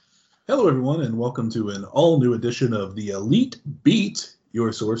Hello, everyone, and welcome to an all-new edition of the Elite Beat,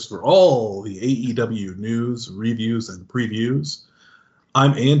 your source for all the AEW news, reviews, and previews.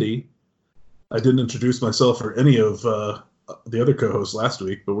 I'm Andy. I didn't introduce myself or any of the other co-hosts last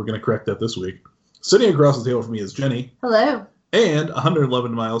week, but we're going to correct that this week. Sitting across the table from me is Jenny. Hello. And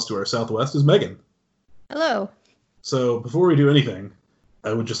 111 miles to our southwest is Megan. Hello. So before we do anything,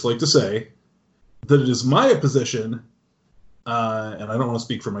 I would just like to say that it is my position, and I don't want to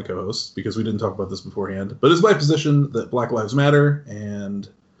speak for my co-hosts because we didn't talk about this beforehand, but it's my position that Black Lives Matter, and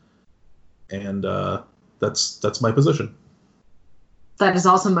that's my position. That is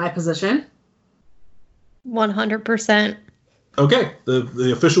also my position. 100%. Okay,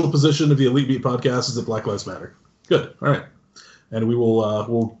 the official position of the Elite Beat podcast is that Black Lives Matter. Good, all right, and we will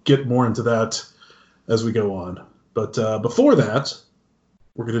we'll get more into that as we go on. But before that,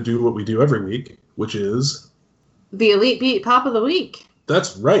 we're going to do what we do every week, which is the Elite Beat Pop of the Week.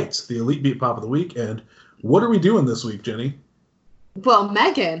 That's right, the Elite Beat Pop of the Week. And what are we doing this week, Jenny? Well,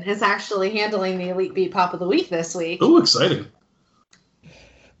 Megan is actually handling the Elite Beat Pop of the Week this week. Oh, exciting.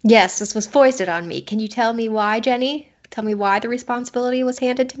 Yes, this was foisted on me. Can you tell me why, Jenny? Tell me why the responsibility was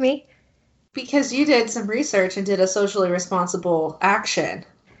handed to me? Because you did some research and did a socially responsible action.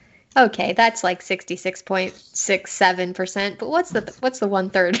 Okay, that's like 66.67%, but what's the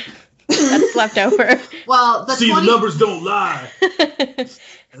 1/3 that's left over? Well, the numbers don't lie,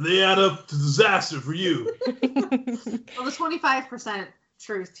 and they add up to disaster for you. Well, the 25%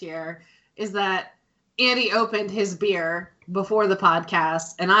 truth here is that Andy opened his beer before the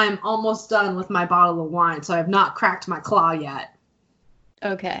podcast, and I'm almost done with my bottle of wine, so I have not cracked my claw yet.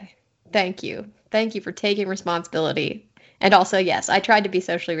 Okay, thank you. Thank you for taking responsibility. And also, yes, I tried to be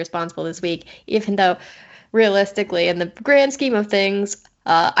socially responsible this week, even though realistically, in the grand scheme of things,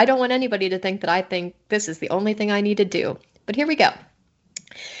 I don't want anybody to think that I think this is the only thing I need to do. But here we go.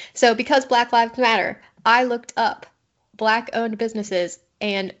 So because Black Lives Matter, I looked up Black-owned businesses,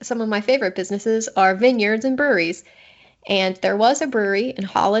 and some of my favorite businesses are vineyards and breweries. And there was a brewery in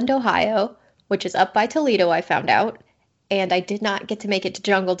Holland, Ohio, which is up by Toledo, I found out. And I did not get to make it to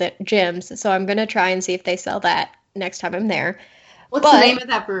Jungle Gyms, so I'm going to try and see if they sell that next time I'm there. What's the name of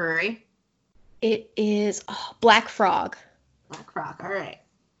that brewery? It is Black Frog. Black Frog, all right.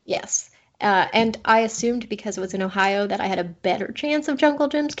 Yes. And I assumed because it was in Ohio that I had a better chance of Jungle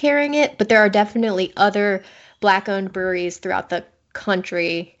Gyms carrying it, but there are definitely other Black-owned breweries throughout the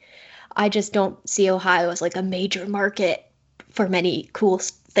country. I just don't see Ohio as like a major market for many cool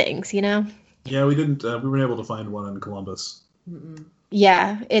things, you know? Yeah, we didn't. We weren't able to find one in Columbus. Mm-mm.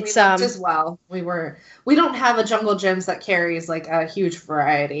 Yeah, it's we looked as well. We don't have a Jungle Gyms that carries like a huge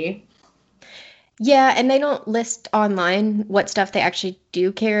variety. Yeah, and they don't list online what stuff they actually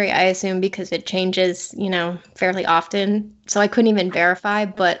do carry, I assume, because it changes, fairly often. So I couldn't even verify,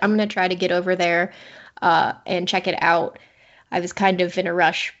 but I'm going to try to get over there and check it out. I was kind of in a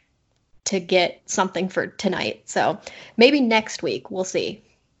rush to get something for tonight. So maybe next week, we'll see.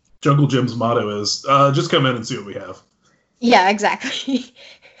 Jungle Gym's motto is, just come in and see what we have. Yeah, exactly.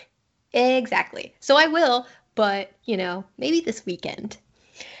 Exactly. So I will, but, maybe this weekend.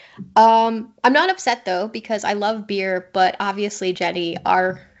 I'm not upset, though, because I love beer, but obviously, Jenny,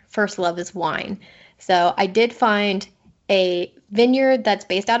 our first love is wine. So I did find a vineyard that's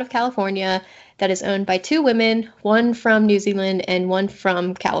based out of California that is owned by two women, one from New Zealand and one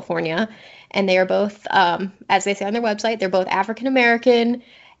from California. And they are both, as they say on their website, they're both African-American.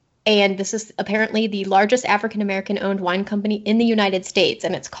 And this is apparently the largest African-American owned wine company in the United States.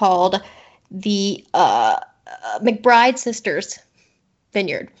 And it's called the McBride Sisters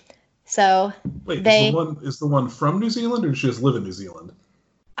Vineyard. So wait, is the one from New Zealand, or does she just live in New Zealand?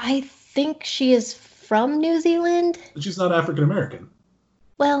 I think she is from New Zealand. But she's not African-American.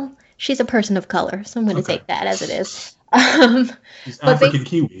 Well, she's a person of color, so I'm going to take that as it is. She's African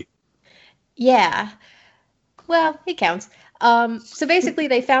Kiwi. Yeah. Well, it counts. So basically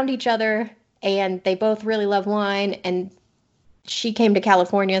they found each other and they both really love wine, and she came to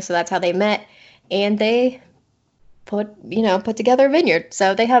California, so that's how they met, and they put together a vineyard.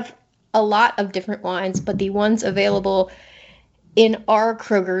 So they have a lot of different wines, but the ones available in our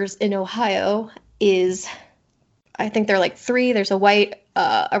Kroger's in Ohio is, I think they're like 3. There's a white,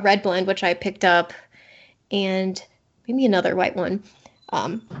 a red blend, which I picked up, and maybe another white one.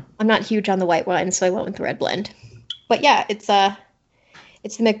 I'm not huge on the white wine, so I went with the red blend. But yeah, it's the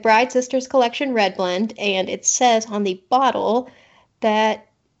McBride Sisters Collection Red Blend, and it says on the bottle that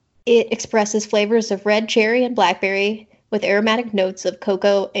it expresses flavors of red cherry and blackberry with aromatic notes of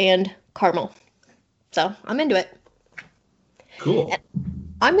cocoa and caramel. So I'm into it. Cool. And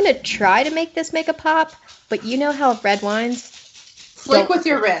I'm going to try to make this make a pop, but you know how red wines... Flick with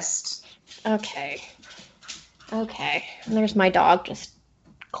your wrist. Okay. Okay. And there's my dog just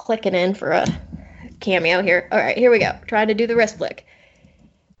clicking in for a cameo here. All right, here we go. Trying to do the wrist flick.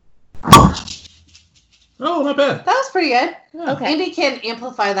 Oh, not bad. That was pretty good. Yeah. Okay. Andy can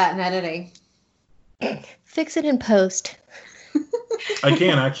amplify that in editing. Fix it in post. I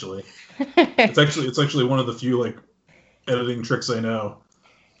can actually. It's actually one of the few like editing tricks I know.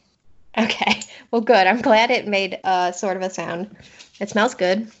 Okay. Well, good. I'm glad it made sort of a sound. It smells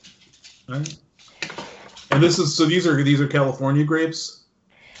good. All right. And these are California grapes.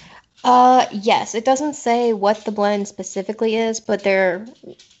 Yes. It doesn't say what the blend specifically is, but they're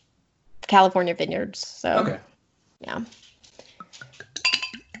California vineyards. So Okay. yeah.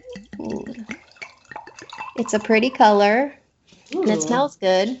 Ooh. It's a pretty color. Ooh. And it smells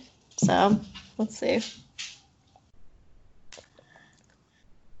good. So let's see.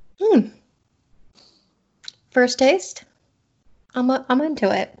 First taste. I'm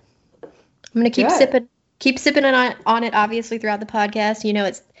into it. I'm gonna keep Good. sipping on it. Obviously throughout the podcast. You know,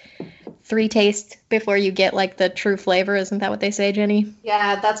 it's 3 tastes before you get like the true flavor. Isn't that what they say, Jenny?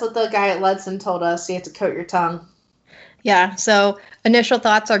 Yeah, that's what the guy at Ledson told us. You have to coat your tongue. Yeah. So initial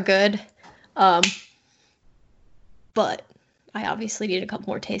thoughts are good, but I obviously need a couple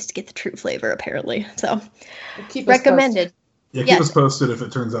more tastes to get the true flavor. Apparently, so Keep us recommended. Yeah, keep Yes. us posted if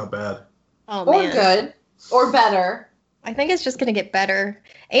it turns out bad. Oh posted. Or man. good. Or better. I think it's just going to get better.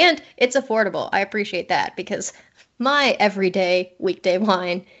 And it's affordable. I appreciate that because my everyday weekday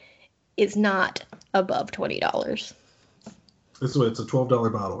wine is not above $20. It's a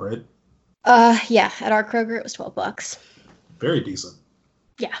 $12 bottle, right? Yeah, at our Kroger it was $12. Very decent.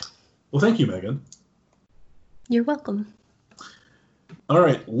 Yeah. Well, thank you, Megan. You're welcome. All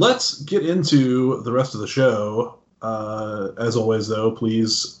right, let's get into the rest of the show. As always, though,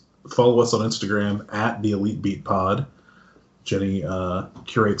 please follow us on Instagram at the Elite Beat Pod. Jenny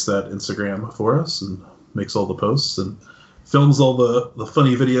curates that Instagram for us and makes all the posts and films all the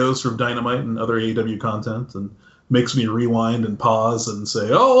funny videos from Dynamite and other AEW content and makes me rewind and pause and say,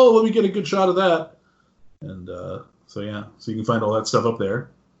 oh, let me get a good shot of that. And so you can find all that stuff up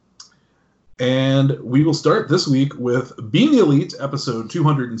there. And we will start this week with Being the Elite, episode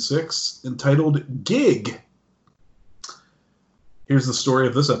 206, entitled Gig. Here's the story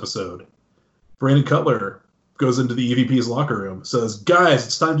of this episode. Brandon Cutler goes into the EVP's locker room, says, guys,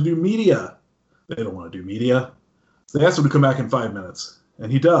 it's time to do media. They don't want to do media. They ask him to come back in 5 minutes,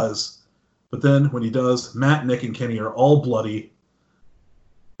 and he does. But then when he does, Matt, Nick, and Kenny are all bloody.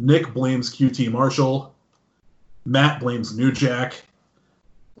 Nick blames QT Marshall. Matt blames New Jack.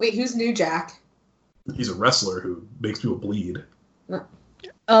 Wait, who's New Jack? He's a wrestler who makes people bleed.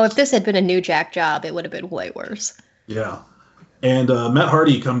 Oh, if this had been a New Jack job, it would have been way worse. Yeah. And Matt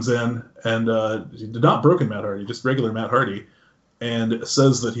Hardy comes in, and not broken Matt Hardy, just regular Matt Hardy, and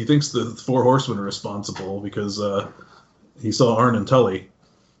says that he thinks the Four Horsemen are responsible because he saw Arn and Tully.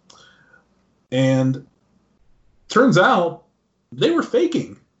 And turns out they were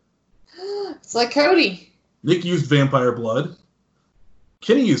faking. It's like Cody. Nick used vampire blood.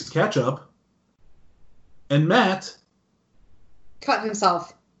 Kenny used ketchup. And Matt Cut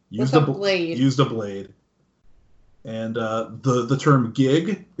himself. used With a blade. Used a blade. And the term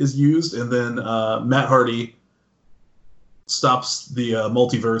gig is used, and then Matt Hardy stops the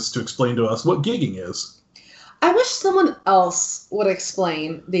multiverse to explain to us what gigging is. I wish someone else would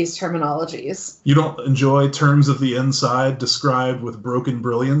explain these terminologies. You don't enjoy terms of the inside described with broken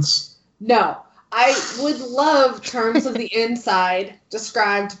brilliance? No. I would love terms of the inside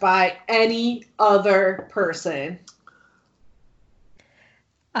described by any other person.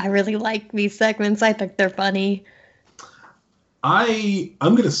 I really like these segments. I think they're funny. I'm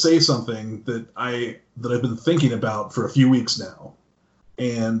going to say something that I've been thinking about for a few weeks now.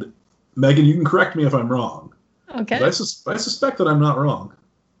 And Megan, you can correct me if I'm wrong. Okay. But I suspect that I'm not wrong.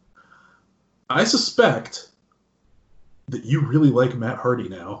 I suspect that you really like Matt Hardy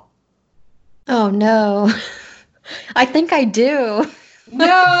now. Oh no. I think I do.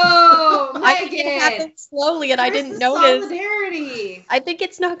 No, I think it Megan. happened slowly and I Where's didn't the notice. Solidarity. I think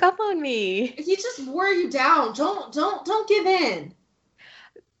it snuck up on me. He just wore you down. Don't give in.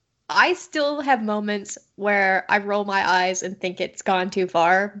 I still have moments where I roll my eyes and think it's gone too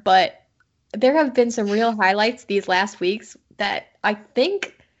far, but there have been some real highlights these last weeks that I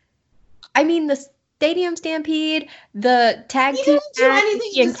think, I mean, the Stadium Stampede, the tag He team didn't do match,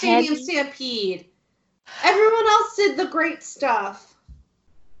 anything Ian to the Stadium Kenny. Stampede. Everyone else did the great stuff.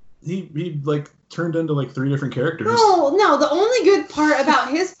 He like turned into like 3 different characters. No. The only good part about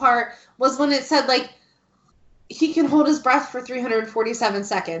his part was when it said like he can hold his breath for 347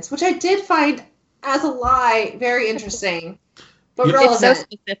 seconds, which I did find as a lie very interesting, but relevant. It's so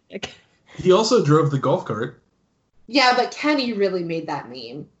specific. He also drove the golf cart. Yeah, but Kenny really made that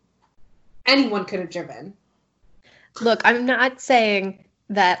meme. Anyone could have driven. Look, I'm not saying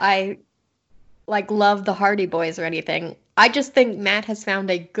that I love the Hardy Boys or anything. I just think Matt has found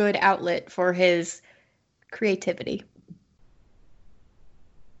a good outlet for his creativity.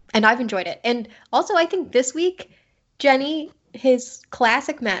 And I've enjoyed it. And also, I think this week, Jenny, his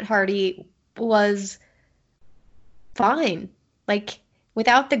classic Matt Hardy was fine.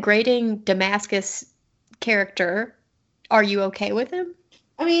 Without the grating Damascus character, are you okay with him?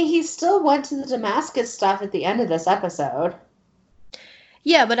 I mean, he still went to the Damascus stuff at the end of this episode.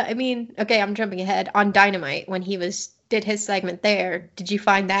 Yeah, but I mean, okay, I'm jumping ahead. On Dynamite, when he did his segment there, did you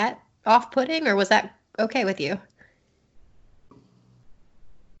find that off-putting, or was that okay with you?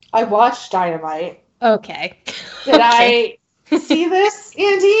 I watched Dynamite. Okay. Did okay. I see this,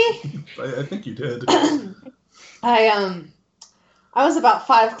 Andy? I think you did. I was about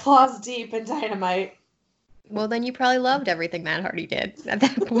 5 claws deep in Dynamite. Well, then you probably loved everything Matt Hardy did at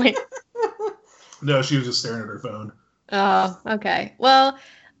that point. No, she was just staring at her phone. Oh, okay. Well,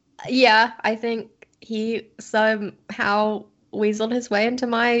 yeah, I think he somehow weaseled his way into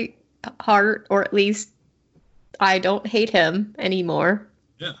my heart, or at least I don't hate him anymore.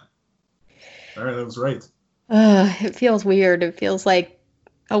 Yeah. All right, that was right. It feels weird. It feels like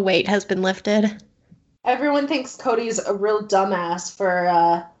a weight has been lifted. Everyone thinks Cody's a real dumbass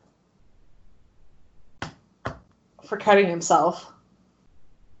for cutting himself.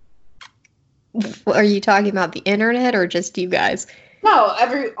 Are you talking about the internet or just you guys? No,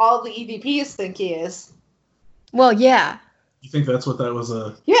 all the EVPs think he is. Well, yeah. You think that's what that was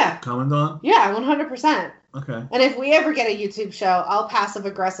a comment on? Yeah, 100%. Okay. And if we ever get a YouTube show, I'll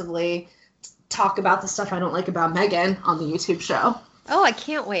passive-aggressively talk about the stuff I don't like about Megan on the YouTube show. Oh, I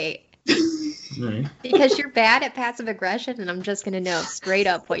can't wait. Right. Because you're bad at passive aggression, and I'm just going to know straight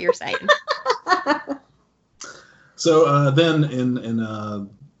up what you're saying. So then in a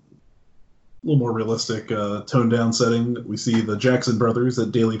little more realistic toned down setting, we see the Jackson brothers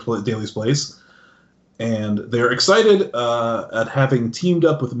at Daly's place, and they're excited at having teamed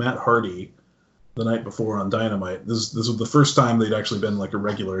up with Matt Hardy the night before on Dynamite. This was the first time they'd actually been a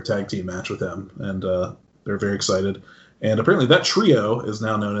regular tag team match with him, and they're very excited. And apparently that trio is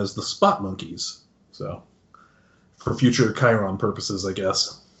now known as the Spot Monkeys. So for future Chiron purposes, I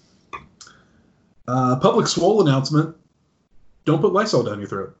guess. Public swole announcement. Don't put Lysol down your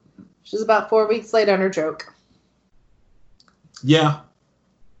throat. She's about 4 weeks late on her joke. Yeah.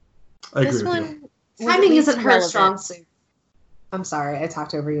 I agree with you. Timing isn't her strong suit. I'm sorry, I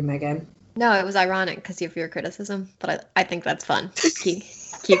talked over you, Megan. No, it was ironic because of your criticism, but I think that's fun. Keep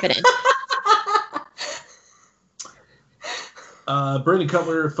it in. Brandon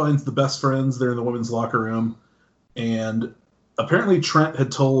Cutler finds the best friends. They're in the women's locker room. And apparently Trent had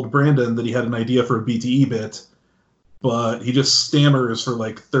told Brandon that he had an idea for a BTE bit, but he just stammers for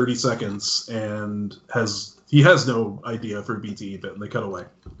 30 seconds and he has no idea for a BTE bit, and they cut away.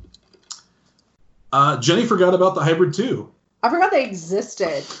 Jenny forgot about the Hybrid 2. I forgot they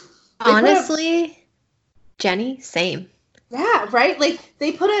existed. Honestly, Jenny, same. Yeah, right?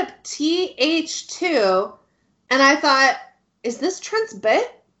 They put up TH2, and I thought, is this Trent's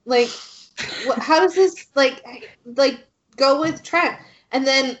bit? How does this, go with Trent? And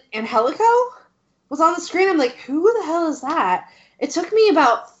then Angelico was on the screen. I'm like, who the hell is that? It took me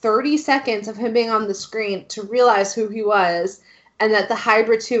about 30 seconds of him being on the screen to realize who he was and that the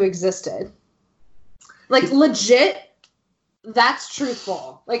Hybrid 2 existed. Legit, that's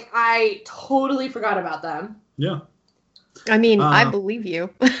truthful. I totally forgot about them. Yeah. I mean, I believe you.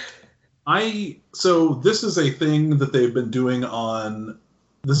 So this is a thing that they've been doing on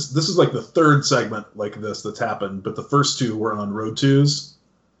this is the third segment like this that's happened, but the first two were on Road 2s.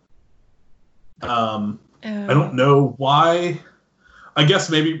 I don't know why. I guess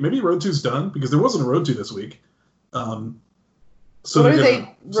maybe Road 2's done because there wasn't a Road 2 this week. So what are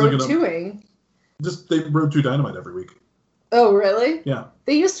they Road 2ing? Just they Road 2 Dynamite every week. Oh, really? Yeah.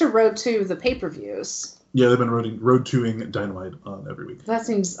 They used to Road 2 the pay-per-views. Yeah, they've been Road 2ing Dynamite on every week. That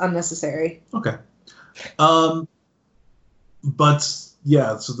seems unnecessary. Okay. But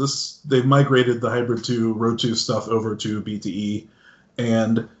yeah, so they've migrated the Hybrid 2, Road 2 stuff over to BTE,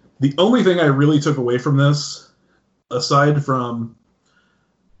 and the only thing I really took away from this, aside from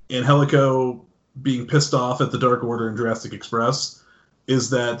Angelico being pissed off at the Dark Order and Jurassic Express, is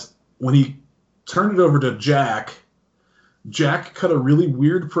that when he turned it over to Jack cut a really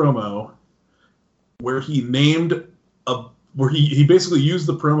weird promo where he named where he basically used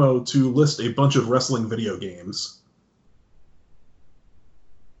the promo to list a bunch of wrestling video games.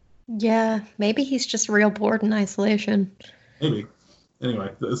 Yeah, maybe he's just real bored in isolation. Maybe.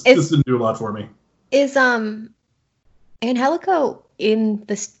 Anyway, this didn't do a lot for me. Is Angelico in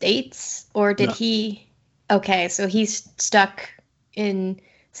the States, or did he? Okay, so he's stuck in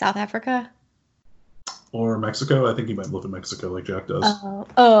South Africa or Mexico. I think he might live in Mexico, like Jack does.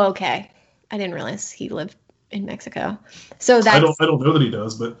 Oh, okay. I didn't realize he lived in Mexico. So that's I don't know that he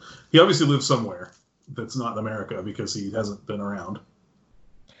does, but he obviously lives somewhere that's not in America because he hasn't been around.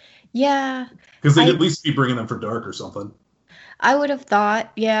 Yeah. Because they'd at least be bringing him for Dark or something. I would have thought,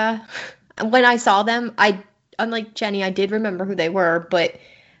 yeah. When I saw them, unlike Jenny, I did remember who they were, but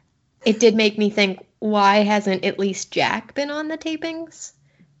it did make me think, why hasn't at least Jack been on the tapings?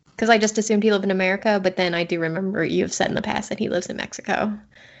 Because I just assumed he lived in America, but then I do remember you have said in the past that he lives in Mexico.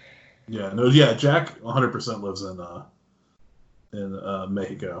 Yeah, Jack 100% lives in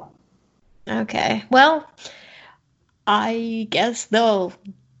Mexico. Okay, well, I guess they'll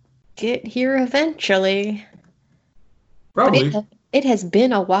get here eventually. Probably. But it has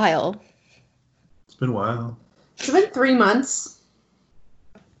been a while. It's been a while. It's been 3 months.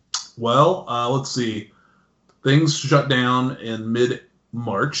 Well, let's see. Things shut down in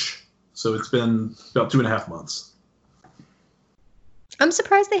mid-March, so it's been about 2.5 months. I'm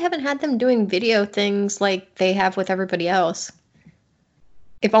surprised they haven't had them doing video things like they have with everybody else.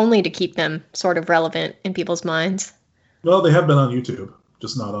 If only to keep them sort of relevant in people's minds. Well, they have been on YouTube,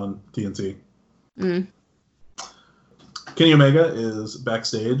 just not on TNT. Kenny Omega is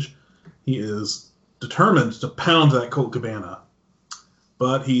backstage. He is determined to pound that Colt Cabana.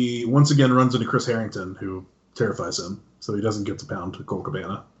 But he once again runs into Chris Harrington, who terrifies him, so he doesn't get to pound Colt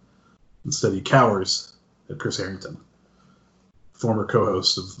Cabana. Instead, he cowers at Chris Harrington, former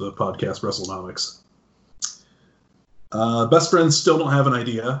co-host of the podcast WrestleNomics. Best friends still don't have an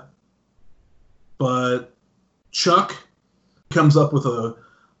idea, but Chuck comes up with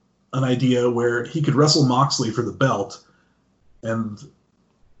an idea where he could wrestle Moxley for the belt, and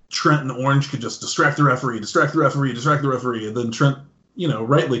Trent and Orange could just distract the referee, and then Trent,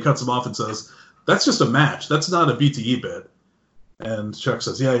 rightly cuts him off and says, "That's just a match. That's not a BTE bit." And Chuck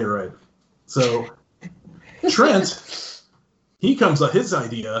says, "Yeah, you're right." So Trent, he comes up, his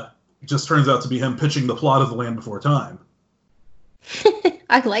idea just turns out to be him pitching the plot of The Land Before Time.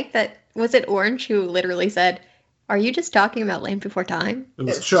 I like that. Was it Orange who literally said, "Are you just talking about Land Before Time?" It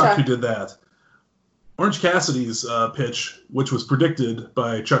was Chuck who did that. Orange Cassidy's pitch, which was predicted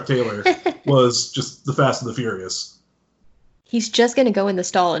by Chuck Taylor, was just the Fast and the Furious. He's just going to go in the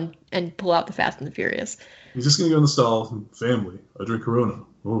stall and pull out the Fast and the Furious. He's just going to go in the stall. Family, I drink Corona.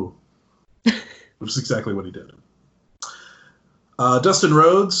 Ooh. Which is exactly what he did. Dustin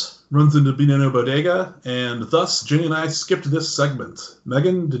Rhodes runs into Benino Bodega, and thus Jenny and I skipped this segment.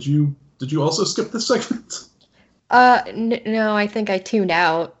 Megan, did you also skip this segment? No, I think I tuned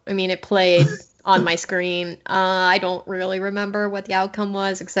out. I mean, it played on my screen. I don't really remember what the outcome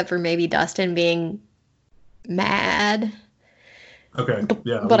was, except for maybe Dustin being mad. Okay,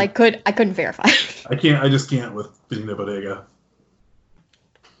 yeah. But I couldn't verify. I just can't with Benino Bodega.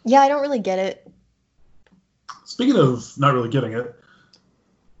 Yeah, I don't really get it. Speaking of not really getting it,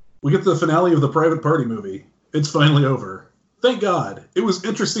 we get the finale of the Private Party movie. It's finally over. Thank God. It was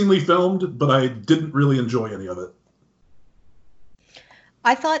interestingly filmed, but I didn't really enjoy any of it.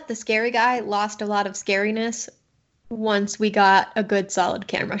 I thought the scary guy lost a lot of scariness once we got a good solid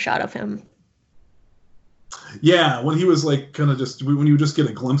camera shot of him. Yeah, when he was like kind of just when you just get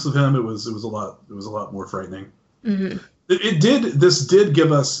a glimpse of him, it was a lot more frightening. Mm-hmm. This did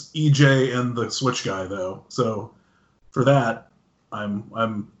give us EJ and the Switch guy though, so for that, I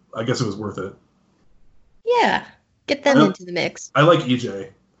guess it was worth it. Yeah, get them into the mix. I like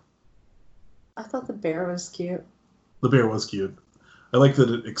EJ. I thought the bear was cute. The bear was cute. I like that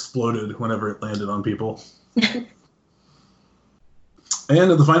it exploded whenever it landed on people. And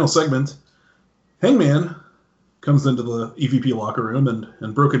in the final segment, Hangman comes into the EVP locker room,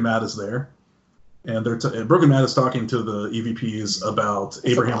 and Broken Matt is there. And Broken Matt is talking to the EVPs about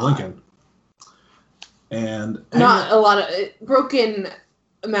Abraham Lincoln. And not a lot of Broken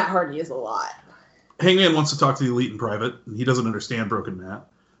Matt Hardy is a lot. Hangman wants to talk to the Elite in private, and he doesn't understand Broken Matt.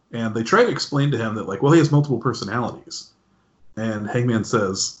 And they try to explain to him that, he has multiple personalities. And Hangman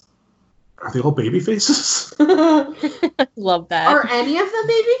says, "Are they all baby faces?" Love that. Are any of them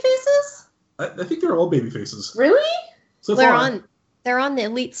baby faces? I think they're all baby faces. Really? So they're far. They're on the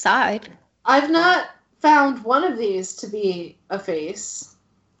Elite side. I've not found one of these to be a face.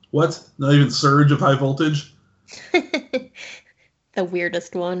 What? Not even Surge of High Voltage? The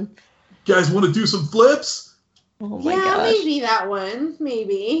weirdest one. Guys want to do some flips? Oh my gosh. gosh. Maybe that one.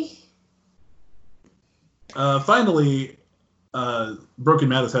 Maybe. Finally, Broken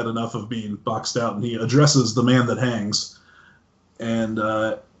Matt has had enough of being boxed out, and he addresses the man that hangs. And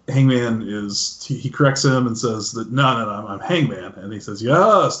Hangman he corrects him and says that, no, I'm Hangman. And he says,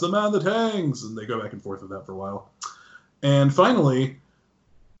 yes, the man that hangs. And they go back and forth with that for a while. And finally,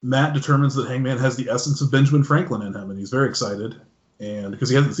 Matt determines that Hangman has the essence of Benjamin Franklin in him, and he's very excited. And because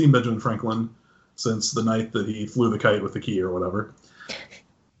he hasn't seen Benjamin Franklin since the night that he flew the kite with the key or whatever.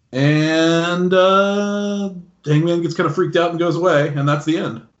 And Hangman gets kind of freaked out and goes away, and that's the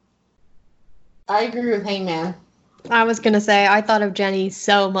end. I agree with Hangman. I was going to say, I thought of Jenny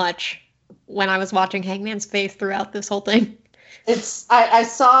so much when I was watching Hangman's face throughout this whole thing. I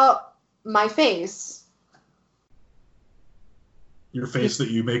saw my face. Your face that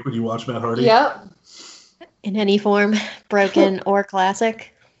you make when you watch Matt Hardy? Yep. In any form, broken or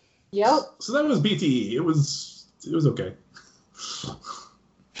classic. Yep. So that was BTE. It was okay.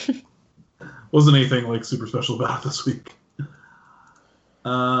 Wasn't anything like super special about it this week.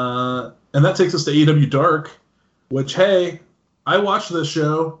 And that takes us to AEW Dark, which, hey, I watched this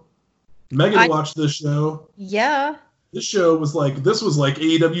show. Megan watched this show. Yeah. This was like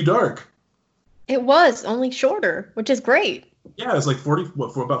AEW Dark. It was, only shorter, which is great. Yeah, it's like for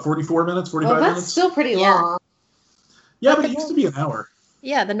about 44 minutes, 45 that's minutes? Still pretty long. Yeah, but it used to be an hour.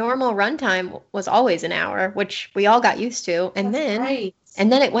 Yeah, the normal runtime was always an hour, which we all got used to. And then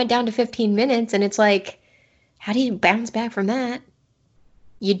it went down to 15 minutes, and it's like, how do you bounce back from that?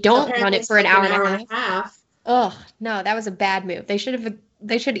 You don't run it for an hour and a half. Ugh, no, that was a bad move. They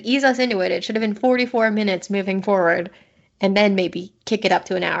should ease us into it. It should have been 44 minutes moving forward, and then maybe kick it up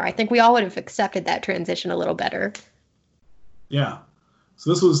to an hour. I think we all would have accepted that transition a little better. Yeah. So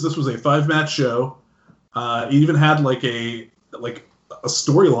this was a 5-match show. It even had like a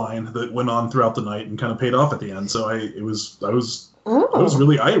storyline that went on throughout the night and kind of paid off at the end. So I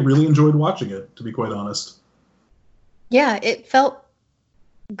really enjoyed watching it, to be quite honest. Yeah, it felt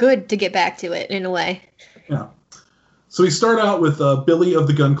good to get back to it in a way. Yeah. So we start out with Billy of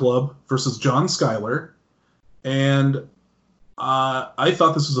the Gun Club versus John Skyler. And I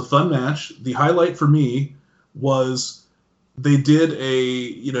thought this was a fun match. The highlight for me was they did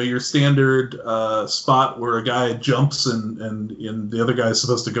your standard spot where a guy jumps and the other guy is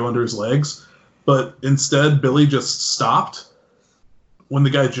supposed to go under his legs. But instead, Billy just stopped when the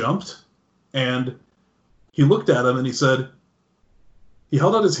guy jumped. And he looked at him and he said, he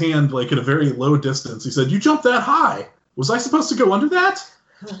held out his hand like at a very low distance. He said, "You jumped that high. Was I supposed to go under that?"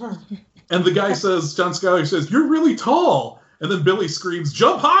 And the guy says, John Skyler says, "You're really tall." And then Billy screams,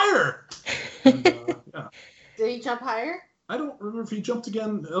 "Jump higher!" And, yeah. Did he jump higher? I don't remember if he jumped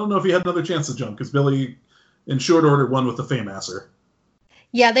again. I don't know if he had another chance to jump, because Billy, in short order, won with the Fameasser.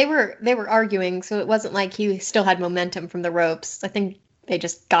 Yeah, they were arguing, so it wasn't like he still had momentum from the ropes. I think they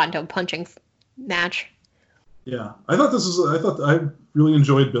just got into a punching match. Yeah, I really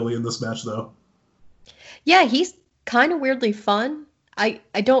enjoyed Billy in this match, though. Yeah, he's kind of weirdly fun. I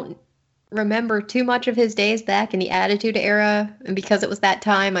don't remember too much of his days back in the Attitude Era, and because it was that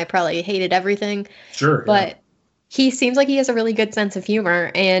time, I probably hated everything. Sure. But yeah. He seems like he has a really good sense of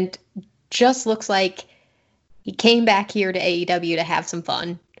humor, and just looks like he came back here to AEW to have some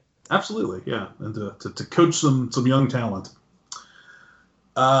fun. Absolutely, yeah, and to coach some young talent.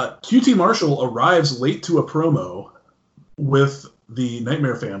 QT Marshall arrives late to a promo with the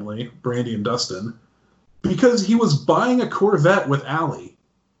Nightmare family, Brandy and Dustin, because he was buying a Corvette with Allie.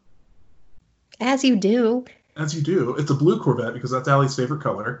 As you do. As you do. It's a blue Corvette because that's Allie's favorite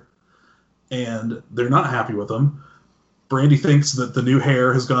color. And they're not happy with him. Brandy thinks that the new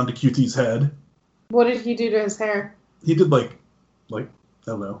hair has gone to QT's head. What did he do to his hair? He did like I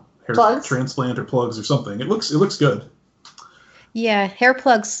don't know, hair plugs? Transplant or plugs or something. It looks good. Yeah, hair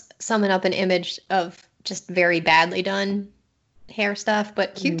plugs summon up an image of just very badly done hair stuff,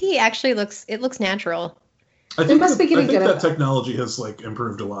 but QT actually looks natural. I think that technology has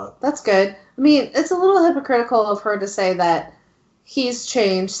improved a lot. That's good. I mean, it's a little hypocritical of her to say that he's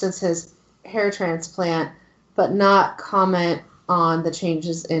changed since his hair transplant, but not comment on the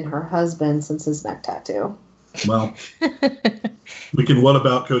changes in her husband since his neck tattoo. Well, we can what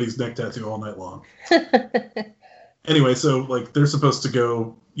about Cody's neck tattoo all night long. Anyway, so they're supposed to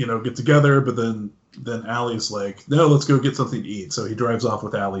go, get together, but then Allie's like, "No, let's go get something to eat." So he drives off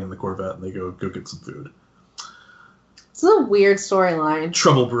with Allie in the Corvette, and they go get some food. It's a weird storyline.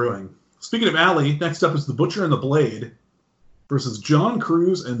 Trouble brewing. Speaking of Allie, next up is the Butcher and the Blade versus John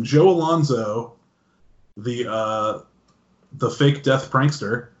Cruz and Joe Alonzo, the fake death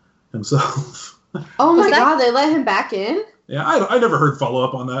prankster himself. Oh my God, they let him back in? Yeah, I never heard follow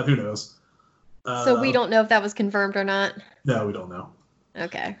up on that. Who knows? So we don't know if that was confirmed or not? No, we don't know.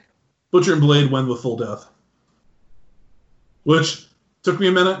 Okay. Butcher and Blade win with full death. Which took me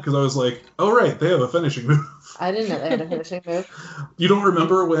a minute because I was like, oh, right, they have a finishing move. I didn't know they had a finishing move. You don't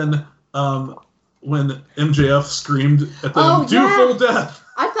remember when MJF screamed at them, "Do full death"?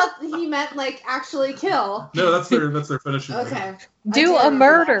 I thought he meant like actually kill. No, that's their finishing move. Okay. Do a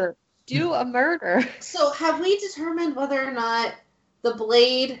murder. Do a murder. So have we determined whether or not the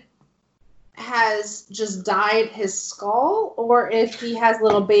Blade has just dyed his skull, or if he has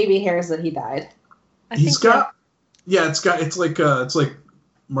little baby hairs that he dyed? It's like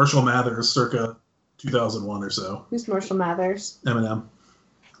Marshall Mathers circa 2001 or so. Who's Marshall Mathers? Eminem.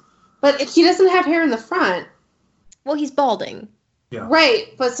 But he doesn't have hair in the front. Well, he's balding. Yeah.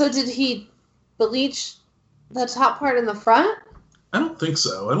 Right, but so did he bleach the top part in the front? I don't think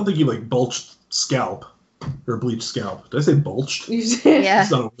so. I don't think he bulged scalp or bleached scalp. Did I say bulged? You did. Yeah.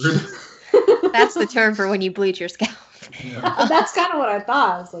 That's not a word. That's the term for when you bleach your scalp. Yeah. That's kind of what I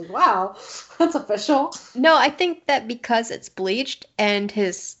thought. I was like, wow, that's official. No, I think that because it's bleached and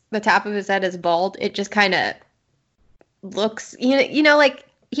the top of his head is bald, it just kind of looks, like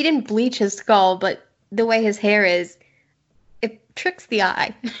he didn't bleach his skull, but the way his hair is, it tricks the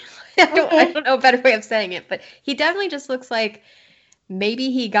eye. I don't know a better way of saying it, but he definitely just looks like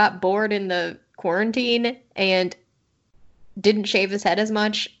maybe he got bored in the quarantine and didn't shave his head as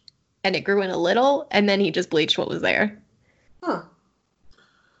much, and it grew in a little, and then he just bleached what was there. Huh.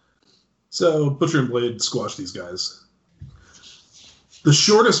 So Butcher and Blade squash these guys. The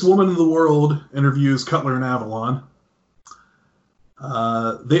shortest woman in the world interviews Cutler and Avalon.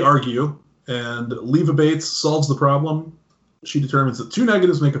 They argue, and Leva Bates solves the problem. She determines that 2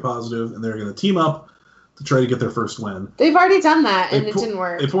 negatives make a positive, and they're going to team up to try to get their first win. They've already done that, and it didn't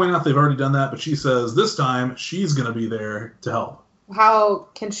work. They point out they've already done that, but she says this time she's going to be there to help. How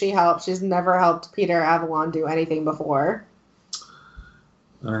can she help? She's never helped Peter Avalon do anything before.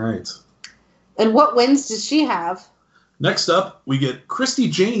 All right. And what wins does she have? Next up, we get Christy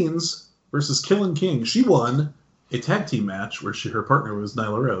Janes versus Killen King. She won a tag team match where her partner was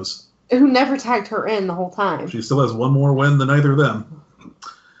Nyla Rose. Who never tagged her in the whole time. She still has one more win than either of them.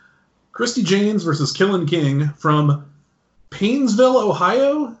 Christy Janes versus Killen King from Painesville,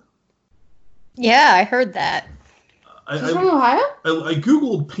 Ohio? Yeah, I heard that. She's from Ohio? I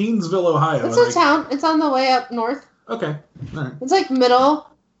googled Painesville, Ohio. It's a town. It's on the way up north. Okay. All right. It's like middle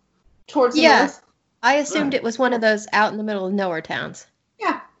towards the north. I assumed it was one of those out in the middle of nowhere towns.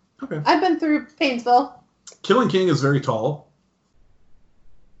 Yeah. Okay. I've been through Painesville. Killen King is very tall.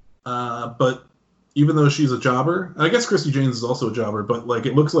 But even though she's a jobber, and I guess Christy Janes is also a jobber, but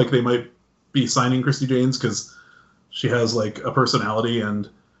it looks like they might be signing Christy Janes because she has a personality and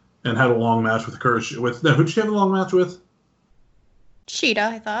had a long match with Kursh. Who did she have a long match with? Sheeta,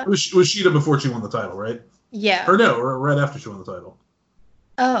 I thought. It was Sheeta before she won the title, right? Yeah. Or right after she won the title.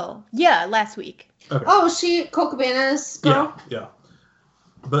 Oh, yeah, last week. Okay. Oh, was she Colt Cabana's girl? Yeah.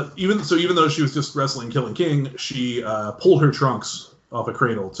 But even though she was just wrestling Killen King, she pulled her trunks off a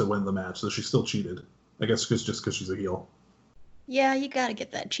cradle to win the match, so she still cheated. I guess just because she's a heel. Yeah, you gotta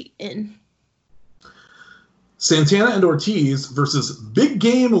get that cheat in. Santana and Ortiz versus Big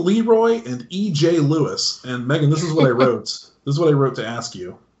Game Leroy and E.J. Lewis. And Megan, this is what I wrote. This is what I wrote to ask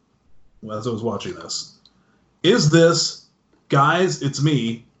you as I was watching this. Is this, guys, it's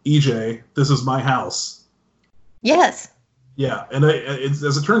me, EJ, this is my house? Yes. Yeah, and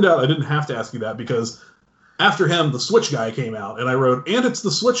as it turned out, I didn't have to ask you that because after him, the Switch guy came out, and I wrote, and it's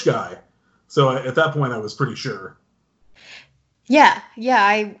the Switch guy. So at that point, I was pretty sure. Yeah,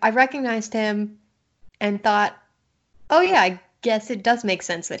 I recognized him and thought, oh yeah, I guess it does make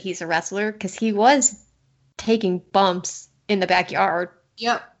sense that he's a wrestler because he was taking bumps in the backyard.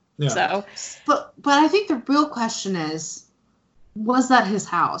 Yep. Yeah. So, But I think the real question is, was that his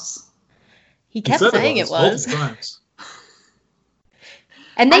house? he kept saying it was. multiple times.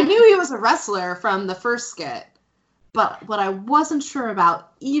 And I knew he was a wrestler from the first skit, but what I wasn't sure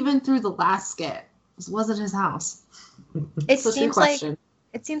about, even through the last skit, was it his house? it So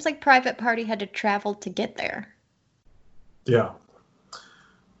seems like Private Party had to travel to get there. Yeah.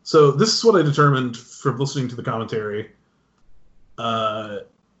 So this is what I determined from listening to the commentary.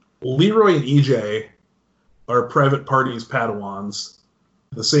 Leroy and EJ are Private Party's Padawans,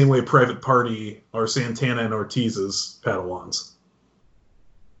 the same way Private Party are Santana and Ortiz's Padawans.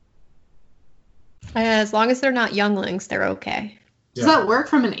 As long as they're not younglings, they're okay. Does that work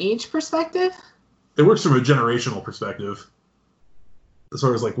from an age perspective? It works from a generational perspective, as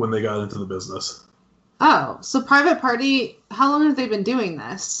far as when they got into the business. Oh, so Private Party, how long have they been doing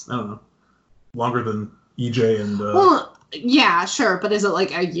this? I don't know. Longer than EJ and... Well, yeah, sure, but is it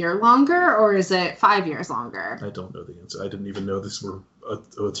a year longer, or is it 5 years longer? I don't know the answer. I didn't even know these were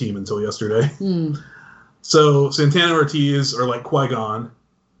a team until yesterday. Hmm. So Santana and Ortiz are like Qui-Gon,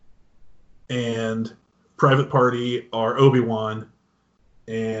 and Private Party are Obi-Wan,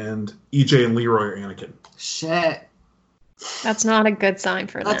 and EJ and Leroy are Anakin. Shit. That's not a good sign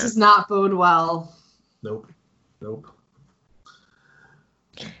for That them. does not bode well. Nope.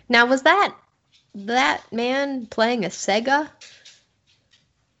 Now, was that man playing a Sega?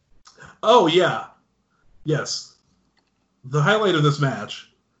 Oh, yeah. Yes. The highlight of this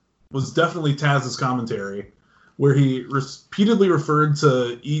match was definitely Taz's commentary, where he repeatedly referred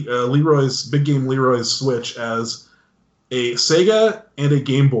to Big Game Leroy's Switch as a Sega and a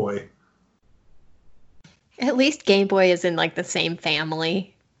Game Boy. At least Game Boy is in like the same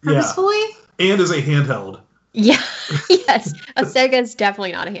family. Purposefully? Yeah. And as a handheld. Yeah, yes. A Sega is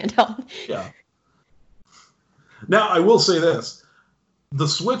definitely not a handheld. Yeah. Now, I will say this. The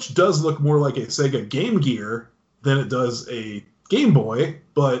Switch does look more like a Sega Game Gear than it does a Game Boy,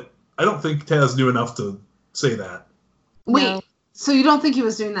 but I don't think Taz knew enough to say that. Wait, No. so you don't think he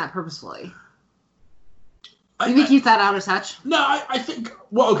was doing that purposefully? You think he's that out of touch? No, I think...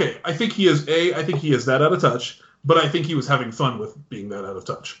 Well, okay. I think he is that out of touch, but I think he was having fun with being that out of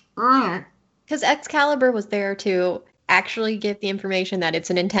touch. Alright. Because Excalibur was there to actually give the information that it's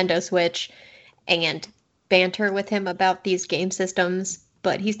a Nintendo Switch and banter with him about these game systems,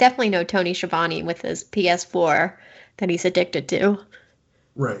 but he's definitely no Tony Schiavone with his PS4 that he's addicted to.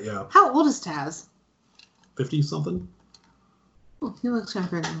 Right, yeah. How old is Taz? 50-something? Oh, he looks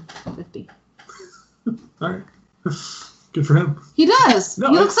younger than 50. All right. Good for him. He does. No,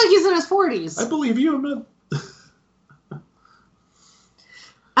 He looks like he's in his 40s. I believe you, man.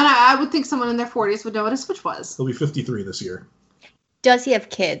 And I would think someone in their 40s would know what a Switch was. He'll be 53 this year. Does he have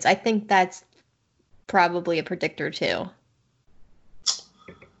kids? I think that's probably a predictor too.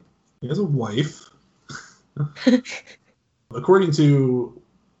 He has a wife. According to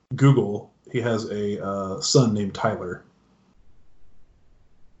Google, he has a son named Tyler.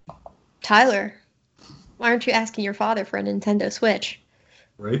 Tyler, why aren't you asking your father for a Nintendo Switch?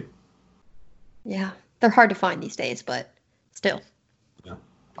 Right? Yeah, they're hard to find these days, but still. Yeah.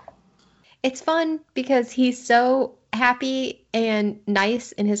 It's fun because he's so happy and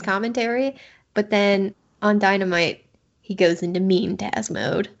nice in his commentary, but then on Dynamite, he goes into mean Taz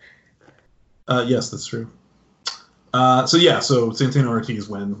mode. Yes, that's true. So Santana Ortiz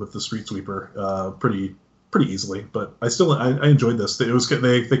win with the Street Sweeper pretty easily, but I enjoyed this. It was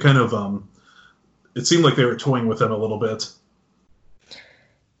they kind of it seemed like they were toying with them a little bit.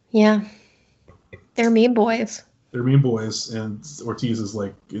 Yeah, they're mean boys. They're mean boys, and Ortiz is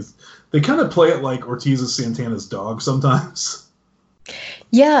they kind of play it like Ortiz is Santana's dog sometimes.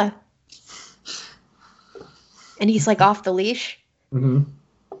 Yeah, and he's like off the leash. Mm-hmm.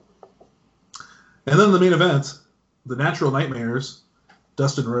 And then the main event, the Natural Nightmares,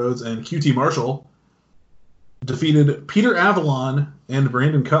 Dustin Rhodes and QT Marshall defeated Peter Avalon and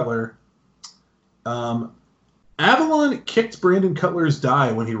Brandon Cutler. Avalon kicked Brandon Cutler's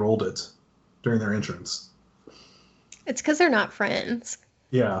die when he rolled it during their entrance. It's because they're not friends.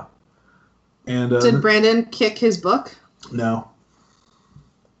 Yeah. And Did Brandon kick his book? No.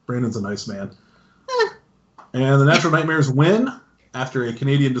 Brandon's a nice man. And the Natural Nightmares win after a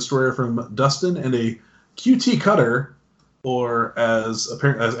Canadian Destroyer from Dustin and a QT Cutter, or as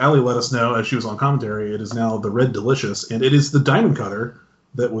Allie let us know as she was on commentary, it is now the Red Delicious, and it is the Diamond Cutter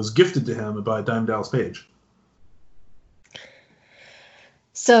that was gifted to him by Diamond Dallas Page.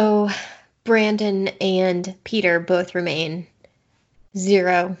 So Brandon and Peter both remain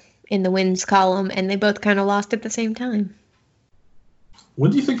 0 in the wins column, and they both kind of lost at the same time.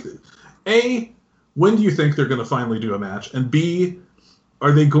 When do you think... when do you think they're going to finally do a match? And B,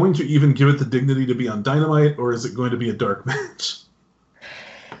 are they going to even give it the dignity to be on Dynamite, or is it going to be a dark match?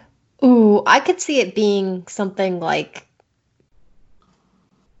 Ooh, I could see it being something like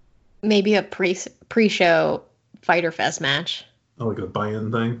maybe a pre-show Fyter Fest match. Oh, like a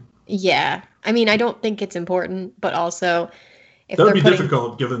buy-in thing? Yeah. I mean, I don't think it's important, but also... if that would be they're putting...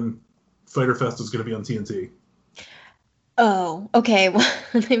 difficult given Fyter Fest is going to be on TNT. Oh, okay. Well,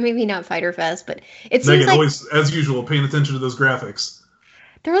 maybe not Fyter Fest, but it seems Megan, like... always, as usual, paying attention to those graphics.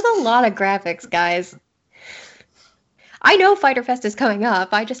 There was a lot of graphics, guys. I know Fyter Fest is coming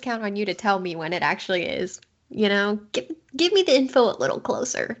up. I just count on you to tell me when it actually is. You know, give me the info a little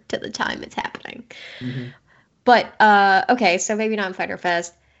closer to the time it's happening. Mm-hmm. But, okay, so maybe not Fyter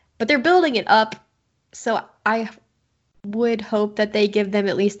Fest, but they're building it up, so I would hope that they give them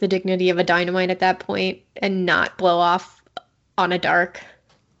at least the dignity of a Dynamite at that point and not blow off on a dark.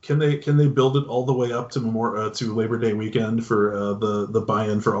 Can they build it all the way up to Labor Day weekend for the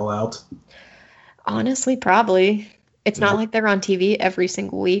buy-in for All Out? Honestly, probably. It's not like they're on TV every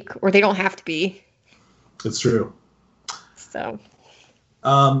single week, or they don't have to be. It's true. So,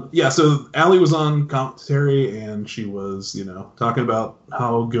 Yeah, so Allie was on commentary, and she was, talking about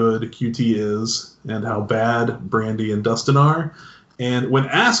how good QT is and how bad Brandy and Dustin are. And when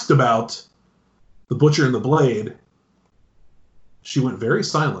asked about the Butcher and the Blade, she went very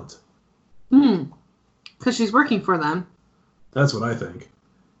silent. Because she's working for them. That's what I think.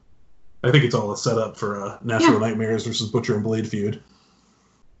 I think it's all a setup for a National Nightmares versus Butcher and Blade feud.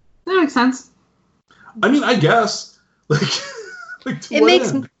 That makes sense. I mean, I guess. It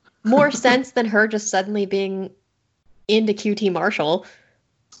makes more sense than her just suddenly being into QT Marshall.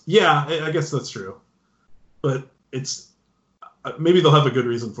 Yeah, I guess that's true. But it's... maybe they'll have a good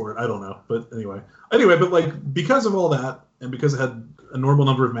reason for it. I don't know. But anyway, but because of all that, and because it had a normal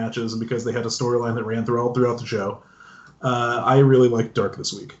number of matches, and because they had a storyline that ran throughout the show, I really liked Dark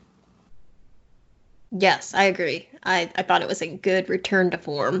this week. Yes, I agree. I thought it was a good return to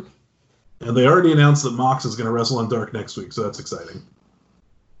form. And they already announced that Mox is going to wrestle on Dark next week, so that's exciting.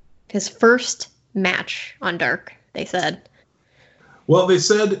 His first match on Dark, they said. Well, they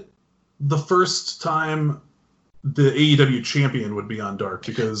said the first time the AEW champion would be on Dark,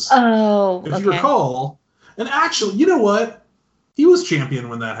 because if you recall, and actually, you know what? He was champion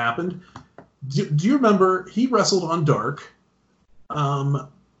when that happened. Do you remember he wrestled on Dark at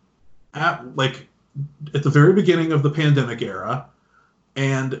the very beginning of the pandemic era,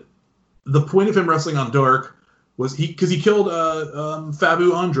 and the point of him wrestling on Dark was because he killed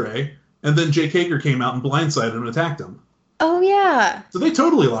Fabu Andre, and then Jake Hager came out and blindsided him and attacked him. Oh, yeah. So they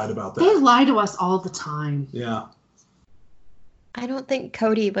totally lied about that. They lie to us all the time. Yeah. I don't think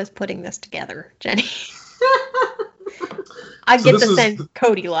Cody was putting this together, Jenny. I get the sense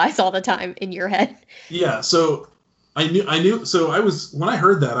Cody lies all the time in your head. Yeah, so I knew. So when I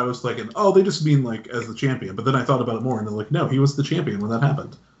heard that, I was thinking, oh, they just mean as the champion. But then I thought about it more, and they're like, no, he was the champion when that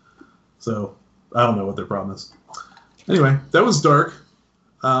happened. So I don't know what their problem is. Anyway, that was Dark.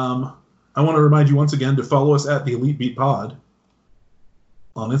 I want to remind you once again to follow us at the Elite Beat Pod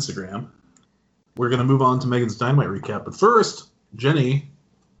on Instagram. We're going to move on to Megan's Dynamite recap. But first, Jenny,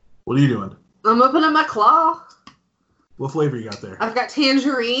 what are you doing? I'm opening my claw. What flavor you got there? I've got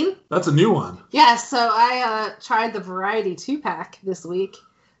tangerine. That's a new one. Yeah, so I tried the Variety 2-pack this week.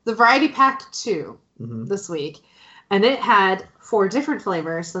 The Variety Pack 2 this week. And it had 4 different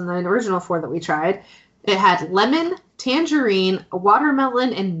flavors than the original 4 that we tried. It had lemon, tangerine,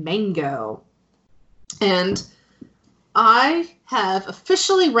 watermelon, and mango. And I have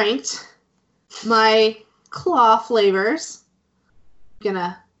officially ranked my claw flavors. I'm going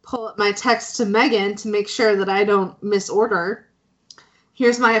to pull up my text to Megan to make sure that I don't misorder.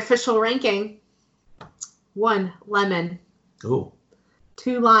 Here's my official ranking. 1, lemon. Oh.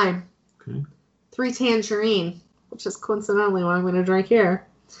 2, lime. Okay. 3, tangerine, which is coincidentally what I'm going to drink here.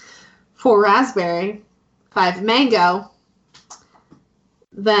 4, raspberry. 5, mango.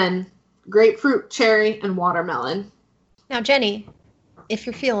 Then grapefruit, cherry, and watermelon. Now, Jenny, if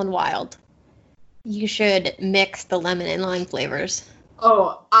you're feeling wild, you should mix the lemon and lime flavors.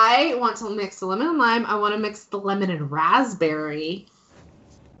 Oh, I want to mix the lemon and lime. I want to mix the lemon and raspberry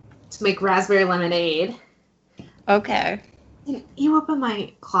to make raspberry lemonade. Okay. You open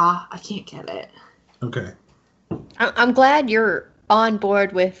my claw. I can't get it. Okay. I'm glad you're on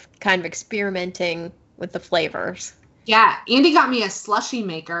board with kind of experimenting with the flavors. Yeah, Andy got me a slushie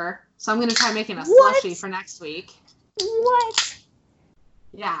maker, so I'm going to try making a slushie for next week. What?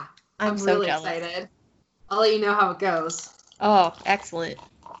 Yeah, I'm so really jealous. excited. I'll let you know how it goes. Oh, excellent.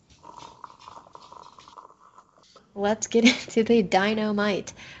 Let's get into the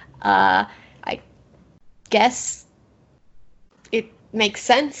Dynamite. I guess it makes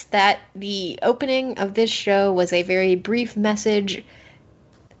sense that the opening of this show was a very brief message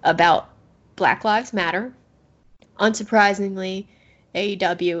about Black Lives Matter. Unsurprisingly,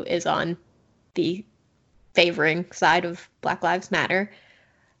 AEW is on the favoring side of Black Lives Matter.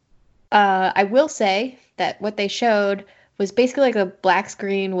 I will say that what they showed was basically like a black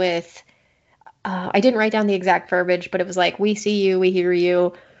screen with, I didn't write down the exact verbiage, but it was like, we see you, we hear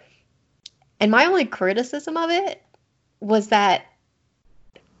you. And my only criticism of it was that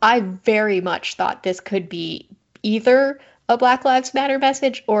I very much thought this could be either a Black Lives Matter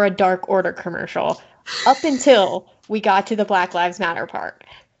message or a Dark Order commercial up until we got to the Black Lives Matter part.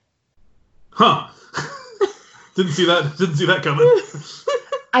 Huh. Didn't see that coming.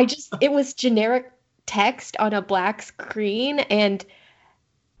 It was generic text on a black screen, and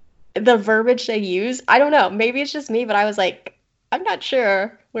the verbiage they use, I don't know, maybe it's just me, but I was like, I'm not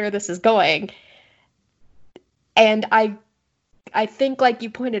sure where this is going. And I think, like you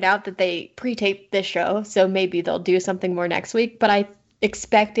pointed out, that they pre-taped this show, so maybe they'll do something more next week, but I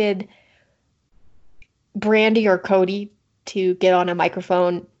expected Brandy or Cody to get on a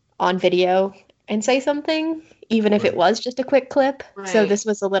microphone on video and say something, even if it was just a quick clip. Right. So this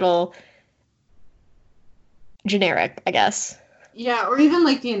was a little generic, I guess. Yeah, or even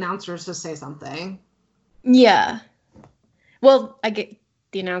like the announcers to say something. Yeah. Well, I get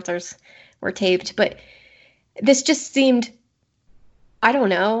the announcers were taped, but this just seemed, I don't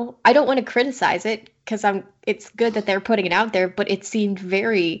know. I don't want to criticize it because it's good that they're putting it out there, but it seemed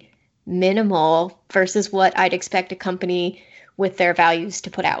very minimal versus what I'd expect a company with their values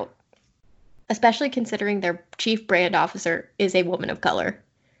to put out. Especially considering their chief brand officer is a woman of color.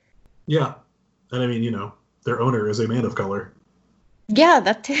 Yeah. And I mean, you know, their owner is a man of color. Yeah,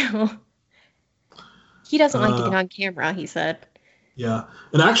 that too. He doesn't like to get on camera, he said. Yeah.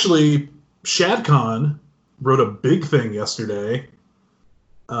 And actually, Shad Khan wrote a big thing yesterday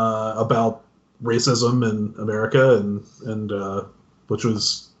about racism in America, and which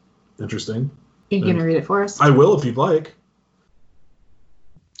was interesting. You gonna read it for us? I will if you'd like.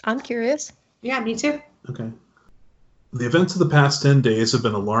 I'm curious. Yeah, me too. Okay. The events of the past 10 days have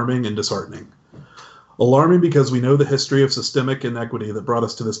been alarming and disheartening. Alarming because we know the history of systemic inequity that brought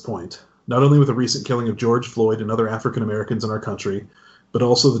us to this point, not only with the recent killing of George Floyd and other African Americans in our country, but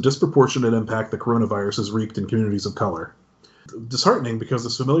also the disproportionate impact the coronavirus has wreaked in communities of color. Disheartening because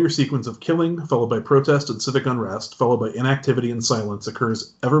this familiar sequence of killing, followed by protest and civic unrest, followed by inactivity and silence,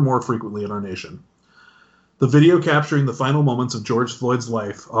 occurs ever more frequently in our nation. The video capturing the final moments of George Floyd's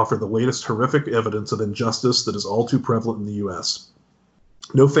life offer the latest horrific evidence of injustice that is all too prevalent in the U.S.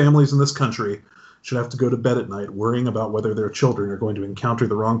 No families in this country should have to go to bed at night worrying about whether their children are going to encounter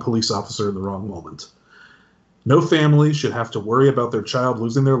the wrong police officer in the wrong moment. No family should have to worry about their child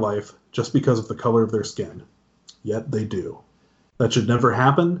losing their life just because of the color of their skin. Yet they do. That should never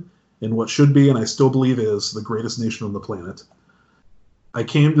happen in what should be, and I still believe is, the greatest nation on the planet. I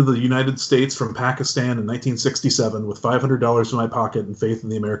came to the United States from Pakistan in 1967 with $500 in my pocket and faith in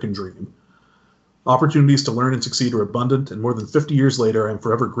the American dream. Opportunities to learn and succeed are abundant, and more than 50 years later, I am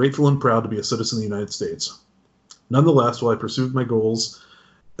forever grateful and proud to be a citizen of the United States. Nonetheless, while I pursued my goals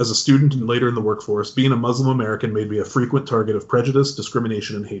as a student and later in the workforce, being a Muslim American made me a frequent target of prejudice,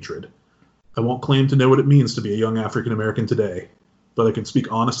 discrimination, and hatred. I won't claim to know what it means to be a young African American today, but I can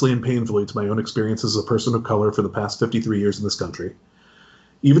speak honestly and painfully to my own experiences as a person of color for the past 53 years in this country.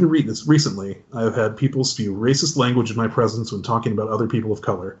 Even recently, I have had people spew racist language in my presence when talking about other people of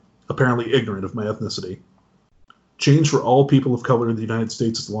color, apparently ignorant of my ethnicity. Change for all people of color in the United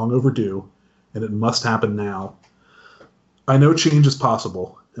States is long overdue, and it must happen now. I know change is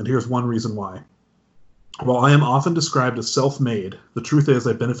possible, and here's one reason why. While I am often described as self-made, the truth is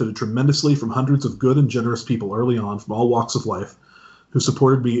I benefited tremendously from hundreds of good and generous people early on from all walks of life who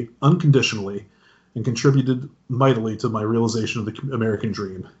supported me unconditionally and contributed mightily to my realization of the American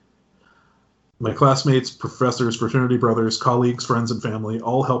dream. My classmates, professors, fraternity brothers, colleagues, friends, and family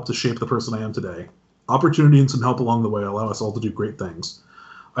all helped to shape the person I am today. Opportunity and some help along the way allow us all to do great things.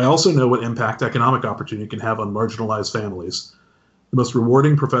 I also know what impact economic opportunity can have on marginalized families. The most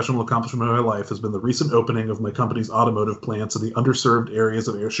rewarding professional accomplishment of my life has been the recent opening of my company's automotive plants in the underserved areas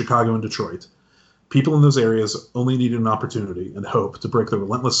of Chicago and Detroit. People in those areas only needed an opportunity and hope to break the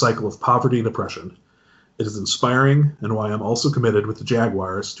relentless cycle of poverty and oppression. It is inspiring, and why I'm also committed with the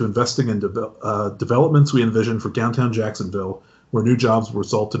Jaguars to investing in developments we envision for downtown Jacksonville, where new jobs will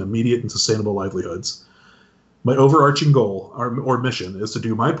result in immediate and sustainable livelihoods. My overarching goal, or mission, is to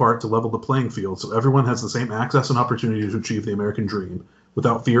do my part to level the playing field so everyone has the same access and opportunity to achieve the American dream,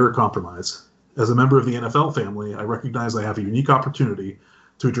 without fear or compromise. As a member of the NFL family, I recognize I have a unique opportunity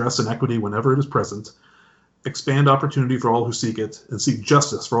to address inequity whenever it is present, expand opportunity for all who seek it, and seek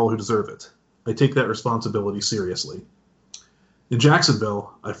justice for all who deserve it. I take that responsibility seriously. In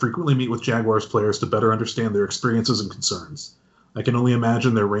Jacksonville, I frequently meet with Jaguars players to better understand their experiences and concerns. I can only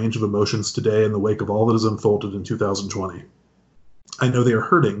imagine their range of emotions today in the wake of all that has unfolded in 2020. I know they are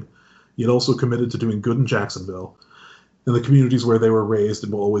hurting, yet also committed to doing good in Jacksonville, and the communities where they were raised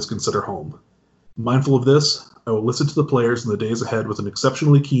and will always consider home. Mindful of this, I will listen to the players in the days ahead with an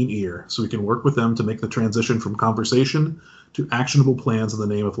exceptionally keen ear so we can work with them to make the transition from conversation to actionable plans in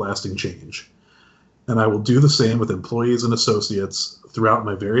the name of lasting change. And I will do the same with employees and associates throughout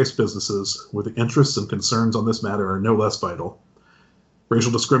my various businesses where the interests and concerns on this matter are no less vital.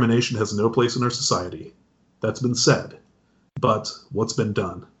 Racial discrimination has no place in our society. That's been said. But what's been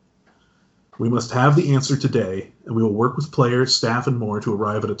done? We must have the answer today, and we will work with players, staff, and more to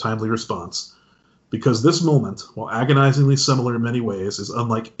arrive at a timely response. Because this moment, while agonizingly similar in many ways, is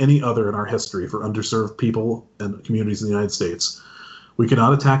unlike any other in our history for underserved people and communities in the United States. We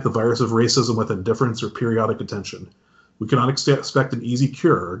cannot attack the virus of racism with indifference or periodic attention. We cannot expect an easy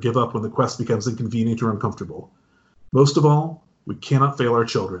cure or give up when the quest becomes inconvenient or uncomfortable. Most of all, we cannot fail our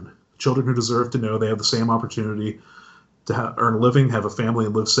children. Children who deserve to know they have the same opportunity to earn a living, have a family,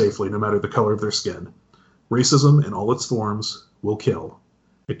 and live safely, no matter the color of their skin. Racism in all its forms will kill.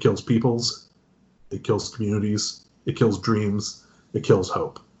 It kills peoples, it kills communities, it kills dreams, it kills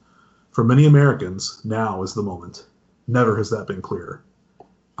hope. For many Americans, now is the moment. Never has that been clearer.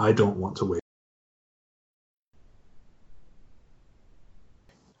 I don't want to wait.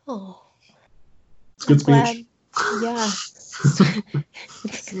 Oh, It's a good glad. speech. Yeah.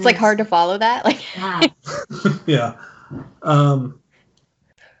 It's like hard to follow that. Like, Yeah. Yeah.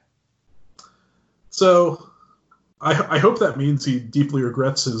 So I hope that means he deeply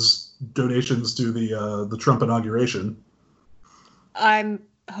regrets his donations to the Trump inauguration. I'm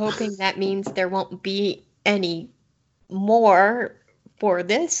hoping that means there won't be any more for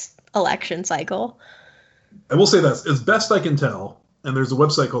this election cycle. I will say this, as best I can tell, and there's a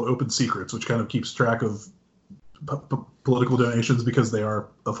website called Open Secrets, which kind of keeps track of political donations because they are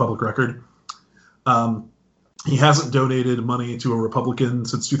a public record. He hasn't donated money to a Republican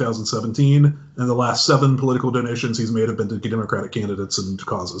since 2017, and the last 7 political donations he's made have been to Democratic candidates and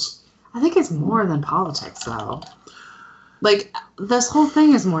causes. I think it's more than politics, though. Like, this whole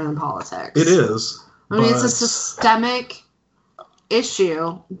thing is more than politics. It is. I mean, it's a systemic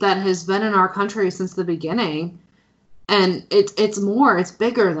issue that has been in our country since the beginning, and it's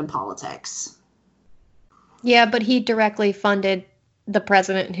bigger than politics. Yeah, but he directly funded the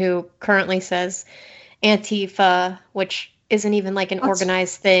president who currently says Antifa, which isn't even like an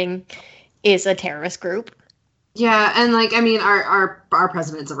organized thing, is a terrorist group. Yeah, and like, I mean, our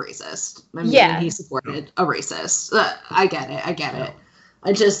president's a racist. I mean, Yeah. he supported a racist. I get it.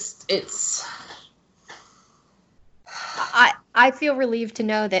 I feel relieved to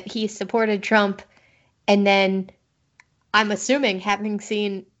know that he supported Trump, and then I'm assuming, having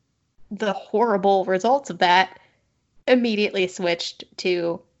seen the horrible results of that, immediately switched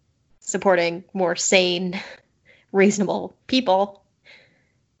to supporting more sane, reasonable people.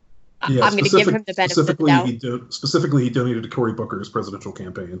 Yeah, I'm going to give him the benefit of the doubt. Specifically, he donated to Cory Booker's presidential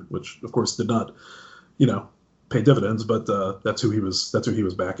campaign, which, of course, did not, pay dividends. But that's who he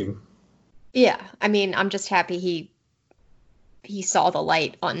was backing. Yeah, I mean, I'm just happy he saw the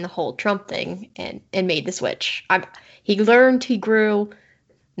light on the whole Trump thing and made the switch. He learned, he grew.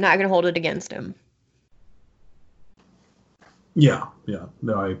 I'm not going to hold it against him. Yeah.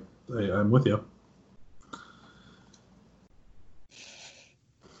 No, I'm with you.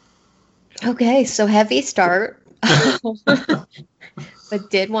 Okay, so heavy start. But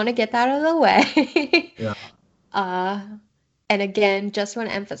did want to get that out of the way. Yeah. And again, just want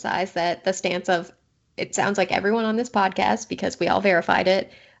to emphasize that the stance of, it sounds like everyone on this podcast, because we all verified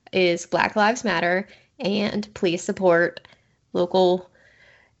it, is Black Lives Matter, and please support local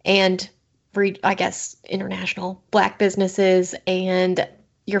and, I guess, international Black businesses and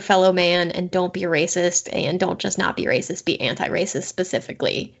your fellow man, and don't be a racist, and don't just not be racist, be anti-racist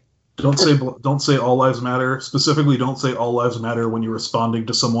specifically. Don't say all lives matter. Specifically, don't say all lives matter when you're responding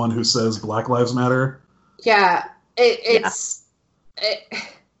to someone who says Black Lives Matter. Yeah,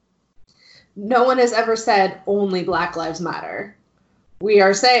 no one has ever said only Black Lives Matter. We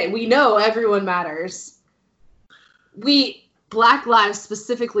know everyone matters. Black lives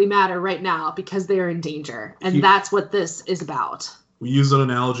specifically matter right now because they are in danger, and that's what this is about. We use an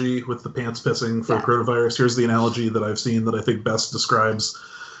analogy with the pants pissing for coronavirus. Here's the analogy that I've seen that I think best describes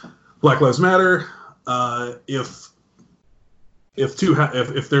Black Lives Matter. If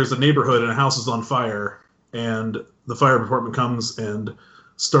there's a neighborhood and a house is on fire, and the fire department comes and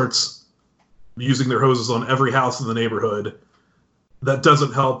starts using their hoses on every house in the neighborhood, that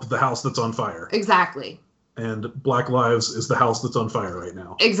doesn't help the house that's on fire. Exactly. And Black Lives is the house that's on fire right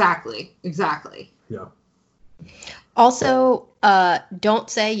now. Exactly. Yeah. Also, don't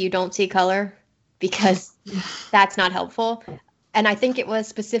say you don't see color, because that's not helpful. And I think it was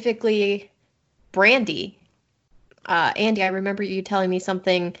specifically Brandy. Andy, I remember you telling me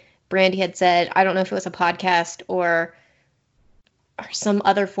something Brandy had said. I don't know if it was a podcast or some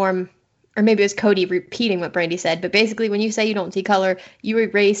other form, or maybe it was Cody repeating what Brandy said. But basically, when you say you don't see color, you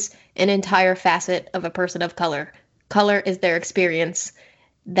erase an entire facet of a person of color. Color is their experience.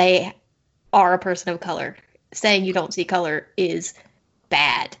 They are a person of color. Saying you don't see color is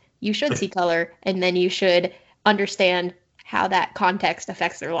bad. You should see color, and then you should understand how that context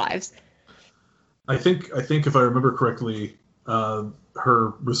affects their lives. I think if I remember correctly,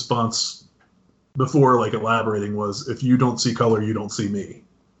 her response before elaborating was, if you don't see color, you don't see me.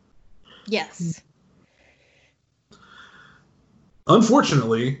 Yes.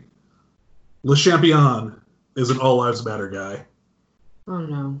 Unfortunately, Le Champion is an All Lives Matter guy. Oh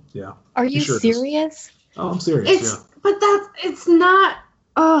no. Yeah. Are you sure serious? Oh, I'm serious. But it's not.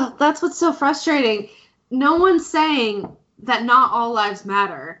 Oh, that's what's so frustrating. No one's saying that not all lives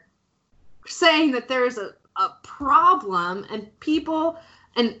matter. We're saying that there's a problem and people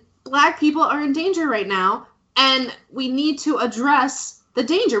and Black people are in danger right now, and we need to address the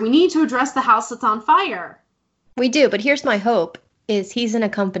danger. We need to address the house that's on fire. We do, but here's my hope, is he's in a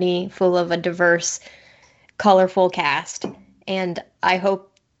company full of a diverse, colorful cast, and I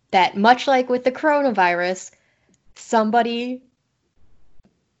hope that, much like with the coronavirus, somebody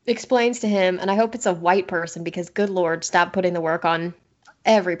explains to him, and I hope it's a white person, because good Lord, stop putting the work on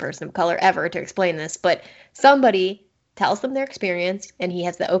every person of color ever to explain this, but somebody tells them their experience, and he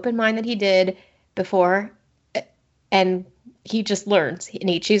has the open mind that he did before, and he just learns, and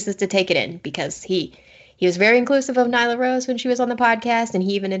he chooses to take it in, because he was very inclusive of Nyla Rose when she was on the podcast, and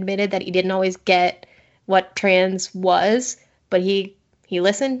he even admitted that he didn't always get what trans was, but he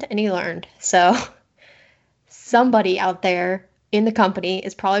listened and he learned. So somebody out there in the company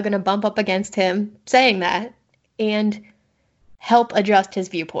is probably going to bump up against him saying that and help adjust his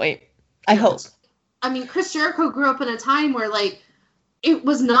viewpoint. I hope. I mean, Chris Jericho grew up in a time where, like, it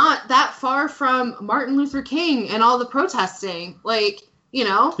was not that far from Martin Luther King and all the protesting. Like, you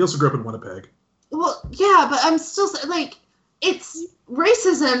know. He also grew up in Winnipeg. Well, yeah, but I'm still, like,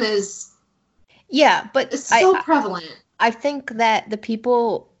 racism is... Yeah, but it's so prevalent. I think that the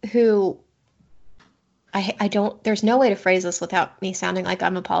people who... I don't... There's no way to phrase this without me sounding like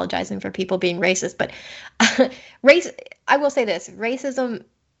I'm apologizing for people being racist, but I will say this. Racism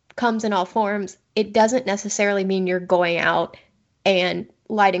comes in all forms. It doesn't necessarily mean you're going out and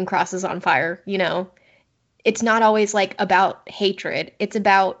lighting crosses on fire, you know? It's not always, like, about hatred. It's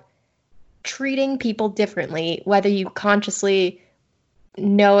about treating people differently, whether you consciously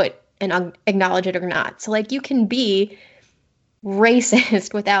know it and acknowledge it or not. So, like, you can be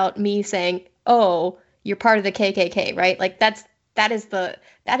racist without me saying, oh, you're part of the KKK, right? Like, that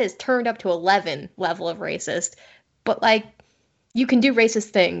is turned up to 11 level of racist. But, like, you can do racist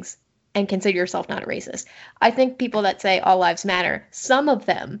things and consider yourself not a racist. I think people that say all lives matter, some of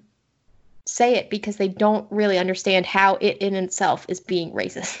them say it because they don't really understand how it in itself is being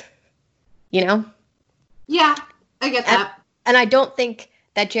racist. You know? Yeah, I get that. And I don't think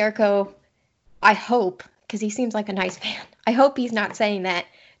that Jericho, I hope, because he seems like a nice man, I hope he's not saying that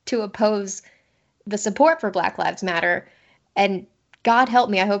to oppose the support for Black Lives Matter. And God help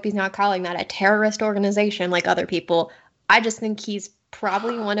me, I hope he's not calling that a terrorist organization like other people. I just think he's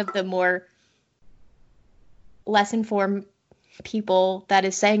probably one of the more less informed people that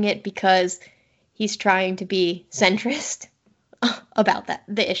is saying it because he's trying to be centrist about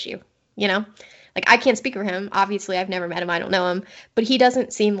the issue. You know, like, I can't speak for him. Obviously, I've never met him. I don't know him. But he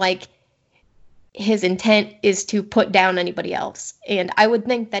doesn't seem like his intent is to put down anybody else. And I would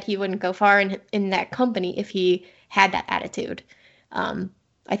think that he wouldn't go far in that company if he had that attitude.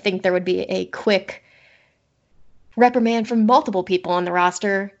 I think there would be a quick reprimand from multiple people on the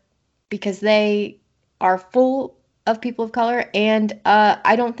roster because they are full of people of color. And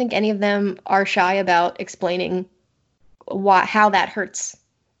I don't think any of them are shy about explaining how that hurts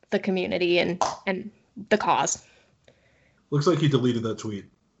the community and the cause. Looks like he deleted that tweet.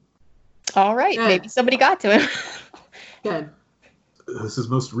 All right, Good. Maybe somebody got to him. Good. His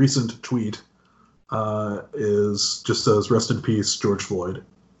most recent tweet just says, "Rest in peace, George Floyd."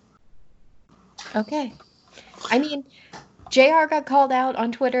 Okay. I mean, JR got called out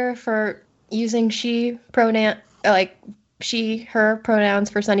on Twitter for using she, her pronouns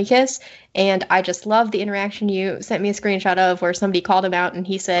for Sonny Kiss, and I just love the interaction you sent me a screenshot of where somebody called him out and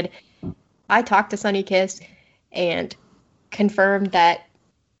he said, I talked to Sonny Kiss and confirmed that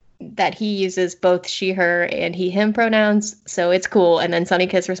he uses both she, her, and he, him pronouns, so it's cool. And then Sonny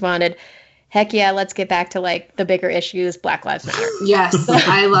Kiss responded, heck yeah, let's get back to, like, the bigger issues, Black Lives Matter. Yes,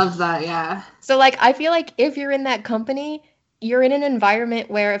 I love that, yeah. So, like, I feel like if you're in that company, you're in an environment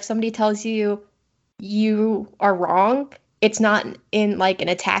where if somebody tells you you are wrong, it's not in, like, an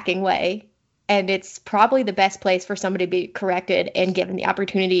attacking way. And it's probably the best place for somebody to be corrected and given the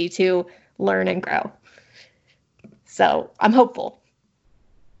opportunity to learn and grow. So, I'm hopeful.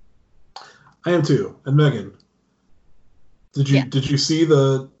 I am too. And Megan, did you see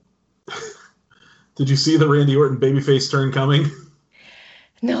the Randy Orton babyface turn coming?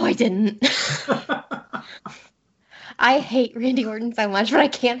 No, I didn't. I hate Randy Orton so much, but I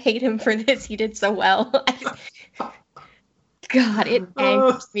can't hate him for this. He did so well. God, it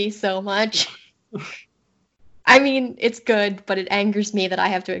angers me so much. I mean, it's good, but it angers me that I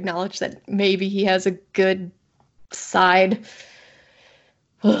have to acknowledge that maybe he has a good side.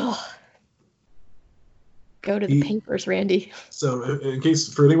 Ugh. Go to the papers, Randy. So, in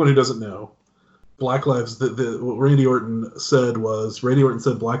case, for anyone who doesn't know, Black Lives, what Randy Orton said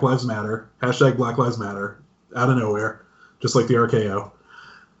Black Lives Matter, hashtag Black Lives Matter, out of nowhere, just like the RKO.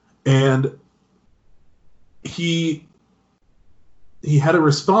 And he had a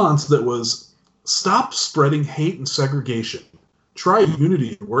response that was, stop spreading hate and segregation. Try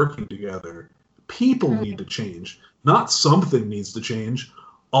unity and working together. People need to change. Not something needs to change.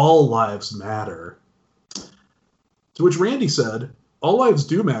 All lives matter. To which Randy said, all lives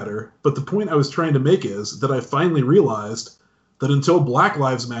do matter, but the point I was trying to make is that I finally realized that until Black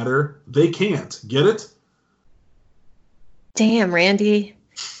Lives Matter, they can't. Get it? Damn, Randy.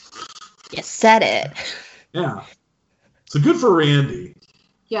 You said it. Yeah. So good for Randy.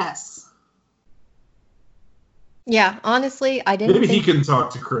 Yes. Yeah, honestly, I didn't Maybe think... he can talk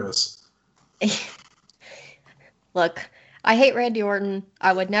to Chris. Look, I hate Randy Orton.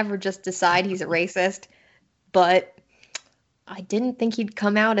 I would never just decide he's a racist, but I didn't think he'd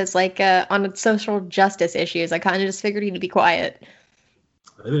come out as like on social justice issues. I kind of just figured he'd be quiet.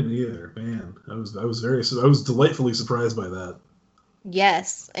 I didn't either, man. I was delightfully surprised by that.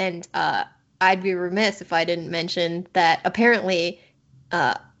 Yes, and I'd be remiss if I didn't mention that apparently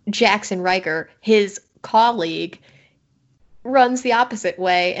Jackson Riker, his colleague, runs the opposite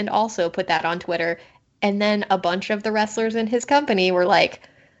way and also put that on Twitter. And then a bunch of the wrestlers in his company were like,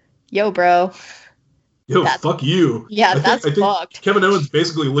 yo, bro. Yo, fuck you. Yeah, I think fucked. Kevin Owens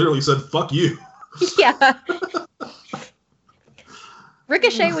basically literally said, fuck you. Yeah.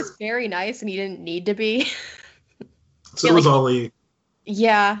 Ricochet was very nice and he didn't need to be. So was Ali.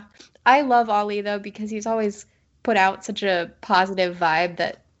 Yeah. I love Ali, though, because he's always put out such a positive vibe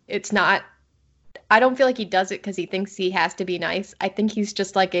that it's not... I don't feel like he does it because he thinks he has to be nice. I think he's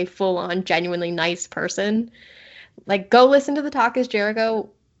just like a full-on, genuinely nice person. Like, go listen to the Talk is Jericho,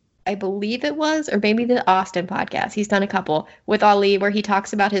 I believe it was, or maybe the Austin podcast. He's done a couple with Ali where he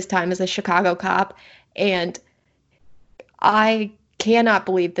talks about his time as a Chicago cop. And I cannot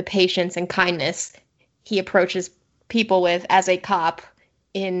believe the patience and kindness he approaches people with as a cop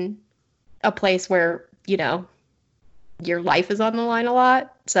in a place where, you know, your life is on the line a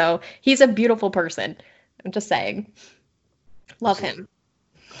lot. So he's a beautiful person. I'm just saying. Love him.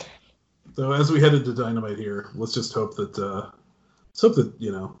 So as we head into Dynamite here, let's just hope that,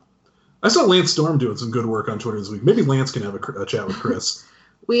 you know, I saw Lance Storm doing some good work on Twitter this week. Maybe Lance can have a chat with Chris.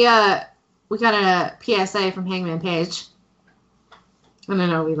 We got a PSA from Hangman Page. I don't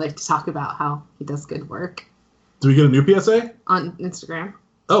know, we like to talk about how he does good work. Do we get a new PSA? On Instagram.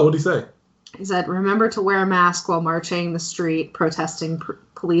 Oh, what did he say? He said, remember to wear a mask while marching the street, protesting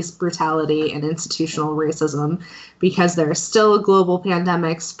police brutality and institutional racism, because there is still a global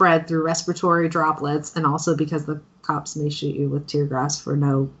pandemic spread through respiratory droplets, and also because the cops may shoot you with tear gas for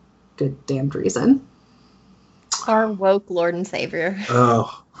no good damned reason. Our woke Lord and Savior.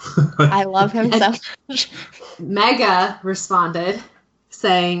 Oh. I love him so much. Mega responded,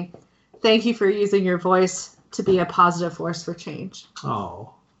 saying, thank you for using your voice to be a positive force for change.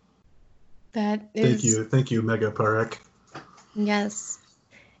 Oh. That is... Thank you, Mega Parek. Yes.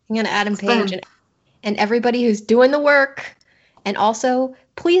 I'm going to Adam Page and everybody who's doing the work. And also,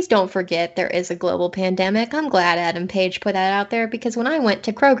 please don't forget there is a global pandemic. I'm glad Adam Page put that out there because when I went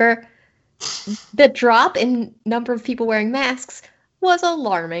to Kroger, the drop in number of people wearing masks was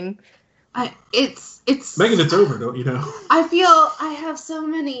alarming. It's Megan, it's over, don't you know? I feel I have so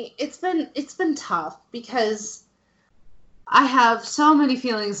many. It's been tough because I have so many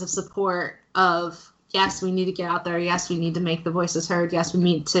feelings of support of, yes, we need to get out there. Yes, we need to make the voices heard. Yes, we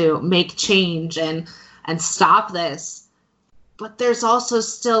need to make change and stop this. But there's also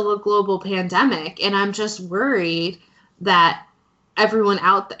still a global pandemic, and I'm just worried that everyone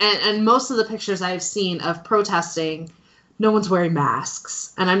out and most of the pictures I've seen of protesting, no one's wearing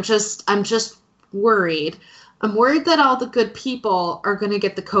masks, and I'm just worried. I'm worried that all the good people are going to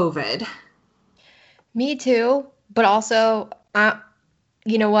get the COVID. Me too, but also,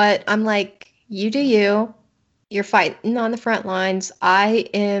 you know what? I'm like, you do you. You're fighting on the front lines. I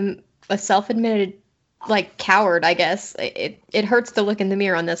am a self-admitted, like, coward, I guess. It hurts to look in the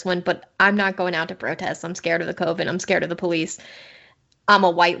mirror on this one, but I'm not going out to protest. I'm scared of the COVID. I'm scared of the police. I'm a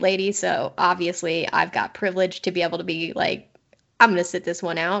white lady, so obviously I've got privilege to be able to be like, I'm going to sit this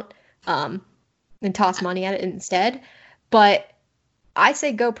one out and toss money at it instead. But I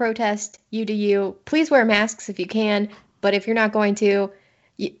say go protest, you do you. Please wear masks if you can, but if you're not going to,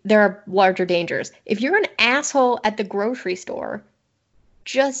 there are larger dangers. If you're an asshole at the grocery store,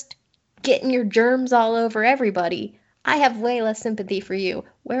 just getting your germs all over everybody, I have way less sympathy for you.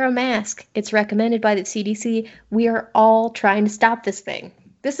 Wear a mask. It's recommended by the CDC. We are all trying to stop this thing.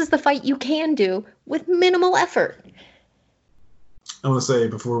 This is the fight you can do with minimal effort. I want to say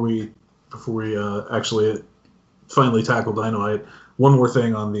before we before we actually finally tackle Dynamite. One more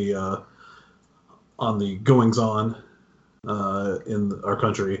thing on the goings on in our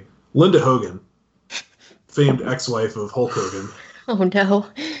country. Linda Hogan, famed ex-wife of Hulk Hogan. Oh no.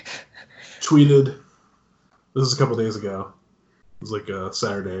 Tweeted, this is a couple days ago. It was like a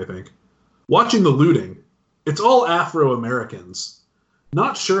Saturday, I think. Watching the looting. It's all Afro-Americans.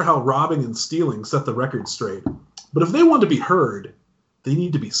 Not sure how robbing and stealing set the record straight. But if they want to be heard, they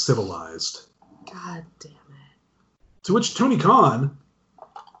need to be civilized. God damn it. To which Tony Khan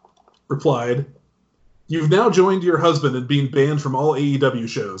replied, "You've now joined your husband in being banned from all AEW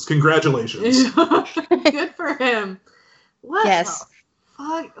shows. Congratulations." Good for him. What Yes. the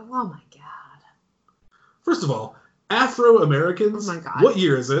fuck? Oh my god. First of all, Afro-Americans, Oh my God. what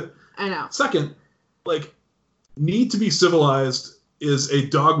year is it? I know. Second, like, need to be civilized is a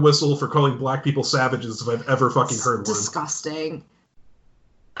dog whistle for calling black people savages if I've ever fucking heard one. Disgusting.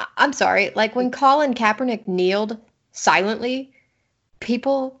 I'm sorry. Like when Colin Kaepernick kneeled silently,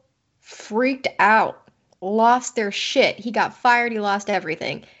 people freaked out, lost their shit. He got fired. He lost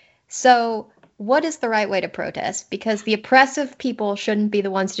everything. So what is the right way to protest? Because the oppressive people shouldn't be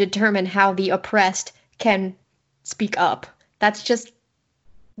the ones to determine how the oppressed can speak up. That's just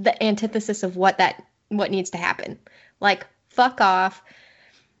the antithesis of what needs to happen. Like, fuck off.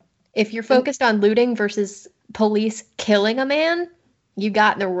 If you're focused on looting versus police killing a man, you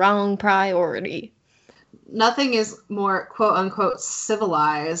got the wrong priority. Nothing is more quote unquote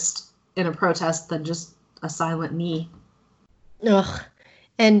civilized in a protest than just a silent knee. Ugh.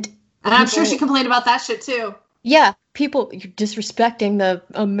 And I'm sure she complained about that shit too. yeah, people, you're disrespecting the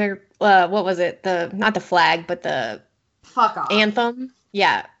what was it? Not the flag, but the Fuck off. anthem.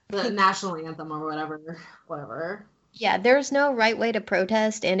 Yeah. The national anthem or whatever. Yeah, there's no right way to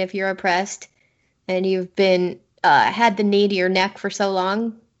protest, and if you're oppressed and you've been had the knee to your neck for so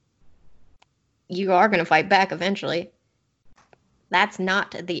long, you are going to fight back eventually. That's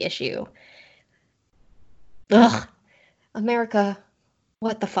not the issue. Ugh. America,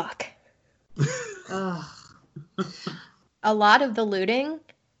 what the fuck? Ugh. A lot of the looting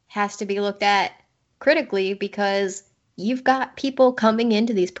has to be looked at critically because you've got people coming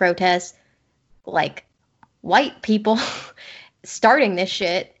into these protests, like white people, starting this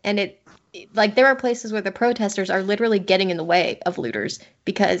shit, and like there are places where the protesters are literally getting in the way of looters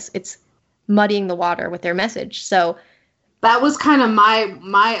because it's muddying the water with their message. So That was kind of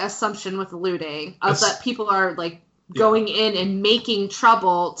my assumption with the looting, of That's- that people are like going in and making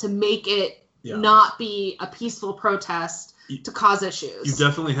trouble to make it Yeah. not be a peaceful protest to cause issues. You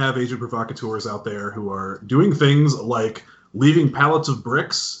definitely have agent provocateurs out there who are doing things like leaving pallets of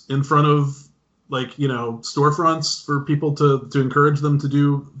bricks in front of, like, you know, storefronts for people to encourage them to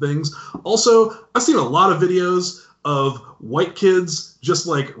do things. Also, I've seen a lot of videos of white kids just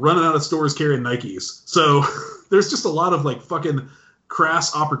like running out of stores carrying Nikes. So there's just a lot of like fucking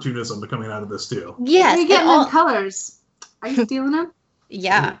crass opportunism coming out of this too. yes, Where are you and getting all- them colors? Are you stealing them?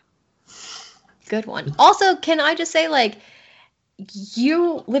 yeah, good one. Also, can I just say, like,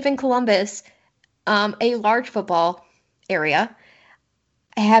 you live in Columbus, a large football area.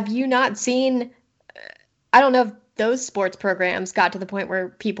 Have you not seen? I don't know if those sports programs got to the point where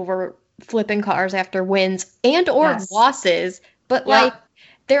people were flipping cars after wins and or Yes. losses, but Yeah. like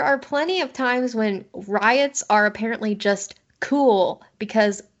there are plenty of times when riots are apparently just cool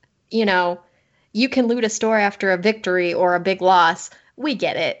because, you know, you can loot a store after a victory or a big loss. We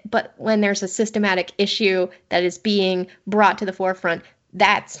get it. But when there's a systematic issue that is being brought to the forefront,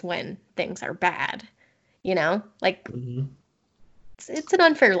 that's when things are bad. You know, like it's an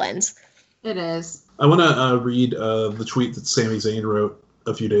unfair lens. It is. I want to read the tweet that Sami Zayn wrote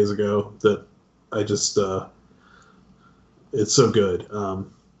a few days ago that I just, it's so good.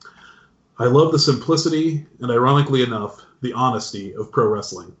 I love the simplicity and, ironically enough, the honesty of pro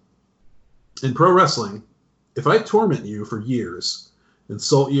wrestling. In pro wrestling, if I torment you for years,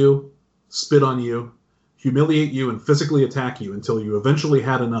 insult you, spit on you, humiliate you, and physically attack you until you eventually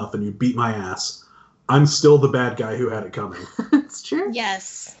had enough and you beat my ass, I'm still the bad guy who had it coming. It's true.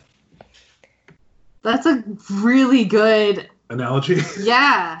 Yes. That's a really good. Analogy?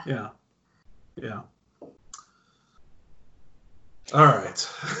 Yeah. Yeah. Yeah. All right.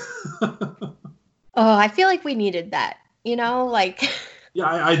 Oh, I feel like we needed that. You know, like. Yeah,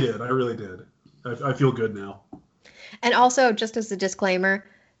 I did. I really did. I feel good now. And also, just as a disclaimer,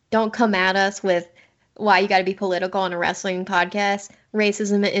 don't come at us with why you got to be political on a wrestling podcast.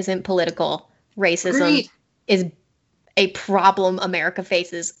 Racism isn't political. Racism Agreed. is a problem America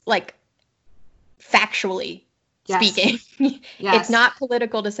faces, like, factually Yes. speaking. Yes. It's not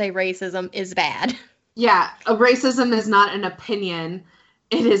political to say racism is bad. Yeah, racism is not an opinion.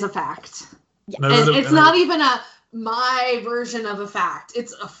 It is a fact. Yeah. It's not even my version of a fact.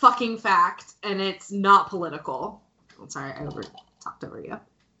 It's a fucking fact, and it's not political. I'm sorry, I talked over you.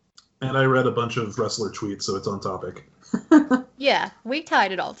 And I read a bunch of wrestler tweets, so it's on topic. Yeah, we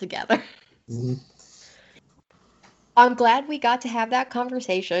tied it all together. Mm-hmm. I'm glad we got to have that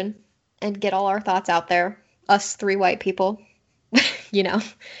conversation and get all our thoughts out there. Us three white people,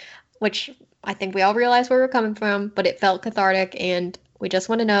 which I think we all realize where we're coming from, but it felt cathartic, and we just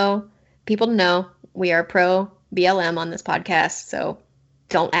want people to know we are pro BLM on this podcast, so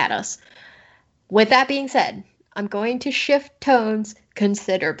don't add us. With that being said, I'm going to shift tones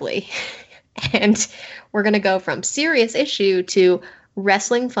considerably, and we're going to go from serious issue to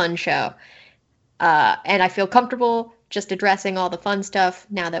wrestling fun show. And I feel comfortable just addressing all the fun stuff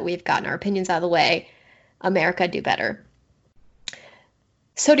now that we've gotten our opinions out of the way. America, do better.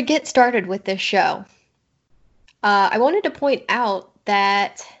 So to get started with this show, I wanted to point out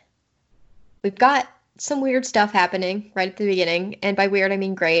that we've got some weird stuff happening right at the beginning. And by weird, I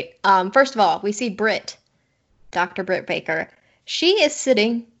mean great. First of all, we see Dr. Britt Baker. She is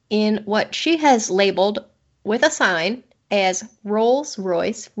sitting in what she has labeled with a sign as Rolls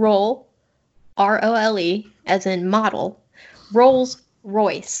Royce, roll, R-O-L-E, as in model, Rolls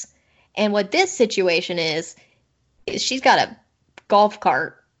Royce. And what this situation is she's got a golf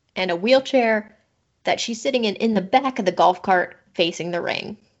cart and a wheelchair that she's sitting in the back of the golf cart facing the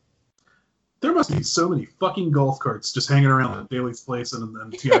ring. There must be so many fucking golf carts just hanging around at Daly's place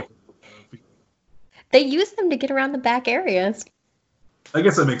and TI. They use them to get around the back areas. I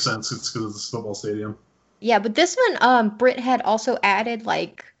guess that makes sense. It's because it's a football stadium. Yeah, but this one, Britt had also added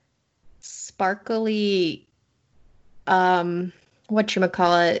like sparkly,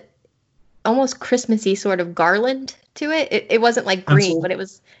 whatchamacallit, almost Christmassy sort of garland to it. It wasn't like green, Pencil. but it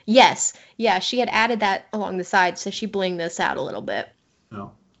was, yes. Yeah, she had added that along the side, so she blinged this out a little bit.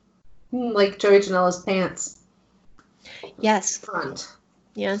 No. Like Joey Janela's pants. Yes. Front.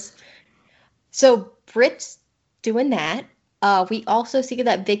 Yes. So Britt's doing that. We also see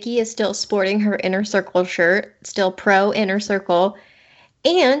that Vicky is still sporting her Inner Circle shirt, still pro Inner Circle.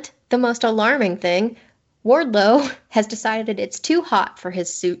 And the most alarming thing, Wardlow has decided it's too hot for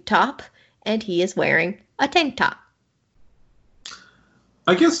his suit top, and he is wearing a tank top.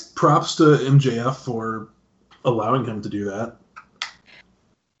 I guess props to MJF for allowing him to do that.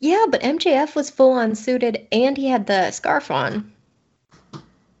 Yeah, but MJF was full on suited, and he had the scarf on.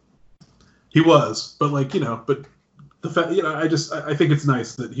 He was, but but the fact, I think it's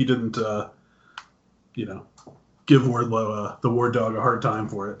nice that he didn't, give Wardlow, the Ward Dog, a hard time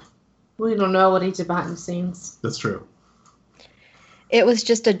for it. We don't know what he did behind the scenes. That's true. It was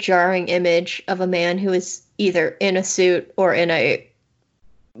just a jarring image of a man who is either in a suit or in a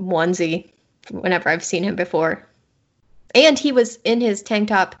onesie whenever I've seen him before. And he was in his tank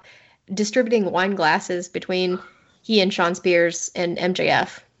top distributing wine glasses between he and Sean Spears and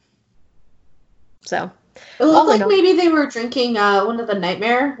MJF. So it looked like maybe they were drinking one of the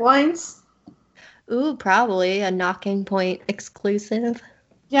Nightmare wines. Ooh, probably a Knocking Point exclusive.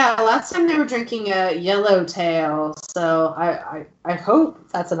 Yeah, last time they were drinking a Yellowtail, so I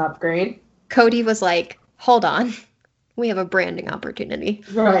hope that's an upgrade. Cody was like, hold on, we have a branding opportunity.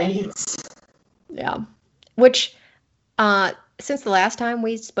 Right. Yeah. Which, since the last time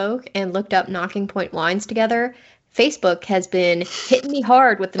we spoke and looked up Knocking Point wines together, Facebook has been hitting me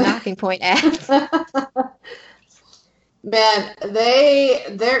hard with the Knocking Point ads. Man,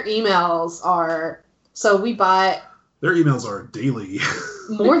 their emails are, so we bought. Their emails are daily.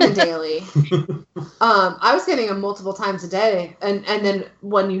 More than daily. I was getting them multiple times a day, and then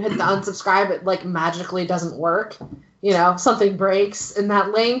when you hit the unsubscribe, it like magically doesn't work. Something breaks in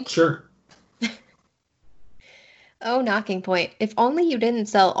that link. Sure. Oh, Knocking Point. If only you didn't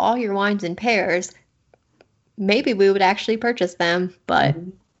sell all your wines in pairs, maybe we would actually purchase them, but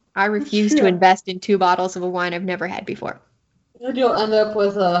I refuse to invest in 2 bottles of a wine I've never had before. And you'll end up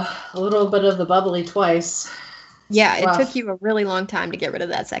with a little bit of the bubbly twice. Yeah, it took you a really long time to get rid of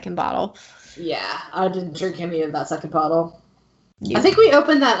that second bottle. Yeah, I didn't drink any of that second bottle. You. I think we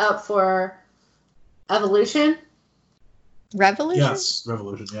opened that up for Evolution. Revolution? Yes,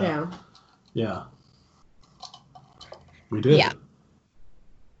 Revolution, yeah. Yeah. We did. Yeah.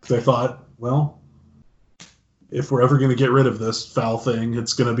 They thought, well, if we're ever going to get rid of this foul thing,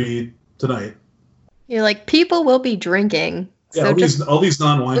 it's going to be tonight. You're like, people will be drinking. Yeah, so all these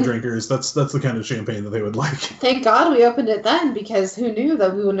non-wine drinkers, that's the kind of champagne that they would like. Thank God we opened it then, because who knew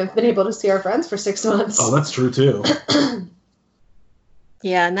that we wouldn't have been able to see our friends for 6 months. Oh, that's true, too.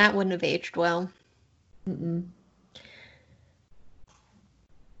 Yeah, and that wouldn't have aged well. Mm-mm.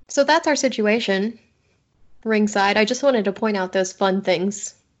 So that's our situation. ringside. I just wanted to point out those fun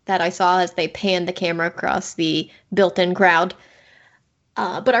things that I saw as they panned the camera across the built-in crowd.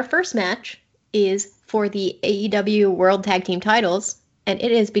 But our first match is for the AEW World Tag Team titles, and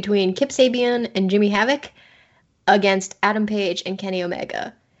it is between Kip Sabian and Jimmy Havoc against Adam Page and Kenny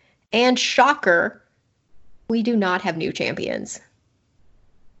Omega. And shocker, we do not have new champions.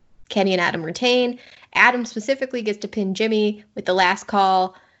 Kenny and Adam retain. Adam specifically gets to pin Jimmy with the last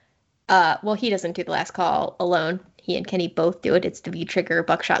call. Well, he doesn't do the last call alone. He and Kenny both do it. It's the V-Trigger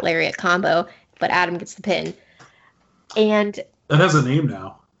Buckshot Lariat combo, but Adam gets the pin. And that has a name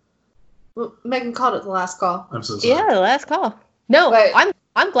now. Well, Megan called it the last call. I'm so sorry. Yeah, the last call. No, But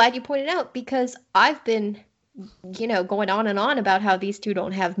I'm glad you pointed out because I've been, going on and on about how these two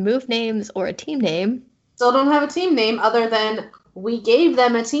don't have move names or a team name. still don't have a team name other than we gave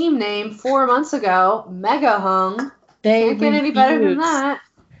them a team name 4 months ago. Mega Hung. They Can't get any better than that.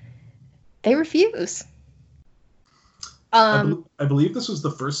 They refuse. I believe this was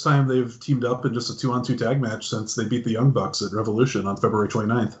the first time they've teamed up in just a 2-on-2 tag match since they beat the Young Bucks at Revolution on February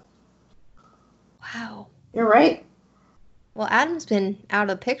 29th. Wow. You're right. Well, Adam's been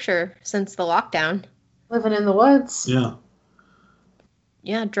out of the picture since the lockdown. Living in the woods. Yeah.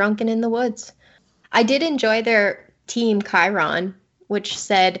 Yeah, drunken in the woods. I did enjoy their team Chiron, which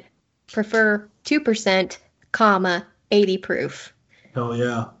said prefer 2%, 80 proof. Hell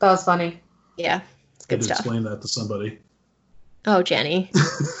yeah. That was funny. Yeah, it's I good had to stuff. explain that to somebody. Oh, Jenny.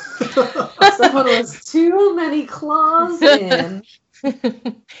 Someone was too many claws in.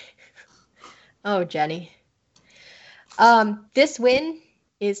 Oh, Jenny. This win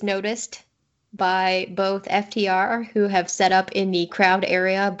is noticed by both FTR, who have set up in the crowd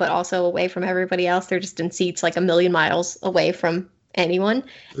area, but also away from everybody else. They're just in seats like a million miles away from anyone.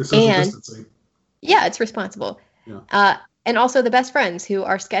 They're social distancing. Yeah, it's responsible. Yeah. And also the best friends, who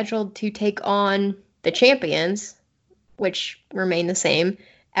are scheduled to take on the champions, which remain the same,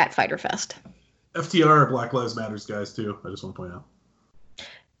 at Fyter Fest. FTR are Black Lives Matters guys, too. I just want to point out.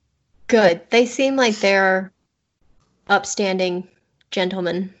 Good. They seem like they're upstanding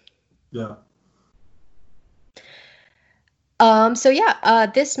gentlemen. Yeah.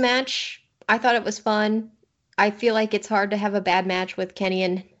 This match, I thought it was fun. I feel like it's hard to have a bad match with Kenny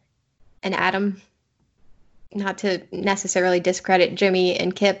and Adam. Not to necessarily discredit Jimmy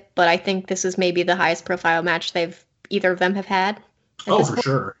and Kip, but I think this is maybe the highest profile match either of them have had. Oh, for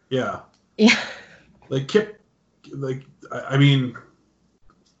sure. Yeah. Yeah. Like Kip, I mean.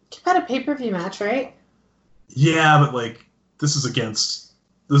 Kip had a pay-per-view match, right? Yeah, but this is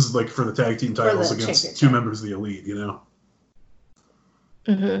for the tag team titles against two members of the Elite,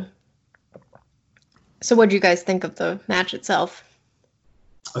 Mm-hmm. So what do you guys think of the match itself?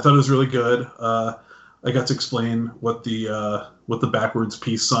 I thought it was really good. I got to explain what the backwards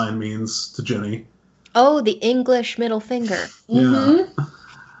peace sign means to Jenny. Oh, the English middle finger. Yeah. Mm-hmm.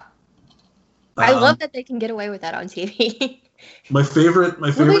 I love that they can get away with that on TV. My favorite.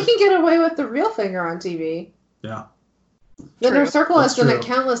 Well, they can get away with the real finger on TV. Yeah. The inner circle has done true. it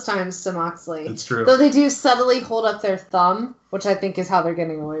countless times to Moxley. It's true. Though they do subtly hold up their thumb, which I think is how they're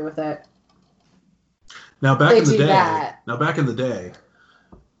getting away with it. Now back in the That. day,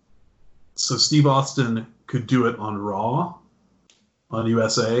 so Steve Austin could do it on Raw, on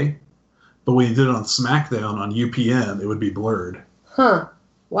USA, but when he did it on SmackDown on UPN, it would be blurred. Huh.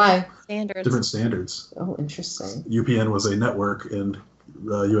 Why? Standards. Different standards. Oh, interesting. UPN was a network and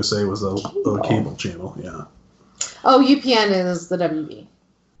USA was a cable channel. Yeah. Oh, UPN is the WB.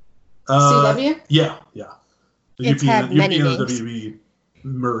 CW? Yeah. The It's had many UPN and names. WB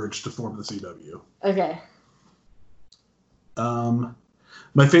merged to form the CW. Okay.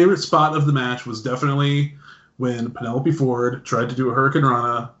 My favorite spot of the match was definitely when Penelope Ford tried to do a Hurricane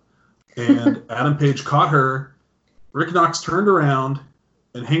Rana, and Adam Page caught her. Rick Knox turned around,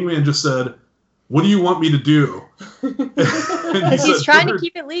 and Hangman just said, "What do you want me to do?" Because he's trying to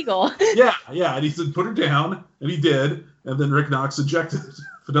keep it legal. Yeah, and he said, "Put her down," and he did, and then Rick Knox ejected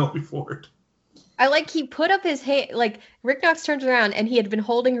Penelope Ford. I he put up his hand, Rick Knox turns around and he had been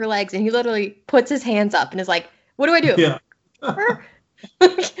holding her legs and he literally puts his hands up and is like, "What do I do?" Yeah.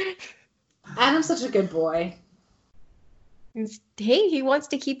 Adam's such a good boy. Hey, he wants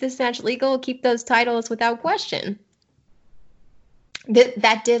to keep this match legal, keep those titles without question.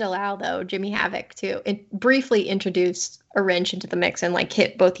 That did allow, though, Jimmy Havoc to briefly introduce a wrench into the mix and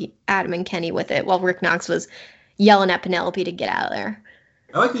hit both Adam and Kenny with it while Rick Knox was yelling at Penelope to get out of there.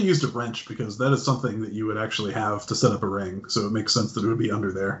 I like they used a wrench because that is something that you would actually have to set up a ring, so it makes sense that it would be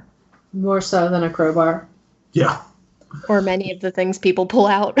under there. More so than a crowbar. Yeah. Or many of the things people pull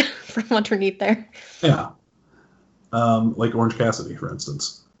out from underneath there. Yeah. Like Orange Cassidy, for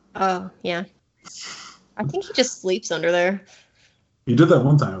instance. Oh, yeah. I think he just sleeps under there. He did that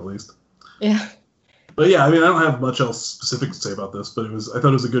one time at least. Yeah. But yeah, I mean, I don't have much else specific to say about this, but I thought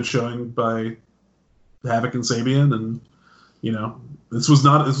it was a good showing by Havoc and Sabian, and this was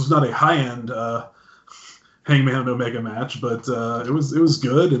not a high end Hangman and Omega match, but it was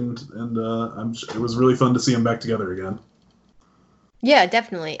good, and it was really fun to see them back together again. Yeah,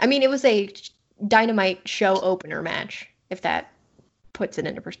 definitely. I mean, it was a Dynamite show opener match, if that puts it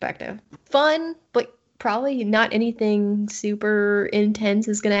into perspective. Fun, but probably not anything super intense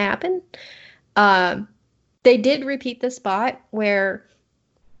is going to happen. They did repeat the spot where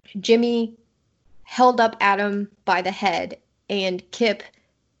Jimmy held up Adam by the head and Kip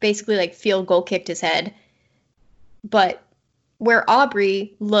basically like field goal kicked his head. But where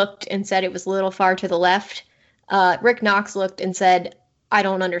Aubrey looked and said it was a little far to the left, Rick Knox looked and said, I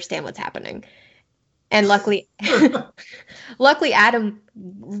don't understand what's happening. And luckily Adam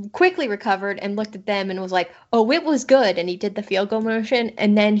quickly recovered and looked at them and was like, oh, it was good. And he did the field goal motion,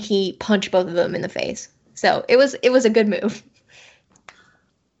 and then he punched both of them in the face. So it was a good move.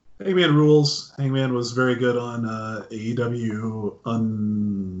 Hangman rules. Hangman was very good on AEW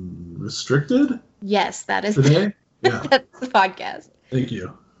Unrestricted. Yes, that is today. Yeah, that's the podcast. Thank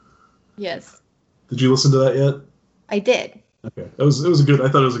you. Yes. Did you listen to that yet? I did. Okay, it was a good. I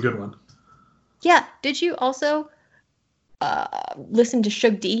thought it was a good one. Yeah. Did you also listen to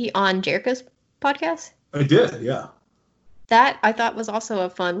Shug D on Jericho's podcast? I did. Yeah. That I thought was also a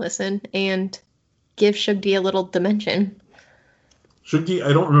fun listen and give Shug D a little dimension. Shug D,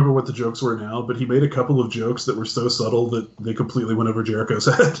 I don't remember what the jokes were now, but he made a couple of jokes that were so subtle that they completely went over Jericho's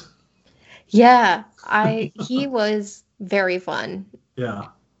head. Yeah, he was very fun. Yeah.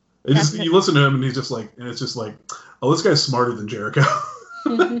 You listen to him and it's just like, oh, this guy's smarter than Jericho.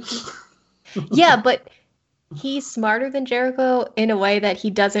 Yeah, but he's smarter than Jericho in a way that he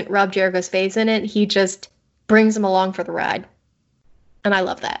doesn't rub Jericho's face in it. He just brings him along for the ride. And I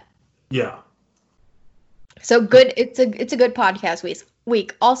love that. Yeah. So good. It's a good podcast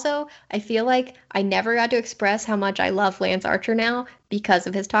week. Also, I feel like I never got to express how much I love Lance Archer now because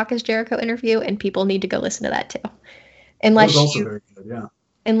of his Talk is Jericho interview, and people need to go listen to that too. Unless that was also very good, yeah.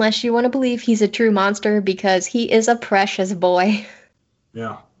 Unless you want to believe he's a true monster, because he is a precious boy.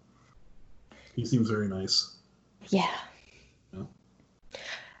 Yeah. He seems very nice. Yeah.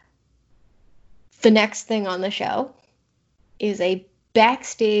 The next thing on the show is a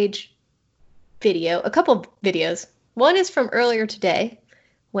backstage video, a couple of videos. One is from earlier today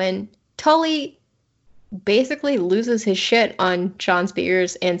when Tully basically loses his shit on Shawn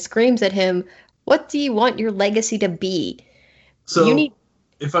Spears and screams at him, "What do you want your legacy to be?" So,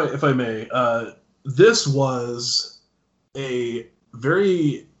 if I may, this was a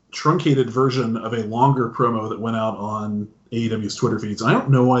very truncated version of a longer promo that went out on AEW's Twitter feeds. And I don't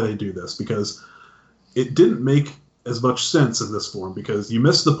know why they do this, because it didn't make as much sense in this form, because you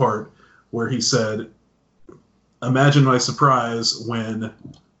missed the part where he said, imagine my surprise when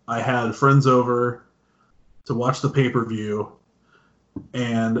I had friends over to watch the pay-per-view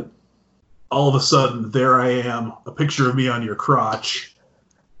and all of a sudden there I am, a picture of me on your crotch.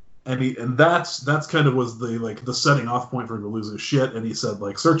 And that's kind of was the setting off point for him to lose his shit. And he said,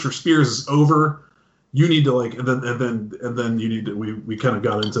 like, Search for Spears is over. You need to and then you need to. We kind of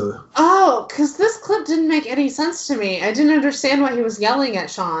got into. Oh, because this clip didn't make any sense to me. I didn't understand why he was yelling at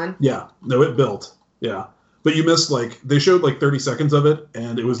Shawn. Yeah, no, it built. Yeah, but you missed they showed 30 seconds of it,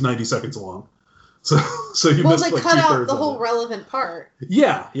 and it was 90 seconds long. So you missed they cut out the whole relevant part.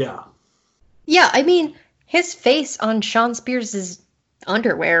 Yeah. Yeah, I mean, his face on Shawn Spears'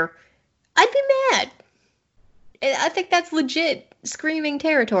 underwear, I'd be mad. I think that's legit screaming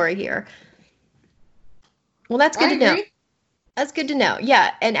territory here. Well, that's good to know. That's good to know.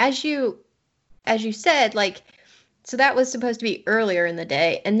 Yeah, and as you said, so that was supposed to be earlier in the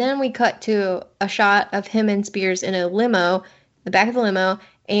day, and then we cut to a shot of him and Spears in a limo, the back of the limo,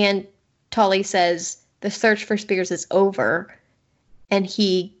 and Tully says the search for Spears is over, and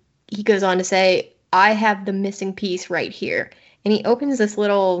he goes on to say, I have the missing piece right here. And he opens this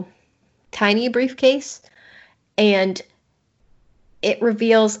little tiny briefcase, and it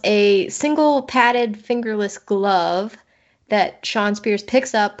reveals a single padded fingerless glove that Shawn Spears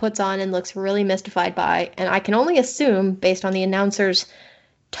picks up, puts on, and looks really mystified by. And I can only assume, based on the announcers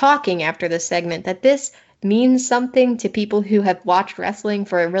talking after this segment, that this means something to people who have watched wrestling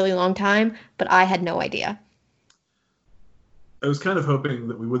for a really long time, but I had no idea. I was kind of hoping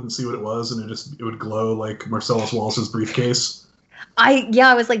that we wouldn't see what it was, and it would glow like Marcellus Wallace's briefcase.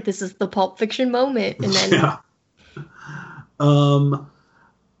 I was like, this is the Pulp Fiction moment, and then yeah.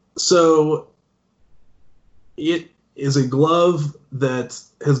 So is a glove that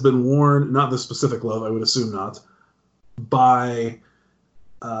has been worn, not this specific glove, I would assume not, by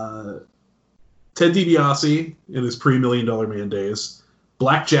Ted DiBiase in his pre-$1 Million Man days,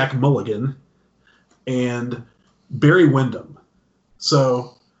 Blackjack Mulligan, and Barry Windham.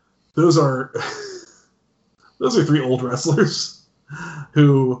 So those are three old wrestlers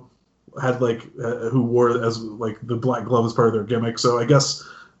who had who wore as the black glove as part of their gimmick. So I guess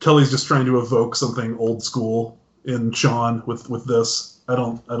Tully's just trying to evoke something old school in Shawn with this. I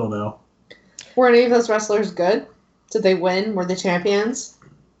don't know. Were any of those wrestlers good? Did they win? Were they champions?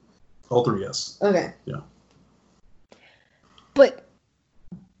 All three, yes. Okay. Yeah. But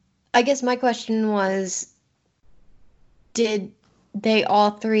I guess my question was, did they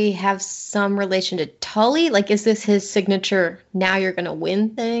all three have some relation to Tully? Is this his signature now you're going to win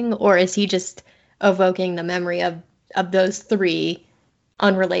thing? Or is he just evoking the memory of those three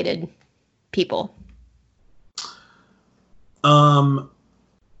unrelated people? I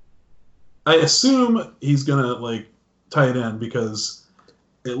assume he's going to tie it in because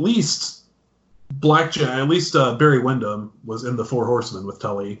at least Barry Windham was in the Four Horsemen with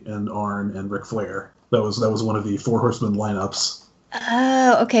Tully and Arn and Ric Flair. That was one of the Four Horsemen lineups.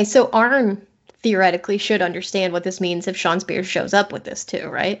 Oh, okay. So Arn theoretically should understand what this means if Shawn Spears shows up with this too,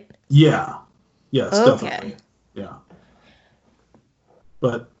 right? Yeah. Yes, okay. Definitely. Yeah.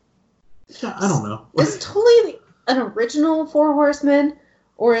 But yeah, I don't know. Is Tully an original Four Horsemen,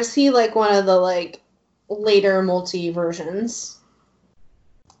 or is he one of the later multi versions?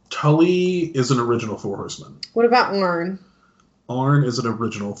 Tully is an original Four Horseman. What about Arn? Arn is an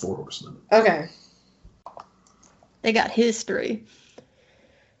original Four Horseman. Okay. They got history.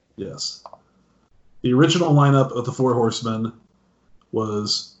 Yes. The original lineup of the Four Horsemen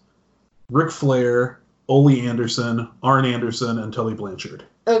was Ric Flair, Ole Anderson, Arn Anderson, and Tully Blanchard.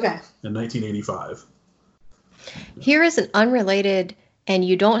 Okay. In 1985. Here is an unrelated, and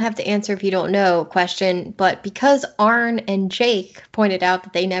you don't have to answer if you don't know, question, but because Arn and Jake pointed out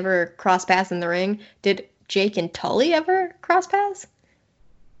that they never cross paths in the ring, did Jake and Tully ever cross paths?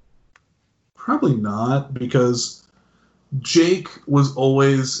 Probably not, because Jake was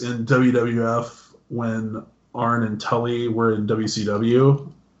always in WWF when Arn and Tully were in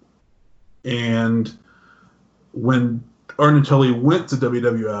WCW. And when Arn and Tully went to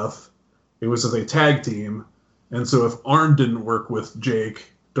WWF, it was as a tag team. And so if Arn didn't work with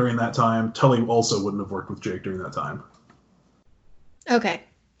Jake during that time, Tully also wouldn't have worked with Jake during that time. Okay.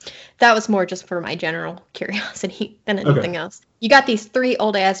 That was more just for my general curiosity than anything else. You got these three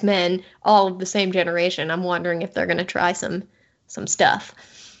old-ass men, all of the same generation. I'm wondering if they're going to try some stuff.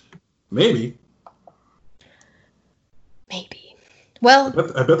 Maybe. Well,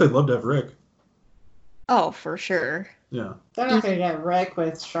 I bet they'd love to have Rick. Oh, for sure. Yeah. They're not going to get Rick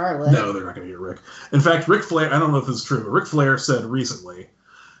with Charlotte. No, they're not going to get Rick. In fact, Ric Flair, I don't know if this is true, but Ric Flair said recently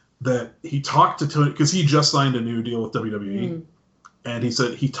that he talked to Tony, because he just signed a new deal with WWE, and he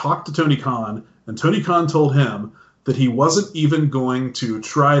said he talked to Tony Khan, and Tony Khan told him that he wasn't even going to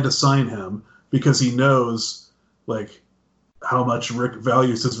try to sign him because he knows, how much Rick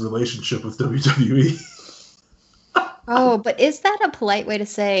values his relationship with WWE. Oh, but is that a polite way to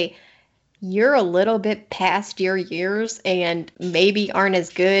say you're a little bit past your years and maybe aren't as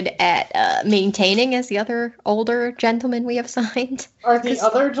good at maintaining as the other older gentlemen we have signed? Are the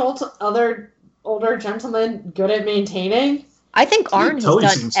other older gentlemen good at maintaining? I think Arn has Tully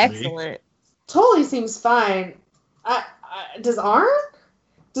done excellent. Tully seems fine. Does Arn?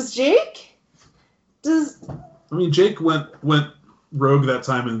 Does Jake? Jake went rogue that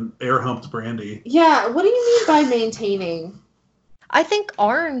time and air humped Brandy. Yeah, what do you mean by maintaining? I think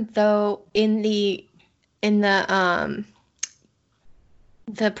Arn, though, in the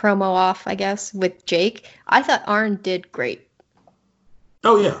promo off, I guess, with Jake, I thought Arn did great.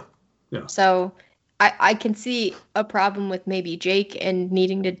 Oh yeah. Yeah. So I can see a problem with maybe Jake and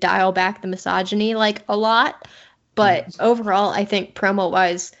needing to dial back the misogyny a lot, but overall, I think promo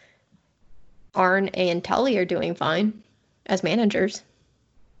wise, Arn and Tully are doing fine as managers.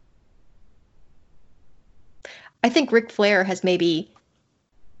 I think Ric Flair has maybe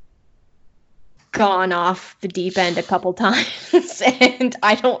gone off the deep end a couple times, and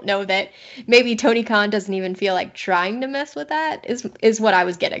I don't know that maybe Tony Khan doesn't even feel like trying to mess with that, is what I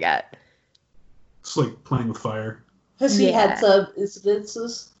was getting at. It's like playing with fire. Has he had some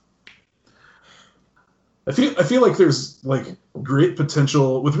incidences? I feel like there's great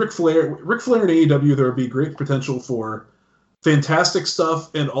potential with Ric Flair and AEW. There would be great potential for fantastic stuff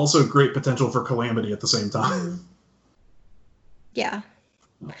and also great potential for calamity at the same time. Yeah.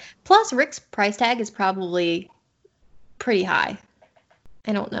 Plus, Rick's price tag is probably pretty high.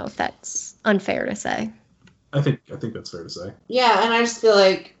 I don't know if that's unfair to say. I think that's fair to say. Yeah, and I just feel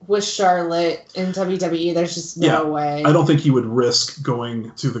like with Charlotte in WWE, there's just no way. I don't think he would risk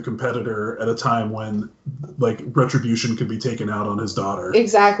going to the competitor at a time when like retribution could be taken out on his daughter.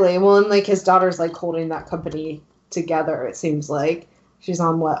 Exactly. Well, and like his daughter's like holding that company together. It seems like she's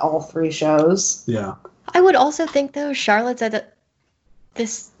on all 3 shows. Yeah. I would also think though Charlotte's at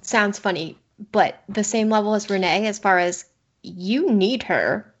this sounds funny, but the same level as Renee as far as you need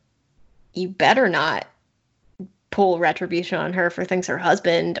her. You better not pull retribution on her for things her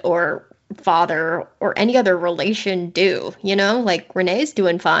husband or father or any other relation do, you know? Like, Renee's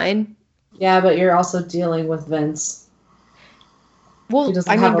doing fine. Yeah, but you're also dealing with Vince. Well,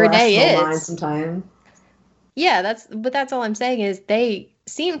 I mean, Renee is. Sometimes. Yeah, that's all I'm saying is they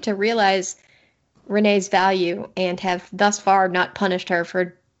seem to realize Renee's value and have thus far not punished her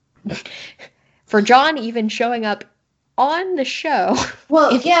for John even showing up on the show.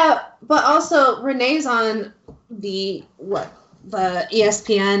 Well, yeah, but also Renee's on the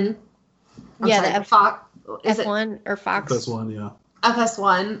ESPN. The Fox. Is F1 or Fox? FS1, yeah.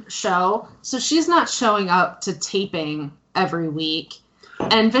 FS1 show. So she's not showing up to taping every week.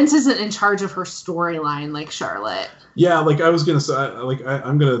 And Vince isn't in charge of her storyline like Charlotte. Yeah, like I was gonna say,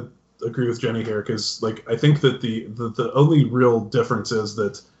 I'm gonna agree with Jenny here because like I think that the only real difference is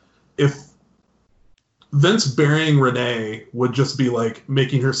that if Vince burying Renee would just be like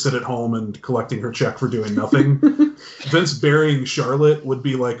making her sit at home and collecting her check for doing nothing. Vince burying Charlotte would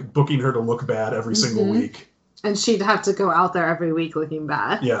be like booking her to look bad every single week. And she'd have to go out there every week looking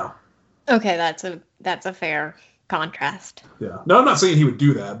bad. Yeah. Okay, that's a fair contrast. Yeah. No, I'm not saying he would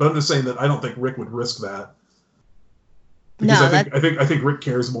do that, but I'm just saying that I don't think Rick would risk that. Because I think Rick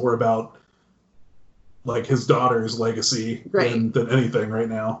cares more about like his daughter's legacy than anything right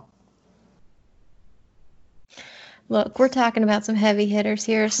now. Look, we're talking about some heavy hitters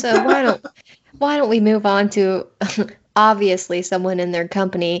here, so why don't we move on to obviously someone in their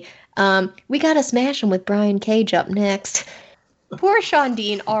company? We gotta smash him with Brian Cage up next. Poor Sean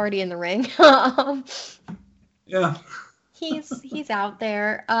Dean already in the ring. Yeah. He's out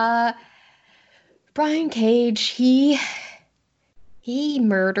there. Brian Cage, he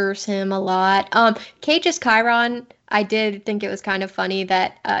murders him a lot. Cage's Chiron, I did think it was kind of funny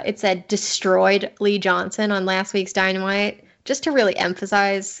that it said destroyed Lee Johnson on last week's Dynamite, just to really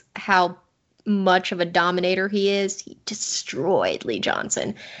emphasize how much of a dominator he is. He destroyed Lee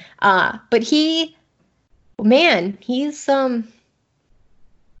Johnson. But he's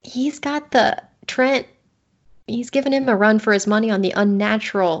got the Trent. He's given him a run for his money on the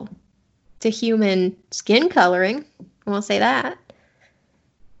unnatural to human skin coloring. We'll say that.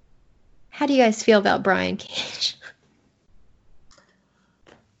 How do you guys feel about Brian Cage?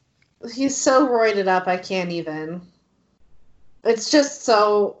 He's so roided up, I can't even. It's just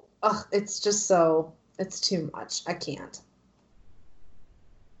so... it's too much. I can't.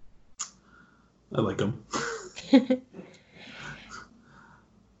 I like him.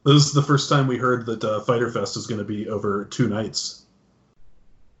 This is the first time we heard that Fyter Fest is going to be over 2 nights.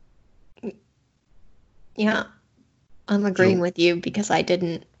 Yeah. I'm agreeing with you because I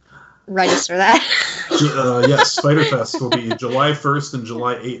didn't register that. Yes, Fyter Fest will be July 1st and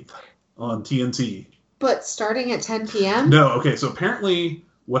July 8th on TNT. But starting at 10 p.m.? No, okay, so apparently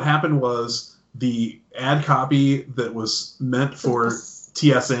what happened was the ad copy that was meant for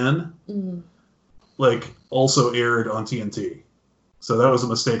TSN also aired on TNT. So that was a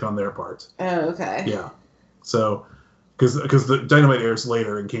mistake on their part. Oh, okay. Yeah. So, because the Dynamite airs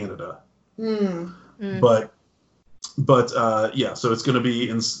later in Canada. But yeah, so it's going to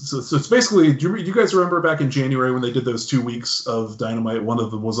be so it's basically. Do you guys remember back in January when they did those 2 weeks of Dynamite? One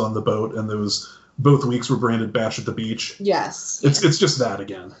of them was on the boat, and both weeks were branded Bash at the Beach. Yes. It's just that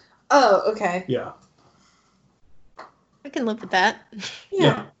again. Oh, okay. Yeah. I can live with that.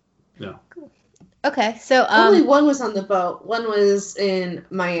 Yeah. Cool. Okay, so only one was on the boat. One was in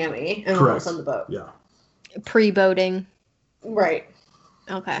Miami, and one was on the boat. Yeah. Pre-boating. Right.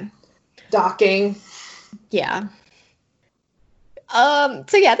 Okay. Docking. Yeah.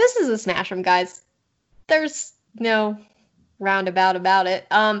 So yeah, this is a smash 'em, guys. There's no roundabout about it.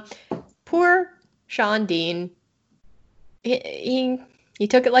 Poor Sean Dean. He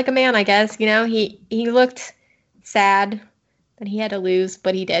took it like a man, I guess. You know, he looked sad that he had to lose,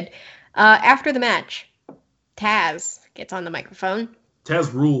 but he did. After the match, Taz gets on the microphone.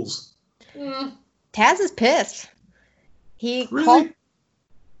 Taz rules. Taz is pissed. He really? called.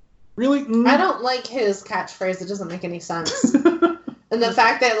 Really? I don't like his catchphrase. It doesn't make any sense. And the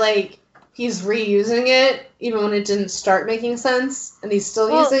fact that he's reusing it even when it didn't start making sense, and he's still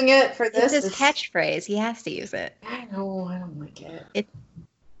using it for this. It's his catchphrase. He has to use it. I know. I don't like it.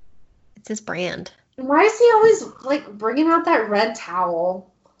 It's his brand. And why is he always, like, bringing out that red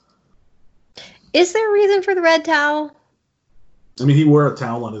towel? Is there a reason for the red towel? I mean, he wore a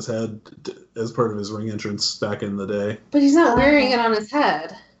towel on his head as part of his ring entrance back in the day. But he's not wearing it on his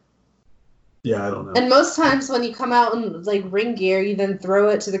head. Yeah, I don't know. And most times when you come out in, like, ring gear, you then throw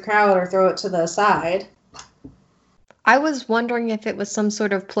it to the crowd or throw it to the side. I was wondering if it was some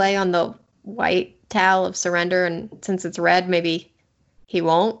sort of play on the white towel of surrender, and since it's red, maybe he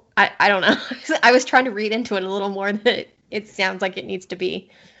won't. I don't know. I was trying to read into it a little more than it sounds like it needs to be.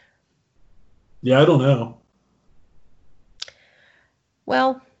 Yeah, I don't know.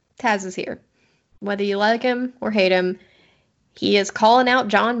 Well, Taz is here. Whether you like him or hate him, he is calling out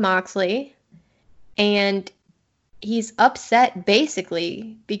Jon Moxley, and he's upset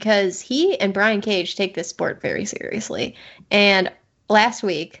basically because he and Brian Cage take this sport very seriously. And last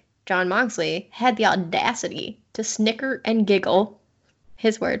week, Jon Moxley had the audacity to snicker and giggle,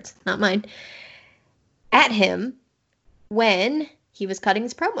 his words, not mine, at him when he was cutting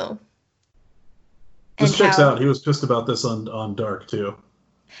his promo. This checks out. He was pissed about this on Dark, too.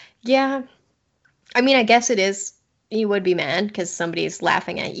 Yeah. I mean, I guess it is. You would be mad because somebody's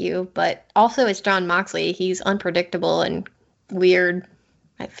laughing at you, but also it's Jon Moxley. He's unpredictable and weird.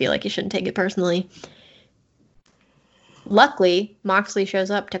 I feel like you shouldn't take it personally. Luckily, Moxley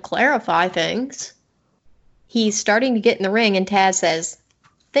shows up to clarify things. He's starting to get in the ring, and Taz says,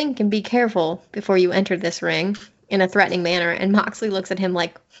 "Think and be careful before you enter this ring," in a threatening manner, and Moxley looks at him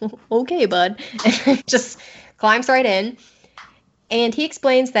like, "Okay, bud," and just climbs right in. And he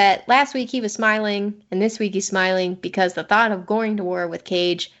explains that last week he was smiling, and this week he's smiling because the thought of going to war with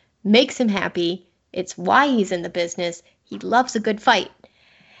Cage makes him happy. It's why he's in the business. He loves a good fight.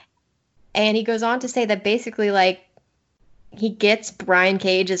 And he goes on to say that basically, like, he gets Brian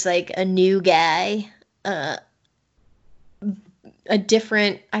Cage as, like, a new guy, a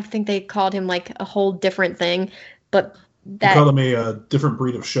different, I think they called him, like, a whole different thing, but that... They called him a different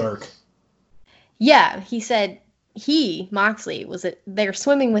breed of shark. Yeah, he said... Moxley, they're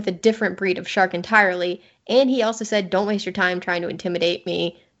swimming with a different breed of shark entirely. And he also said, "Don't waste your time trying to intimidate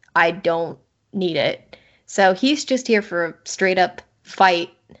me. I don't need it." So he's just here for a straight up fight.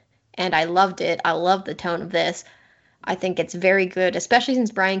 And I loved it. I love the tone of this. I think it's very good, especially since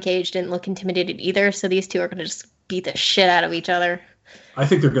Brian Cage didn't look intimidated either. So these two are going to just beat the shit out of each other. I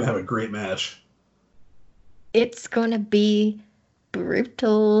think they're going to have a great match. It's going to be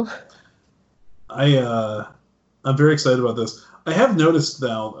brutal. I'm very excited about this. I have noticed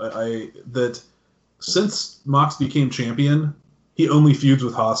now that since Mox became champion, he only feuds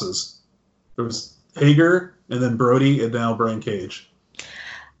with Hosses. There was Hager, and then Brody, and now Brian Cage.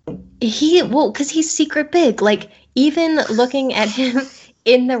 Because he's secret big. Like, even looking at him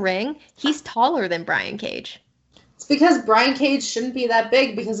in the ring, he's taller than Brian Cage. It's because Brian Cage shouldn't be that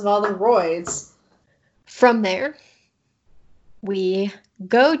big because of all the roids. From there, we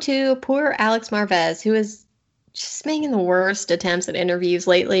go to poor Alex Marvez, who is just making the worst attempts at interviews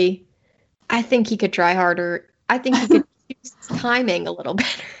lately. I think he could try harder. I think he could use his timing a little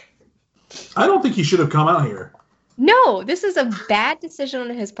better. I don't think he should have come out here. No, this is a bad decision on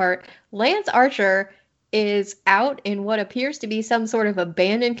his part. Lance Archer is out in what appears to be some sort of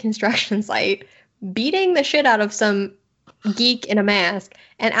abandoned construction site, beating the shit out of some geek in a mask.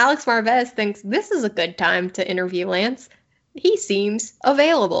 And Alex Marvez thinks this is a good time to interview Lance. He seems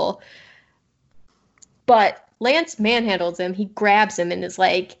available. But Lance manhandles him. He grabs him and is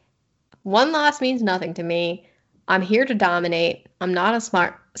like, "One loss means nothing to me. I'm here to dominate. I'm not a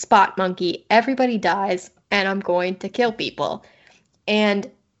smart spot monkey. Everybody dies, and I'm going to kill people." And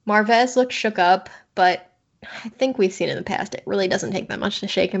Marvez looks shook up, but I think we've seen in the past it really doesn't take that much to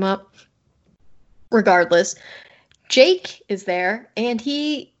shake him up. Regardless, Jake is there, and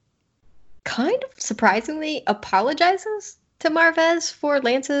he kind of surprisingly apologizes to Marvez for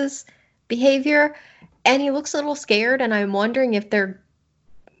Lance's behavior. And he looks a little scared, and I'm wondering if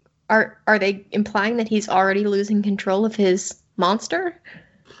are they implying that he's already losing control of his monster?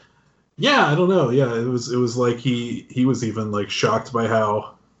 Yeah, I don't know. Yeah, it was like he was even like shocked by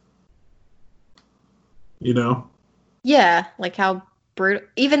how, you know. Yeah, like how brutal.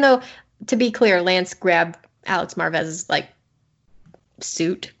 Even though, to be clear, Lance grabbed Alex Marvez's like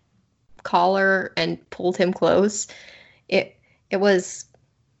suit collar and pulled him close. It was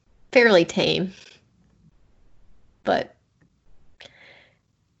fairly tame. But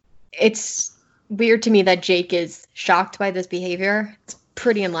it's weird to me that Jake is shocked by this behavior. It's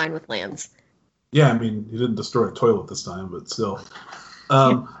pretty in line with Lance. Yeah, I mean, he didn't destroy a toilet this time, but still.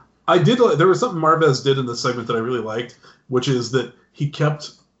 I did. There was something Marvez did in this segment that I really liked, which is that he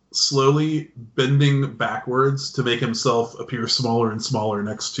kept slowly bending backwards to make himself appear smaller and smaller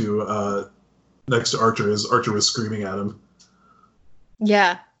next to next to Archer as Archer was screaming at him.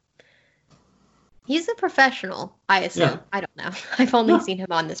 Yeah. He's a professional, I assume. Yeah. I don't know. I've only seen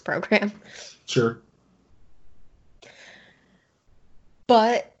him on this program. Sure.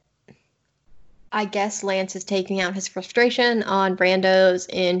 But I guess Lance is taking out his frustration on Brandos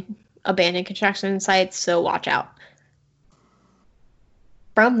in abandoned construction sites, so watch out.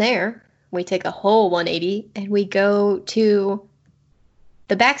 From there, we take a whole 180 and we go to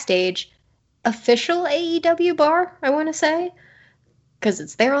the backstage official AEW bar, I want to say, because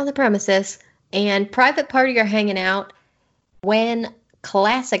it's there on the premises, and Private Party are hanging out when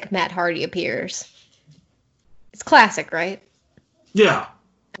classic Matt Hardy appears. It's classic, right? Yeah.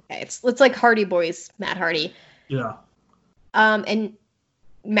 Okay, it's like Hardy Boys Matt Hardy. Yeah. And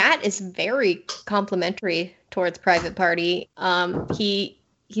Matt is very complimentary towards Private Party.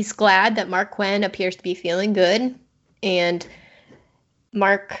 He's glad that Mark Quinn appears to be feeling good, and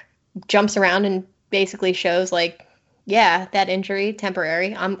Mark jumps around and basically shows like, yeah, that injury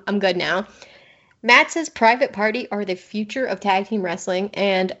temporary. I'm good now. Matt says Private Party are the future of tag team wrestling,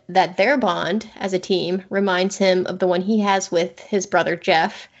 and that their bond as a team reminds him of the one he has with his brother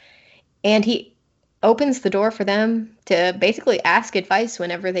Jeff. And he opens the door for them to basically ask advice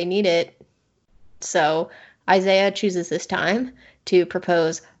whenever they need it. So Isaiah chooses this time to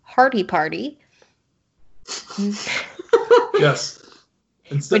propose Hardy Party. Yes.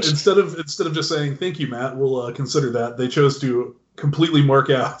 Instead of just saying thank you, Matt, we'll consider that, they chose to completely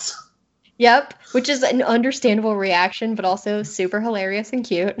mark out. Yep, which is an understandable reaction, but also super hilarious and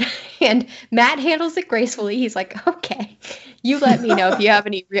cute. And Matt handles it gracefully. He's like, okay, you let me know if you have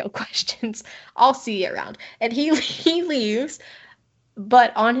any real questions. I'll see you around. And he leaves,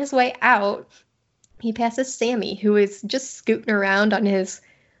 but on his way out, he passes Sammy, who is just scooting around on his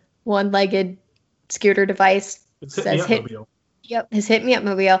one-legged scooter device. It's Hit-Me-Up-Mobile. Yep, his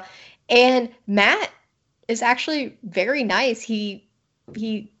Hit-Me-Up-Mobile. And Matt is actually very nice. He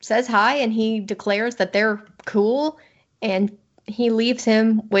says hi and he declares that they're cool, and he leaves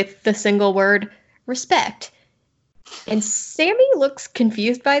him with the single word respect. And Sammy looks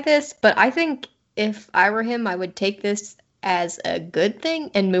confused by this, but I think if I were him, I would take this as a good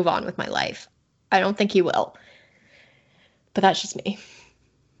thing and move on with my life. I don't think he will, but that's just me.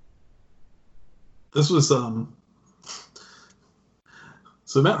 This was so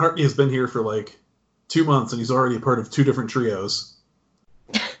Matt Hardy has been here for like 2 months and he's already a part of 2 different trios.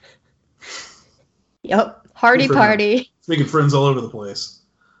 Yep, Hardy Party. He's making friends all over the place.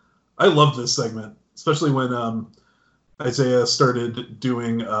 I love this segment, especially when Isaiah started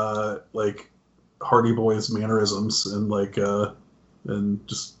doing like Hardy Boys mannerisms and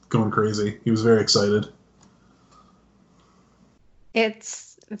just going crazy. He was very excited.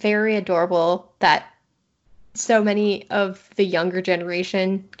 It's very adorable that so many of the younger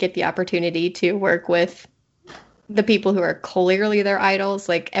generation get the opportunity to work with the people who are clearly their idols,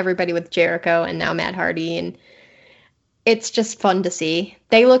 like everybody with Jericho and now Matt Hardy, and it's just fun to see.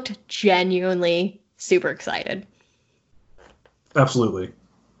 They looked genuinely super excited. Absolutely.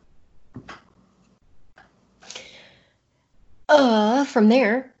 From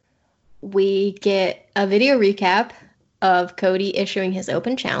there, we get a video recap of Cody issuing his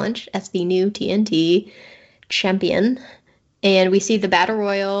open challenge as the new TNT champion, and we see the battle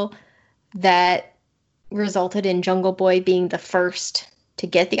royal that resulted in Jungle Boy being the first to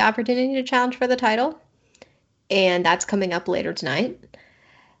get the opportunity to challenge for the title, and that's coming up later tonight.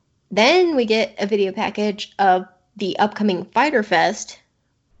 Then we get a video package of the upcoming Fyter Fest,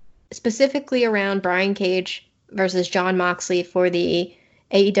 specifically around Brian Cage versus Jon Moxley for the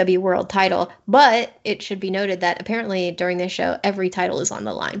AEW World title, but it should be noted that apparently during this show, every title is on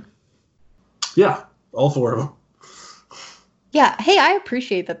the line. Yeah, all 4 of them. Yeah, hey, I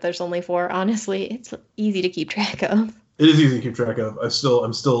appreciate that there's only 4, honestly. It's easy to keep track of. It is easy to keep track of. I'm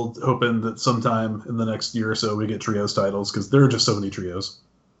still hoping that sometime in the next year or so we get trios titles, because there are just so many trios.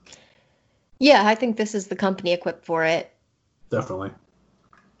 Yeah, I think this is the company equipped for it. Definitely.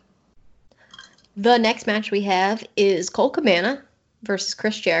 The next match we have is Colt Cabana versus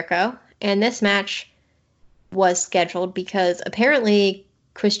Chris Jericho, and this match was scheduled because apparently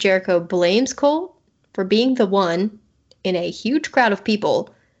Chris Jericho blames Colt for being the one in a huge crowd of people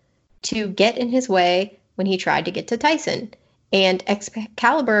to get in his way when he tried to get to Tyson. And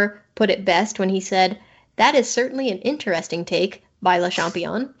Excalibur put it best when he said, "That is certainly an interesting take by Le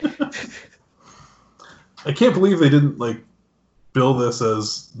Champion." I can't believe they didn't bill this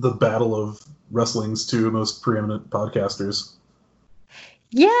as the battle of wrestling's 2 most preeminent podcasters.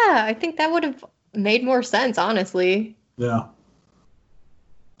 Yeah, I think that would have made more sense, honestly. Yeah.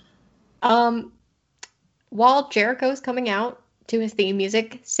 While Jericho's coming out to his theme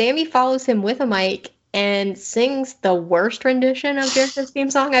music. Sammy follows him with a mic and sings the worst rendition of Jericho's theme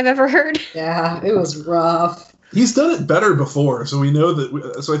song I've ever heard. Yeah, it was rough. He's done it better before, so we know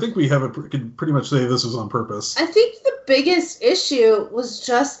that. So I think we can pretty much say this was on purpose. I think the biggest issue was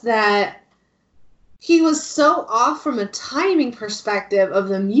just that he was so off from a timing perspective of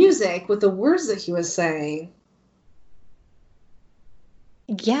the music with the words that he was saying.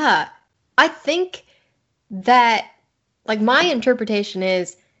 Yeah, I think that, like, my interpretation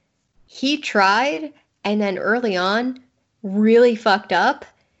is he tried and then early on really fucked up,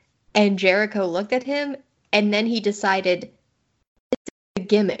 and Jericho looked at him, and then he decided it's a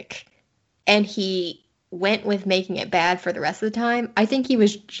gimmick, and he went with making it bad for the rest of the time. I think he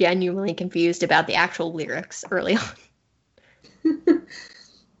was genuinely confused about the actual lyrics early on.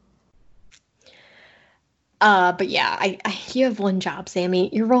 But yeah, you have one job, Sammy.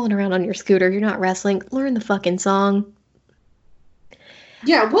 You're rolling around on your scooter. You're not wrestling. Learn the fucking song.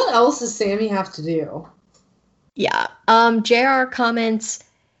 Yeah, what else does Sammy have to do? Yeah. JR comments,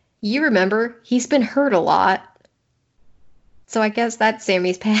 you remember, he's been hurt a lot. So I guess that's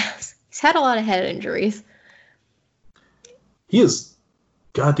Sammy's pass. He's had a lot of head injuries. He is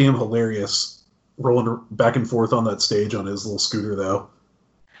goddamn hilarious rolling back and forth on that stage on his little scooter, though.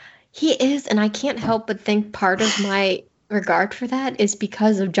 He is, and I can't help but think part of my regard for that is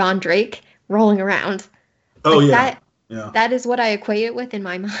because of John Drake rolling around. Oh, like yeah. Yeah. That is what I equate it with in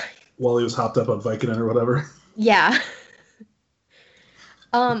my mind. While he was hopped up on Vicodin or whatever. Yeah.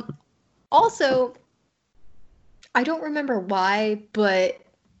 Also, I don't remember why, but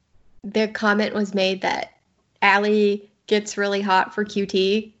the comment was made that Allie gets really hot for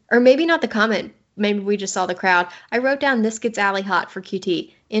QT. Or maybe not the comment. Maybe we just saw the crowd. I wrote down, this gets Allie hot for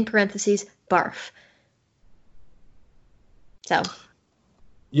QT. In parentheses, barf. So.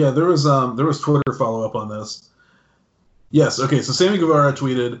 Yeah, there was Twitter follow-up on this. Yes, okay, so Sammy Guevara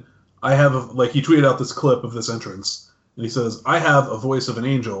tweeted, he tweeted out this clip of this entrance. And he says, I have a voice of an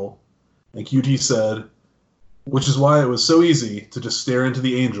angel. And QT said, which is why it was so easy to just stare into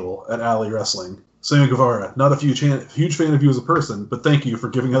the angel at Allie wrestling. Sammy Guevara, not a huge fan of you as a person, but thank you for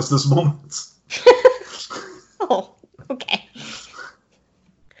giving us this moment. Oh, okay.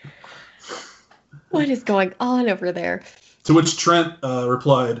 What is going on over there? To which Trent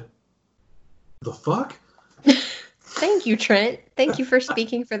replied, the fuck? Thank you, Trent. Thank you for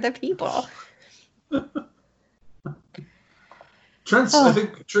speaking for the people. I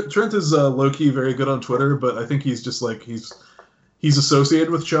think Trent is low-key very good on Twitter, but I think he's just like, he's associated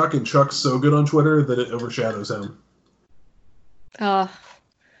with Chuck, and Chuck's so good on Twitter that it overshadows him. Oh,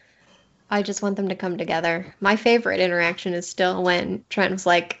 I just want them to come together. My favorite interaction is still when Trent was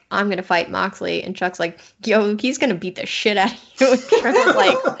like, I'm going to fight Moxley, and Chuck's like, yo, he's going to beat the shit out of you. And Trent was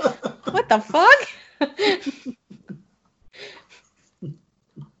like, what the fuck?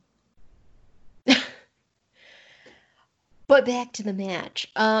 But back to the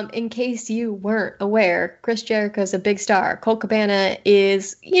match. In case you weren't aware, Chris Jericho's a big star. Colt Cabana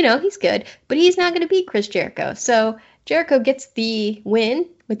is, he's good, but he's not going to beat Chris Jericho. So Jericho gets the win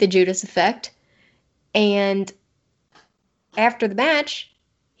with the Judas effect. And after the match,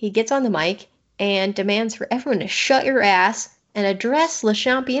 he gets on the mic and demands for everyone to shut your ass and address Le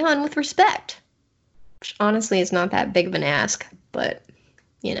Champion with respect. Which honestly is not that big of an ask, but,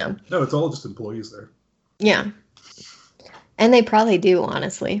 No, it's all just employees there. Yeah. And they probably do,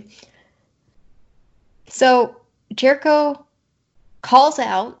 honestly. So Jericho calls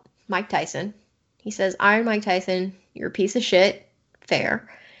out Mike Tyson. He says, Iron Mike Tyson, you're a piece of shit. Fair.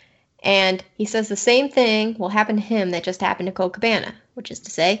 And he says the same thing will happen to him that just happened to Colt Cabana, which is to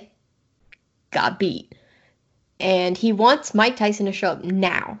say, got beat. And he wants Mike Tyson to show up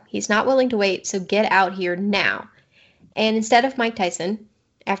now. He's not willing to wait, so get out here now. And instead of Mike Tyson,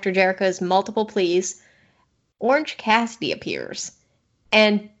 after Jericho's multiple pleas, Orange Cassidy appears.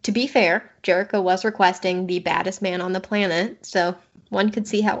 And to be fair, Jericho was requesting the baddest man on the planet, so one could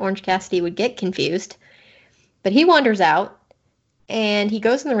see how Orange Cassidy would get confused. But he wanders out, and he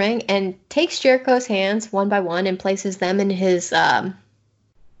goes in the ring and takes Jericho's hands one by one and places them in his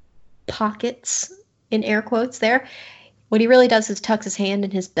pockets, in air quotes there. What he really does is tucks his hand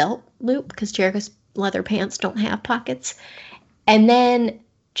in his belt loop, because Jericho's leather pants don't have pockets. And then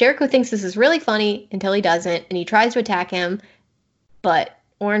Jericho thinks this is really funny until he doesn't, and he tries to attack him, but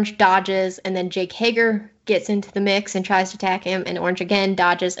Orange dodges, and then Jake Hager gets into the mix and tries to attack him, and Orange again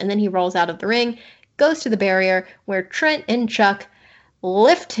dodges, and then he rolls out of the ring, goes to the barrier, where Trent and Chuck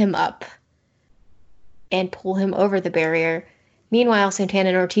lift him up and pull him over the barrier. Meanwhile, Santana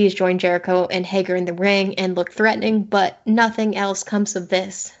and Ortiz join Jericho and Hager in the ring and look threatening, but nothing else comes of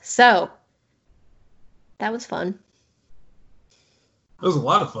this. So, that was fun. It was a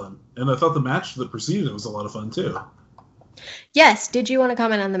lot of fun, and I thought the match that preceded it was a lot of fun too. Yes. Did you want to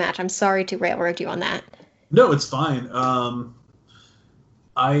comment on the match? I'm sorry to railroad you on that. No, it's fine.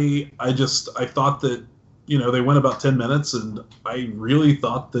 I thought that, they went about 10 minutes, and I really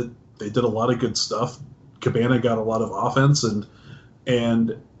thought that they did a lot of good stuff. Cabana got a lot of offense, and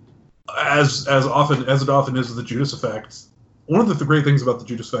as it often is with the Judas Effect, one of the great things about the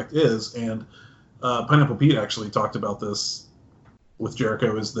Judas Effect is, and Pineapple Pete actually talked about this with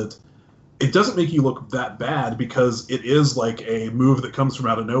Jericho, is that it doesn't make you look that bad because it is like a move that comes from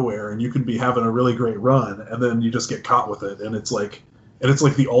out of nowhere, and you can be having a really great run, and then you just get caught with it, and it's like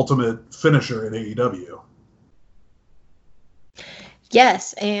the ultimate finisher in AEW.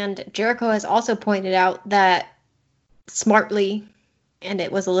 Yes, and Jericho has also pointed out that smartly, and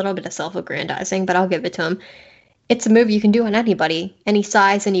it was a little bit of self-aggrandizing, but I'll give it to him, it's a move you can do on anybody, any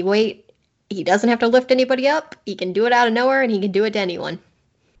size, any weight. He doesn't have to lift anybody up. He can do it out of nowhere, and he can do it to anyone.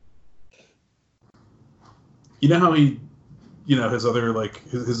 You know how he, his other, like,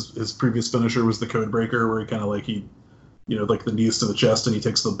 his previous finisher was the Code Breaker, where he kind of like, like the knees to the chest and he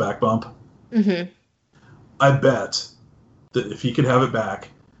takes the back bump? Mm-hmm. I bet that if he could have it back,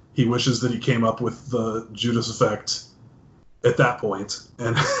 he wishes that he came up with the Judas Effect at that point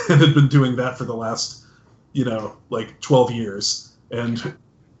and had been doing that for the last, 12 years and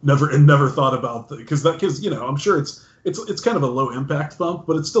never thought about because I'm sure it's kind of a low impact bump,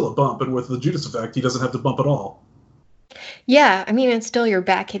 but it's still a bump, and with the Judas Effect, he doesn't have to bump at all. Yeah, I mean, it's still your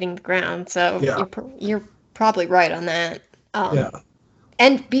back hitting the ground, so yeah. you're probably right on that. Yeah.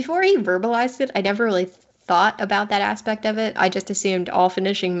 And before he verbalized it, I never really thought about that aspect of it. I just assumed all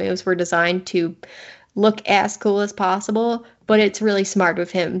finishing moves were designed to look as cool as possible, but it's really smart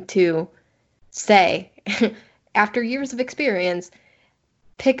of him to say, after years of experience,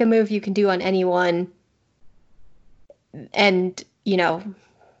 pick a move you can do on anyone and,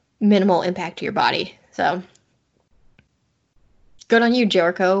 minimal impact to your body. So good on you,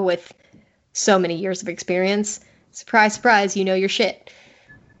 Jericho, with so many years of experience. Surprise, surprise, you know your shit.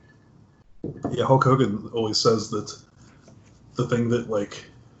 Yeah, Hulk Hogan always says that the thing that, like,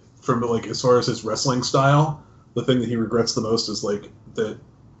 from, like, as far as his wrestling style, the thing that he regrets the most is, like, that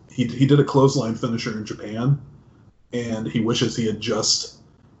he did a clothesline finisher in Japan, and he wishes he had just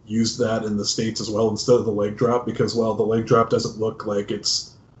used that in the States as well instead of the leg drop, because while the leg drop doesn't look like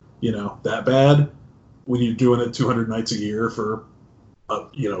it's, that bad, when you're doing it 200 nights a year for,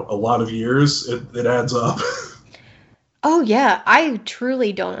 a lot of years, it adds up. Oh, yeah. I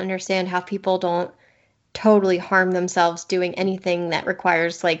truly don't understand how people don't totally harm themselves doing anything that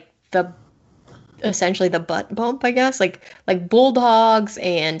requires, like, essentially the butt bump, I guess. Like bulldogs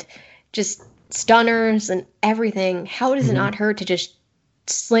and just stunners and everything. How does it not hurt to just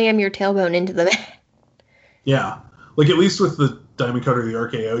slam your tailbone into the mat? Yeah. Like, at least with the Diamond Cutter, the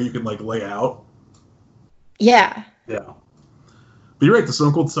RKO, you can, like, lay out. Yeah. Yeah. But you're right, the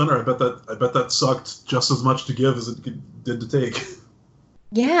Stone Cold Stunner, I bet that sucked just as much to give as it did to take.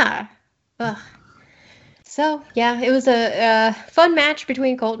 Yeah. Ugh. So, yeah, it was a fun match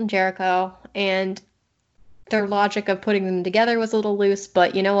between Colt and Jericho, and their logic of putting them together was a little loose,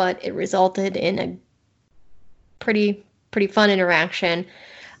 but you know what? It resulted in a pretty fun interaction.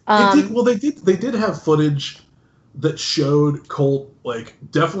 They did have footage that showed Colt, like,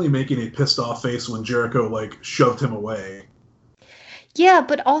 definitely making a pissed off face when Jericho, like, shoved him away. Yeah,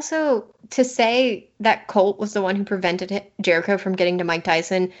 but also to say that Colt was the one who prevented Jericho from getting to Mike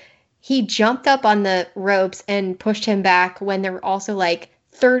Tyson, he jumped up on the ropes and pushed him back when there were also like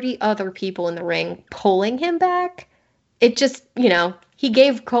 30 other people in the ring pulling him back. It just, he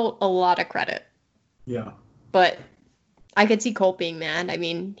gave Colt a lot of credit. Yeah. But I could see Colt being mad. I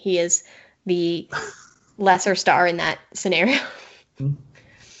mean, he is the lesser star in that scenario. Mm-hmm.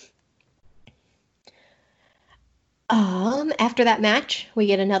 After that match, we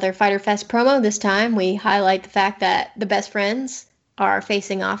get another Fyter Fest promo. This time, we highlight the fact that the Best Friends are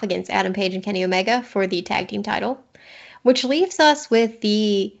facing off against Adam Page and Kenny Omega for the tag team title, which leaves us with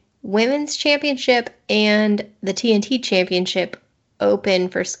the Women's Championship and the TNT Championship open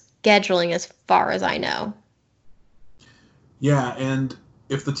for scheduling as far as I know. Yeah, and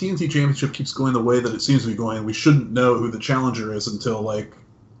if the TNT Championship keeps going the way that it seems to be going, we shouldn't know who the challenger is until, like,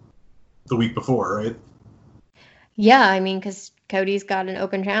 the week before, right? Yeah, I mean, because Cody's got an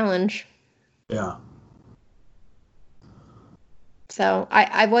open challenge. Yeah. So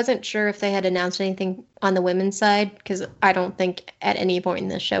I wasn't sure if they had announced anything on the women's side, because I don't think at any point in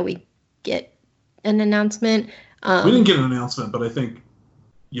the show we get an announcement. We didn't get an announcement, but I think,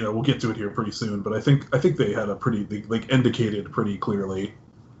 we'll get to it here pretty soon. But I think they had they indicated pretty clearly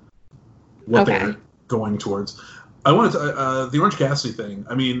what they're going towards. I wanted to the Orange Cassidy thing.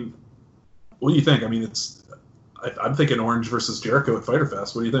 I mean, what do you think? I mean, I'm thinking Orange versus Jericho at Fyter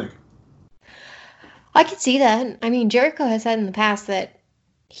Fest. What do you think? I could see that. I mean, Jericho has said in the past that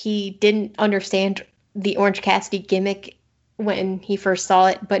he didn't understand the Orange Cassidy gimmick when he first saw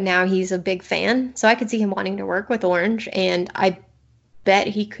it, but now he's a big fan. So I could see him wanting to work with Orange, and I bet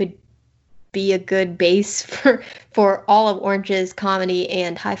he could be a good base for all of Orange's comedy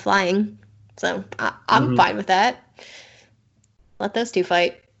and high flying. So I'm fine with that. Let those two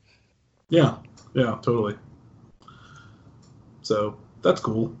fight. Yeah, totally. So that's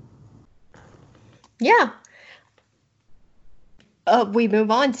cool. Yeah. We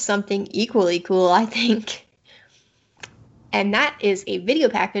move on to something equally cool, I think. And that is a video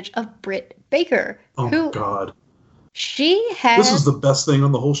package of Britt Baker. Oh, God. This is the best thing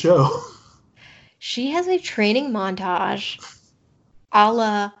on the whole show. She has a training montage a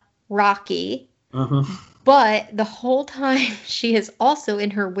la Rocky. Uh-huh. But the whole time she is also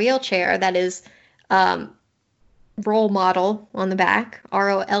in her wheelchair that is role model on the back,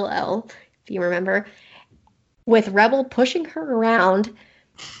 ROLL, if you remember, with Rebel pushing her around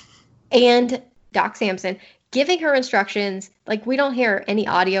and Doc Samson giving her instructions. Like, we don't hear any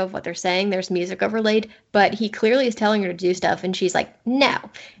audio of what they're saying. There's music overlaid, but he clearly is telling her to do stuff, and she's like, no.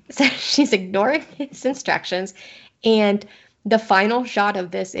 So she's ignoring his instructions. And the final shot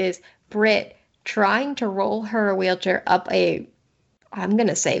of this is Britt trying to roll her wheelchair up I'm going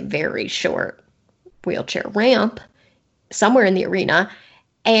to say very short wheelchair ramp somewhere in the arena.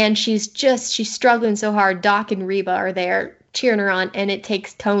 And she's struggling so hard. Doc and Reba are there cheering her on, and it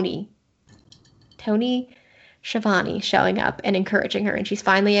takes Tony Schiavone showing up and encouraging her, and she's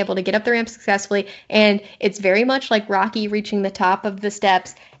finally able to get up the ramp successfully. And it's very much like Rocky reaching the top of the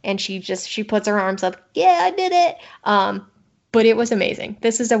steps, and she puts her arms up. Yeah, I did it. But it was amazing.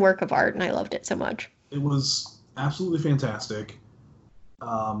 This is a work of art, and I loved it so much. It was absolutely fantastic.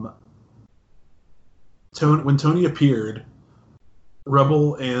 When Tony appeared,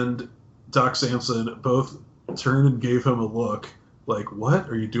 Rebel and Doc Samson both turned and gave him a look like, what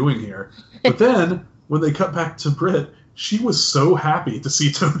are you doing here? But then when they cut back to Britt, she was so happy to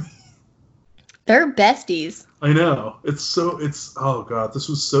see Tony. They're besties. I know. Oh God, this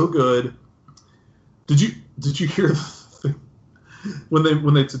was so good. Did you hear the thing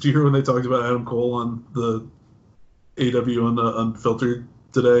did you hear when they talked about Adam Cole on the AW on the Unfiltered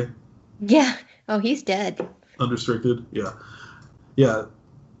today? Yeah. Oh, he's dead. Unrestricted? Yeah. Yeah.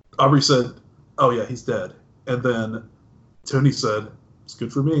 Aubrey said, oh yeah, he's dead. And then Tony said, it's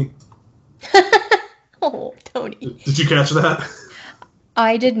good for me. Oh, Tony. Did you catch that?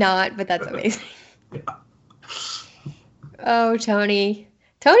 I did not, but that's amazing. Yeah. Oh, Tony.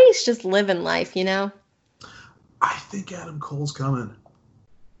 Tony's just living life, you know? I think Adam Cole's coming.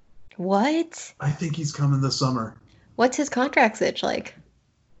 What? I think he's coming this summer. What's his contract sitch like?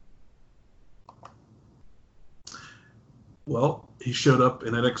 Well, he showed up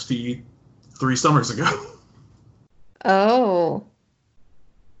in NXT 3 summers ago. Oh.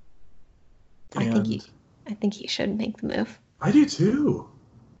 And I think he should make the move. I do too.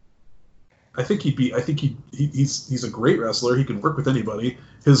 I think he's a great wrestler. He can work with anybody.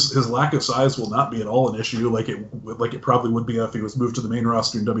 His lack of size will not be at all an issue, like it probably would be if he was moved to the main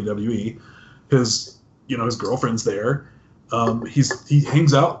roster in WWE. His girlfriend's there. He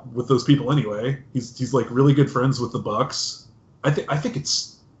hangs out with those people anyway. He's like really good friends with the Bucks. I think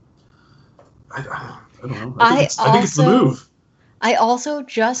it's I don't know. I think it's the move. I also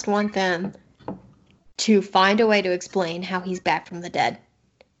just want them to find a way to explain how he's back from the dead.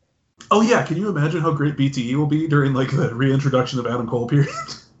 Oh yeah, can you imagine how great BTE will be during like the reintroduction of Adam Cole period?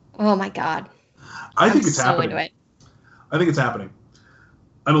 Oh my God. I think it's so happening. Into it. I think it's happening.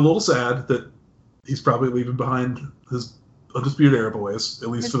 I'm a little sad that he's probably leaving behind his Undisputed Era boys, at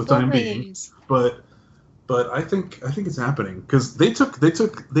least for the time being. But I think it's happening because they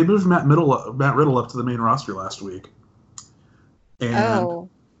moved Matt Riddle up to the main roster last week. And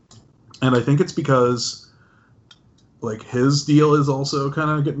I think it's because like his deal is also kind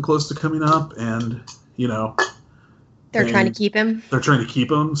of getting close to coming up, and they're trying to keep him. They're trying to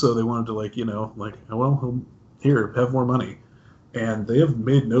keep him, so they wanted to here, have more money, and they have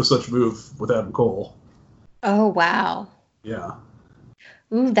made no such move with Adam Cole. Oh wow. Yeah.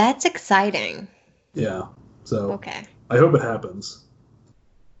 Ooh, that's exciting. Yeah. So okay. I hope it happens.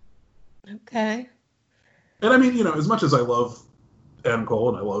 Okay. And I mean, as much as I love Adam Cole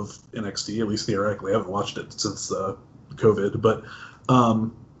and I love NXT, at least theoretically, I haven't watched it since COVID, but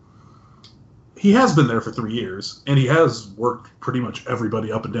he has been there for 3 years, and he has worked pretty much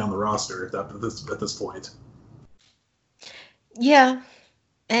everybody up and down the roster at this point. Yeah,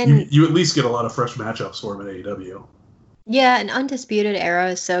 And you at least get a lot of fresh matchups for him in AEW. yeah, an Undisputed Era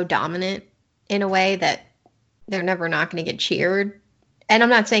is so dominant in a way that they're never not going to get cheered. And I'm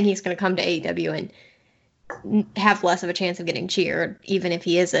not saying he's going to come to AEW and have less of a chance of getting cheered, even if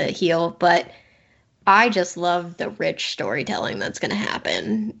he is a heel, but I just love the rich storytelling that's going to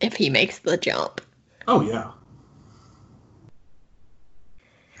happen if he makes the jump. Oh, yeah.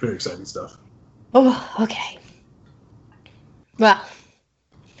 Very exciting stuff. Oh, okay. Well,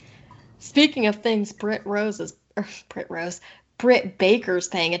 speaking of things Britt Baker's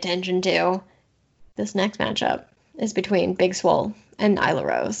paying attention to, this next matchup is between Big Swole and Nyla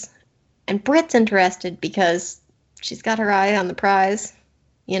Rose. And Britt's interested because she's got her eye on the prize,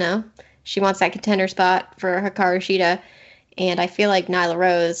 you know? She wants that contender spot for Hikaru Shida, and I feel like Nyla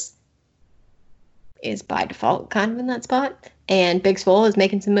Rose is by default kind of in that spot, and Big Swole is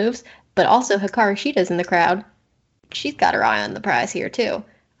making some moves, but also Hikaru Shida's in the crowd. She's got her eye on the prize here too,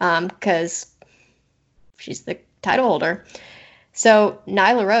 because she's the title holder. So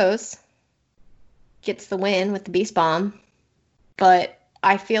Nyla Rose gets the win with the Beast Bomb, but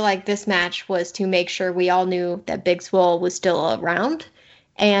I feel like this match was to make sure we all knew that Big Swole was still around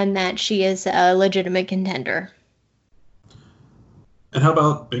and that she is a legitimate contender. And how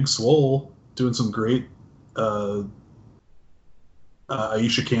about Big Swole doing some great Aisha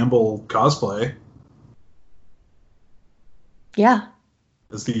Campbell cosplay? Yeah.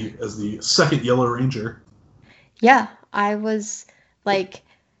 As the second Yellow Ranger. Yeah, I was like,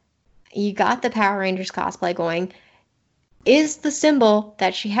 you got the Power Rangers cosplay going. Is the symbol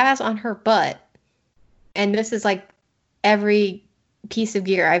that she has on her butt, and this is like every piece of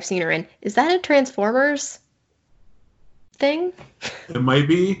gear I've seen her in, is that a Transformers thing? It might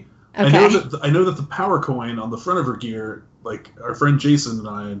be. Okay. I know that the power coin on the front of her gear, like our friend Jason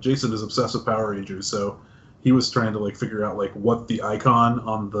and Jason is obsessed with Power Rangers, so he was trying to like figure out like what the icon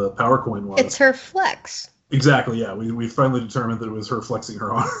on the power coin was. It's her flex. Exactly, yeah. We finally determined that it was her flexing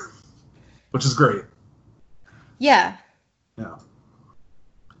her arm, which is great. Yeah. Yeah.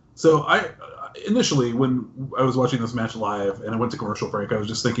 So I initially, when I was watching this match live and I went to commercial break, I was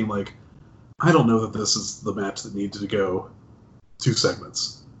just thinking like, I don't know that this is the match that needed to go 2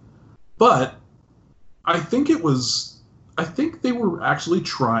 segments. But I think they were actually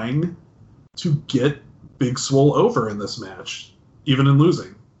trying to get Big Swole over in this match, even in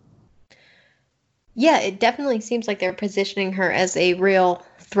losing. Yeah, it definitely seems like they're positioning her as a real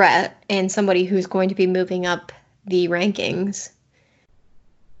threat and somebody who's going to be moving up the rankings,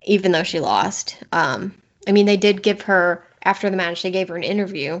 even though she lost. I mean, they did give her, after the match, they gave her an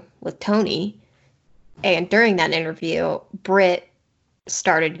interview with Tony. And during that interview, Britt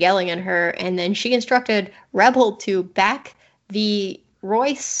started yelling at her, and then she instructed Rebel to back the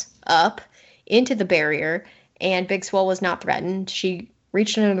Royce up into the barrier, and Big Swole was not threatened. She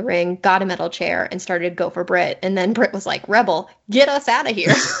reached into the ring, got a metal chair, and started to go for Britt. And then Britt was like, Rebel, get us out of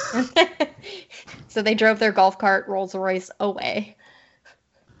here. So they drove their golf cart Rolls Royce away.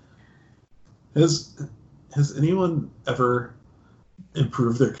 Has anyone ever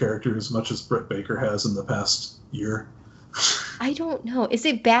improved their character as much as Britt Baker has in the past year? I don't know. Is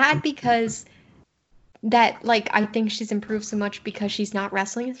it bad because that, like, I think she's improved so much because she's not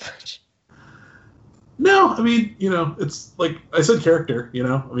wrestling as much? No, I mean, it's like I said, character,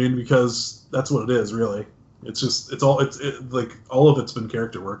 I mean, because that's what it is, really. It's just, like, all of it's been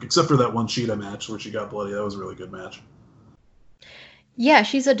character work, except for that one Shida match where she got bloody. That was a really good match. Yeah,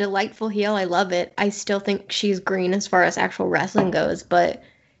 she's a delightful heel. I love it. I still think she's green as far as actual wrestling goes, but,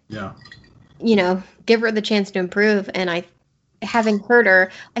 yeah, give her the chance to improve. And having heard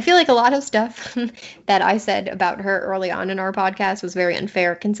her, I feel like a lot of stuff that I said about her early on in our podcast was very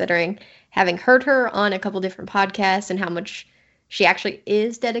unfair, considering having heard her on a couple different podcasts and how much she actually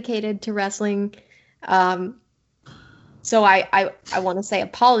is dedicated to wrestling. So I want to say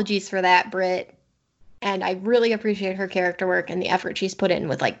apologies for that, Britt. And I really appreciate her character work and the effort she's put in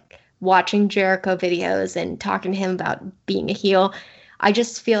with, like, watching Jericho videos and talking to him about being a heel. I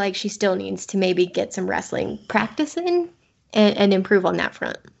just feel like she still needs to maybe get some wrestling practice in and improve on that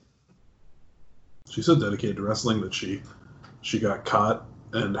front. She's so dedicated to wrestling that she got caught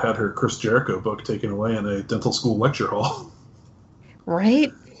and had her Chris Jericho book taken away in a dental school lecture hall.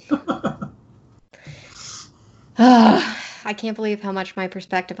 Right? I can't believe how much my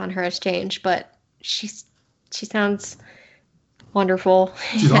perspective on her has changed, but she sounds wonderful.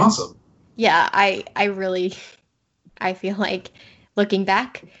 She's awesome. Yeah, I feel like, looking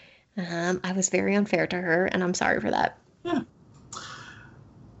back, I was very unfair to her, and I'm sorry for that. Yeah.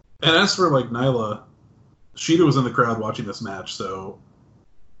 And as for, like, Nyla, Shida was in the crowd watching this match, so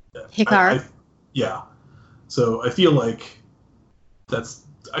Hikaru. yeah. So I feel like that's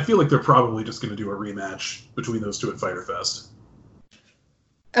I feel like they're probably just going to do a rematch between those two at Fyter Fest.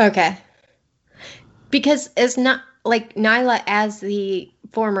 Okay. Because it's not like Nyla as the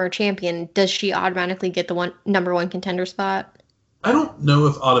former champion, does she automatically get the number one contender spot? I don't know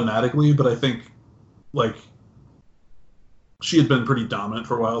if automatically, but I think like she had been pretty dominant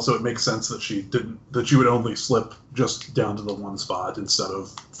for a while, so it makes sense that she would only slip just down to the one spot instead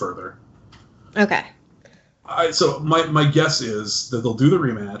of further. Okay. So my guess is that they'll do the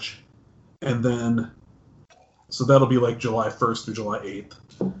rematch, and then so that'll be like July 1st through July 8th,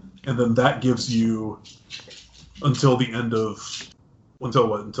 and then that gives you until the end of until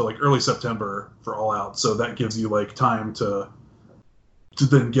like early September for All Out. So that gives you like time to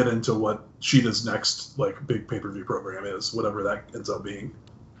then get into what Sheeta's next like big pay-per-view program is, whatever that ends up being.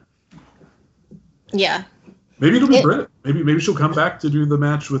 Yeah. Maybe it'll be Britt. Maybe she'll come back to do the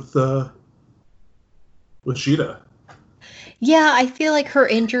match with Sheeta. Yeah, I feel like her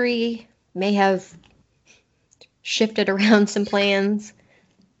injury may have shifted around some plans.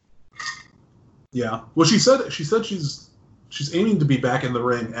 Yeah. Well, she said she's aiming to be back in the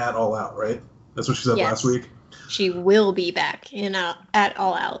ring at All Out, right? That's what she said last week. She will be back at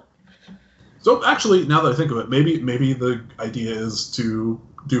All Out. So actually, now that I think of it, maybe the idea is to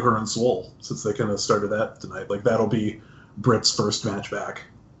do her and Swole, since they kind of started that tonight. Like that'll be Britt's first match back.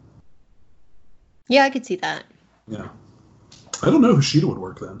 Yeah, I could see that. Yeah. I don't know who Sheeta would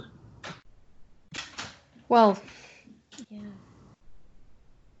work then. Well, yeah.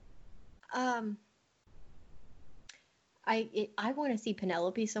 I want to see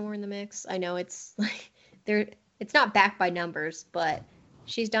Penelope somewhere in the mix. I know it's like it's not backed by numbers, but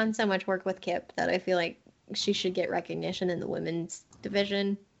she's done so much work with Kip that I feel like she should get recognition in the women's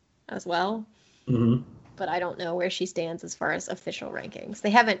division as well. Mm-hmm. But I don't know where she stands as far as official rankings. They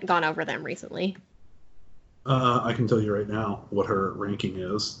haven't gone over them recently. I can tell you right now what her ranking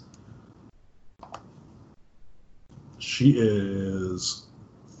is. She is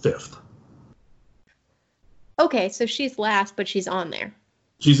 5th. Okay, so she's last, but she's on there.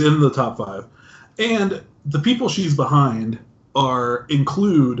 She's in the top 5. And the people she's behind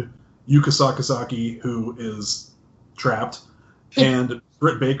include Yuka Sakazaki, who is trapped, and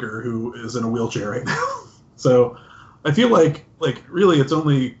Britt Baker, who is in a wheelchair right now. So I feel like really it's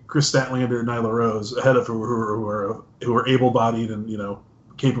only Chris Statlander and Nyla Rose ahead of her who are able-bodied and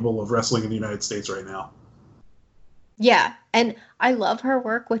capable of wrestling in the United States right now. Yeah, and I love her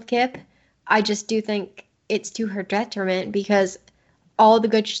work with Kip. I just do think it's to her detriment because all the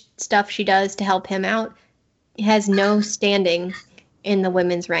good stuff she does to help him out has no standing in the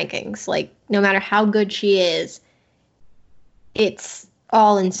women's rankings. Like, no matter how good she is, it's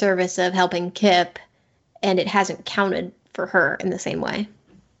all in service of helping Kip, and it hasn't counted for her in the same way.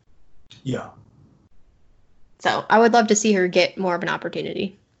 Yeah. So I would love to see her get more of an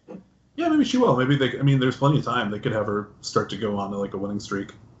opportunity. Yeah, maybe she will. Maybe there's plenty of time. They could have her start to go on like a winning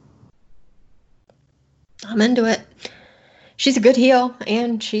streak. I'm into it. She's a good heel,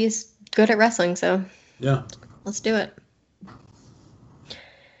 and she's good at wrestling, so yeah, let's do it.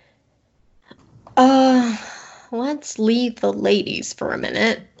 Let's leave the ladies for a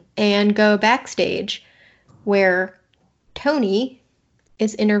minute and go backstage where Tony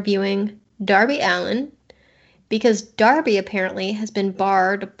is interviewing Darby Allin because Darby apparently has been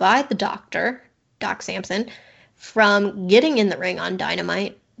barred by the doctor, Doc Samson, from getting in the ring on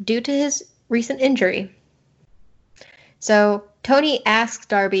Dynamite due to his recent injury. So Tony asks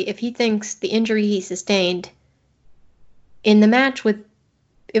Darby if he thinks the injury he sustained in the match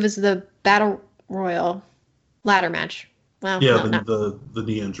it was the Battle Royal ladder match. Well, yeah, the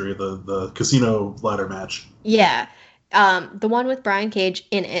knee injury, the casino ladder match. Yeah, the one with Brian Cage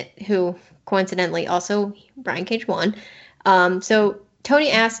in it, who coincidentally also Brian Cage won. So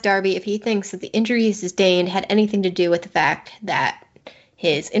Tony asked Darby if he thinks that the injury he sustained had anything to do with the fact that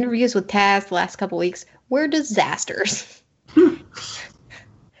his interviews with Taz the last couple weeks were disasters.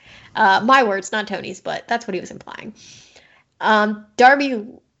 My words, not Tony's, but that's what he was implying. Darby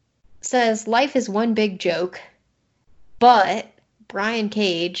says life is one big joke, but Brian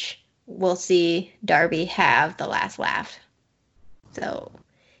Cage will see Darby have the last laugh. So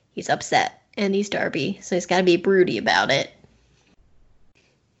he's upset, and he's Darby, so he's got to be broody about it.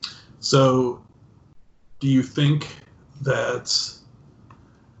 So do you think that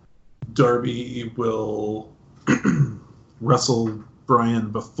Darby will wrestle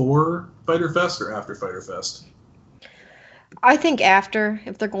Brian before Fyter Fest or after Fyter Fest? I think after,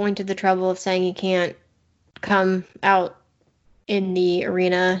 if they're going to the trouble of saying he can't come out in the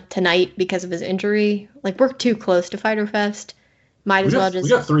arena tonight because of his injury. Like, we're too close to Fyter Fest. We got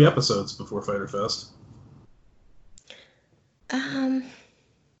 3 episodes before Fyter Fest.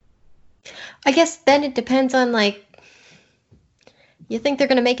 I guess then it depends on, like, you think they're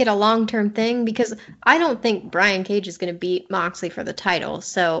going to make it a long-term thing? Because I don't think Brian Cage is going to beat Moxley for the title.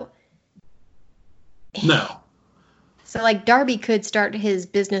 So, No. So, like, Darby could start his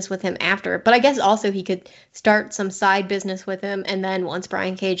business with him after. But I guess also he could start some side business with him. And then once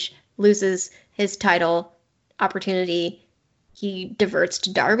Brian Cage loses his title opportunity, he diverts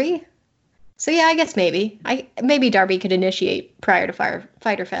to Darby. So, yeah, I guess maybe. Maybe Darby could initiate prior to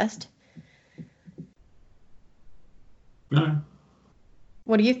Fyter Fest. No.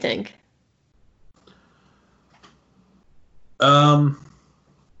 What do you think?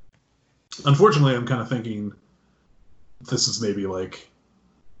 Unfortunately, I'm kind of thinking this is maybe like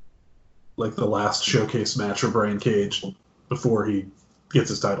the last showcase match for Brian Cage before he gets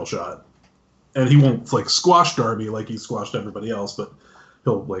his title shot. And he won't like squash Darby like he squashed everybody else, but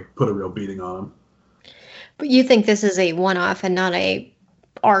he'll like put a real beating on him. But you think this is a one-off and not a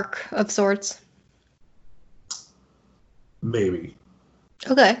arc of sorts? Maybe.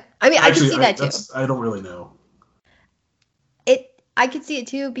 Okay. I mean, Actually, I can see that too. I don't really know. I could see it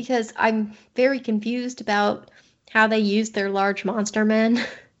too because I'm very confused about how they use their large monster men.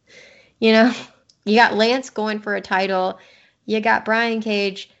 You know, you got Lance going for a title. You got Brian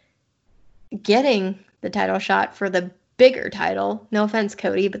Cage getting the title shot for the bigger title. No offense,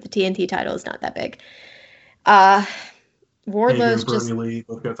 Cody, but the TNT title is not that big. Wardlow's Hager, just... Bernie Lee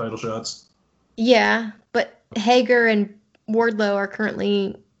both got title shots. Yeah, but Hager and Wardlow are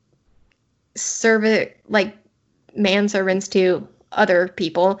currently manservants to other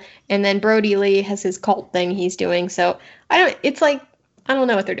people, and then Brody Lee has his cult thing he's doing. So I don't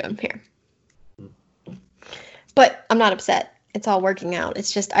know what they're doing here. But I'm not upset. It's all working out.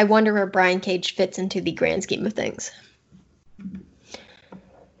 It's just I wonder where Brian Cage fits into the grand scheme of things.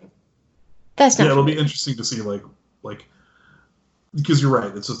 That's not. Yeah, it'll be interesting to see like because you're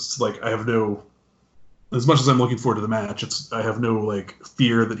right. It's just like I have no. As much as I'm looking forward to the match, I have no like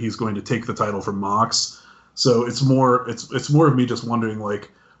fear that he's going to take the title from Mox. So it's more of me just wondering like,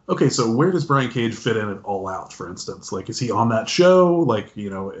 okay, so where does Brian Cage fit in at All Out, for instance? Like, is he on that show? Like, you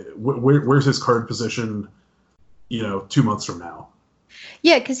know, where's his card position? You know, 2 months from now.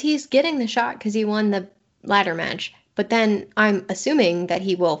 Yeah, because he's getting the shot because he won the ladder match. But then I'm assuming that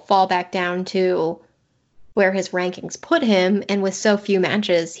he will fall back down to where his rankings put him, and with so few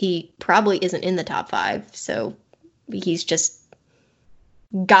matches, he probably isn't in the top 5. So he's just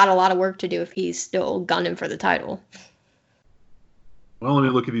got a lot of work to do if he's still gunning for the title. Well, let me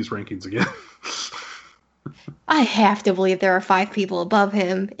look at these rankings again. I have to believe there are 5 people above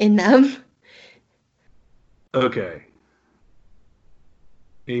him in them. Okay.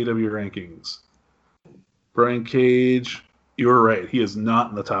 AEW rankings. Brian Cage, you're right. He is not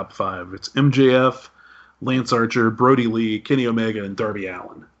in the top 5. It's MJF, Lance Archer, Brody Lee, Kenny Omega, and Darby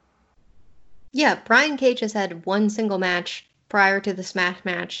Allin. Yeah, Brian Cage has had one single match prior to the Smash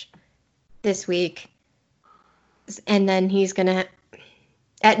match this week. And then he's going to,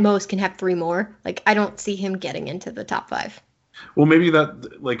 at most, can have 3 more. Like, I don't see him getting into the top 5. Well, maybe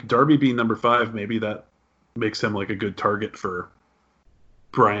that, like, Darby being number 5, maybe that makes him, like, a good target for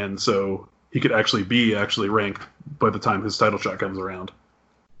Brian, so he could actually be ranked by the time his title shot comes around.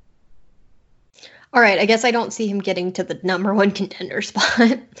 All right, I guess I don't see him getting to the number 1 contender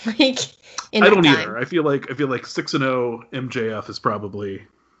spot. Like, I don't either. I feel like 6-0 MJF is probably.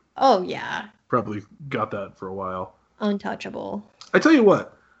 Oh yeah. Probably got that for a while. Untouchable. I tell you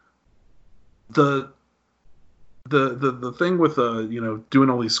what. The thing with doing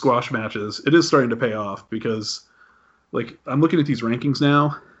all these squash matches, it is starting to pay off because, like, I'm looking at these rankings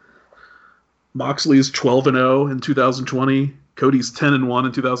now. Moxley's 12-0 in 2020. Cody's 10-1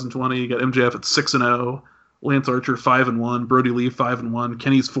 in 2020. You got MJF at 6-0. Lance Archer 5-1. Brody Lee 5-1.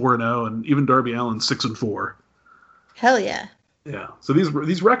 Kenny's 4-0, and even Darby Allin 6-4. Hell yeah. Yeah. So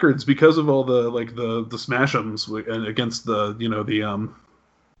these records, because of all the smash-ums and against the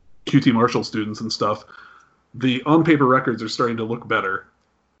QT Marshall students and stuff, the on paper records are starting to look better.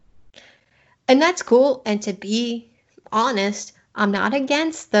 And that's cool. And to be honest, I'm not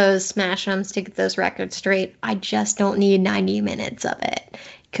against those smash-ums to get those records straight. I just don't need 90 minutes of it.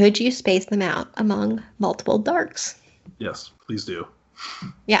 Could you space them out among multiple darks? Yes, please do.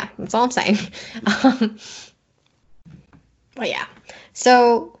 Yeah, that's all I'm saying. But yeah.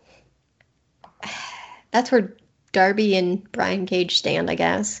 So that's where Darby and Brian Cage stand, I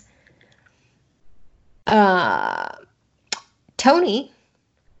guess. Tony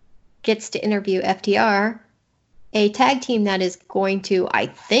gets to interview FTR, a tag team that is going to, I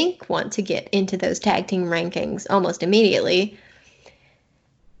think, want to get into those tag team rankings almost immediately.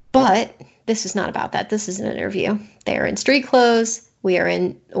 But this is not about that. This is an interview. They're in street clothes. We are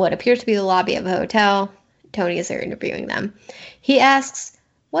in what appears to be the lobby of a hotel. Tony is there interviewing them. He asks,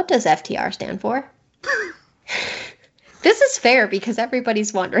 what does FTR stand for? This is fair because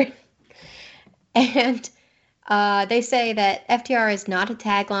everybody's wondering. And they say that FTR is not a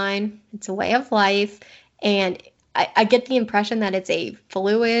tagline. It's a way of life. And I get the impression that it's a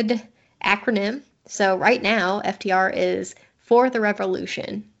fluid acronym. So right now, FTR is for the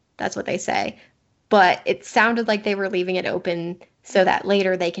revolution. That's what they say. But it sounded like they were leaving it open so that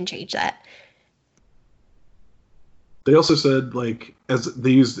later they can change that. They also said, like, as they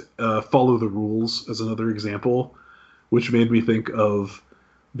used follow the rules as another example, which made me think of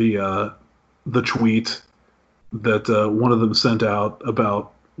the tweet that one of them sent out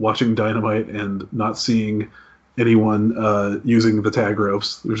about watching Dynamite and not seeing anyone using the tag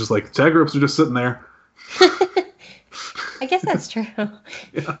ropes. It was just like, the tag ropes are just sitting there. I guess that's true.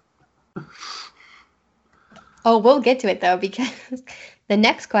 Yeah. Oh, we'll get to it, though, because the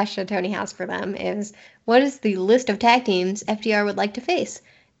next question Tony has for them is, what is the list of tag teams FTR would like to face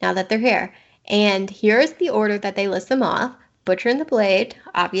now that they're here? And here's the order that they list them off. Butcher and the Blade,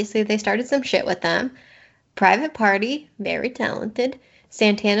 obviously they started some shit with them. Private Party, very talented.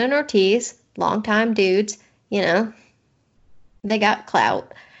 Santana and Ortiz, longtime dudes, you know, they got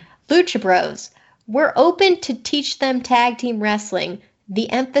clout. Lucha Bros, we're open to teach them tag team wrestling. The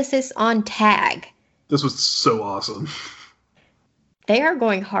emphasis on tag. This was so awesome. They are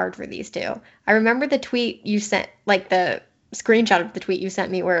going hard for these two. I remember the tweet you sent, like the screenshot of the tweet you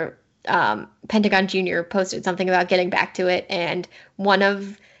sent me where Pentagon Jr. posted something about getting back to it, and one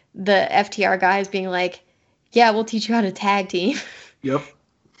of the FTR guys being like, yeah, we'll teach you how to tag team. Yep.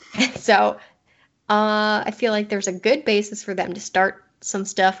 So I feel like there's a good basis for them to start some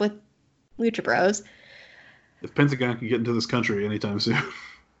stuff with Lucha Bros. If Pentagon can get into this country anytime soon.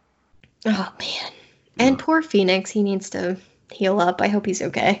 Oh, man. And poor Phoenix, he needs to heal up. I hope he's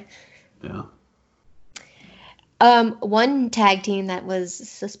okay. Yeah. One tag team that was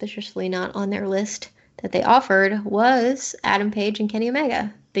suspiciously not on their list that they offered was Adam Page and Kenny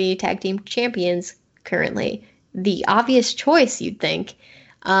Omega, the tag team champions currently. The obvious choice, you'd think.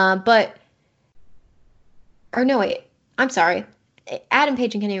 I'm sorry. Adam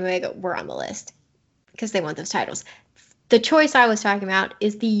Page and Kenny Omega were on the list because they want those titles. The choice I was talking about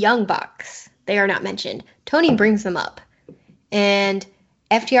is the Young Bucks. They are not mentioned. Tony brings them up. And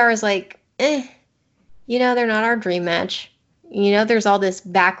FTR is like, they're not our dream match. There's all this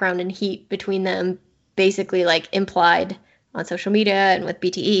background and heat between them, basically like implied on social media and with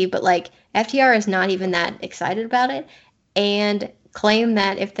BTE, but like FTR is not even that excited about it and claim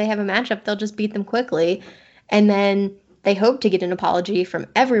that if they have a matchup, they'll just beat them quickly. And then they hope to get an apology from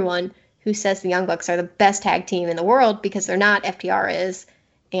everyone who says the Young Bucks are the best tag team in the world because they're not, FTR is,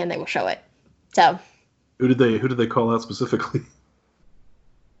 and they will show it. So who did they call out specifically?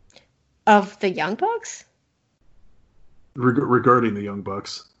 Of the Young Bucks? Regarding the Young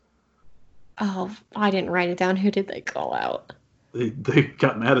Bucks. Oh, I didn't write it down. Who did they call out? They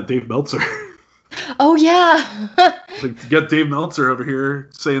got mad at Dave Meltzer. Oh, yeah. Like, get Dave Meltzer over here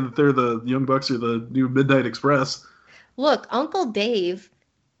saying that they're the Young Bucks are the new Midnight Express. Look, Uncle Dave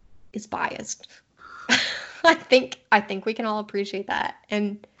is biased. I think we can all appreciate that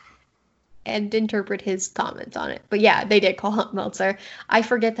and interpret his comments on it. But yeah, they did call out Meltzer. I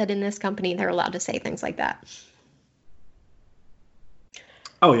forget that in this company they're allowed to say things like that.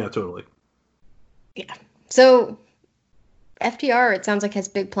 Oh yeah, totally. Yeah. So FTR, it sounds like, has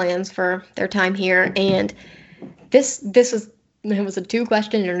big plans for their time here, and it was a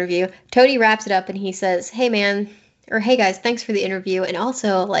 2-question interview. Tony wraps it up and he says, "Hey man," or "Hey guys, thanks for the interview," and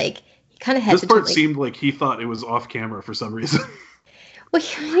also like he kind of hesitantly. This part seemed like he thought it was off camera for some reason. Well,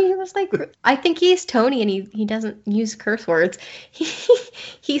 he was like, I think he's Tony and he doesn't use curse words.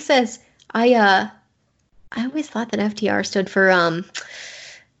 He says, I always thought that FTR stood for,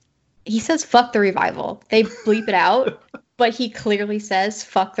 he says, fuck the revival. They bleep it out, but he clearly says,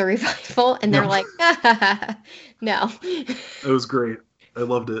 fuck the revival. And they're like, no. It was great. I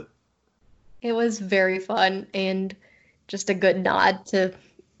loved it. It was very fun and just a good nod to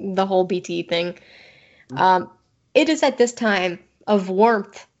the whole BT thing. It is at this time of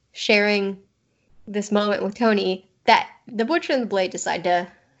warmth, sharing this moment with Tony, that the Butcher and the Blade decide to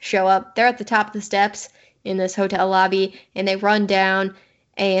show up. They're at the top of the steps in this hotel lobby, and they run down,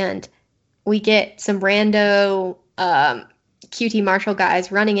 and we get some rando QT Marshall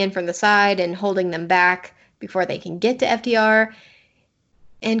guys running in from the side and holding them back before they can get to FTR.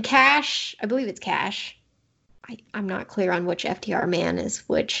 And Cash, I believe it's Cash. I'm not clear on which FTR man is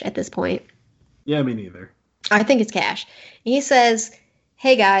which at this point. Yeah, me neither. I think it's Cash. He says,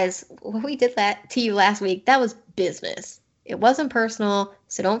 "Hey guys, what we did that to you last week, that was business. It wasn't personal,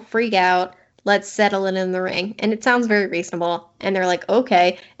 so don't freak out. Let's settle it in the ring. And it sounds very reasonable. And they're like,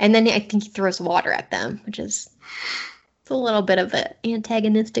 okay. And then I think he throws water at them, which is it's a little bit of an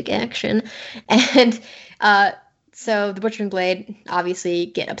antagonistic action. And so the Butcher and Blade obviously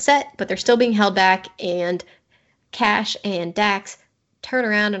get upset, but they're still being held back. And Cash and Dax turn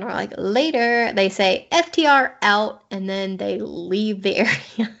around and are like, later. They say FTR out, and then they leave the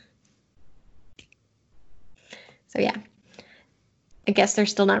area. So yeah. I guess they're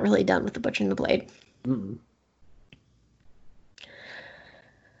still not really done with the Butcher and the Blade.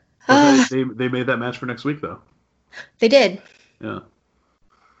 Well, they made that match for next week, though. They did. Yeah.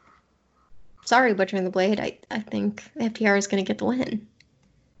 Sorry, Butcher and the Blade. I think FTR is going to get the win.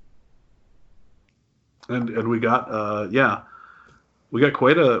 And we got we got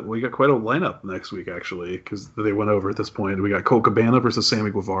quite a lineup next week, actually, because they went over at this point. We got Colt Cabana versus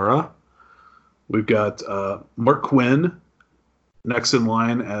Sammy Guevara. We've got Mark Quinn next in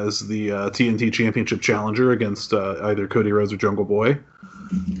line as the TNT Championship challenger against either Cody Rhodes or Jungle Boy.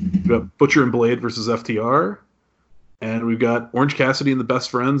 We've got Butcher and Blade versus FTR. And we've got Orange Cassidy and the Best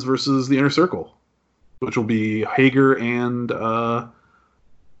Friends versus the Inner Circle, which will be Hager and Proud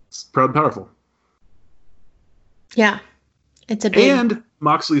and Powerful. Yeah. It's a big... And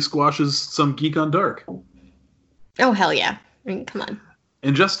Moxley squashes some Geek on Dark. Oh, hell yeah. I mean, come on.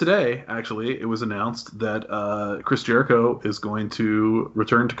 And just today, actually, it was announced that Chris Jericho is going to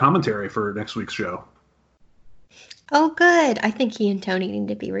return to commentary for next week's show. Oh, good. I think he and Tony need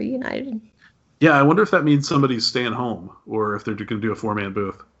to be reunited. Yeah, I wonder if that means somebody's staying home or if they're going to do a 4-man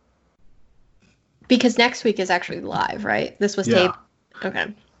booth. Because next week is actually live, right? This was taped?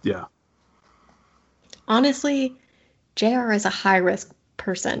 Okay. Yeah. Honestly, JR is a high-risk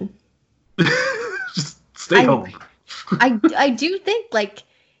person. Just stay home. I do think, like...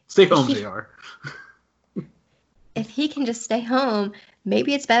 Stay home, JR. If he can just stay home,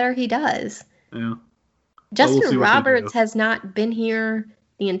 maybe it's better he does. Yeah. Justin Roberts has not been here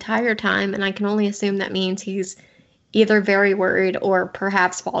the entire time, and I can only assume that means he's either very worried or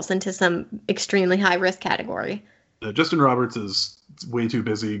perhaps falls into some extremely high-risk category. Justin Roberts is way too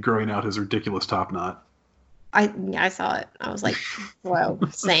busy growing out his ridiculous top knot. I saw it. I was like, whoa,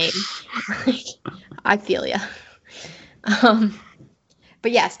 same. I feel ya.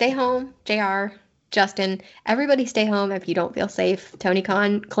 But yeah, stay home, JR, Justin. Everybody stay home if you don't feel safe. Tony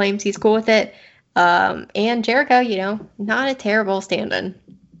Khan claims he's cool with it. And Jericho, not a terrible stand-in.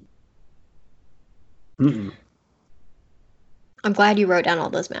 Mm-mm. I'm glad you wrote down all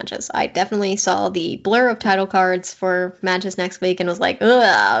those matches. I definitely saw the blur of title cards for matches next week and was like, ugh,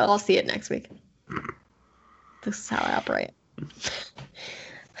 I'll see it next week. This is how I operate.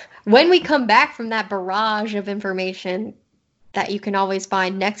 When we come back from that barrage of information that you can always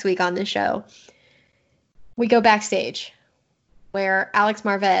find next week on the show, we go backstage where Alex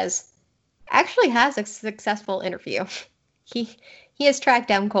Marvez actually has a successful interview. He has tracked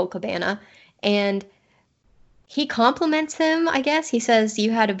down Colt Cabana, and he compliments him, I guess. He says,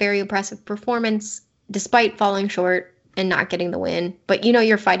 you had a very impressive performance despite falling short and not getting the win. But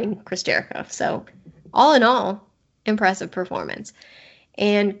you're fighting Chris Jericho. So all in all, impressive performance.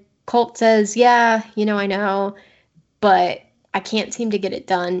 And Colt says, yeah, I know, but I can't seem to get it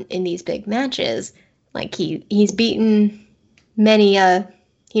done in these big matches. Like he's beaten many,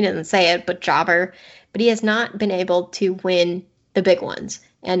 he doesn't say it, but jobber, but he has not been able to win the big ones.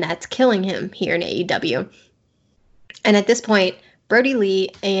 And that's killing him here in AEW. And at this point, Brody Lee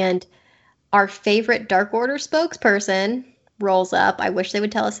and our favorite Dark Order spokesperson rolls up. I wish they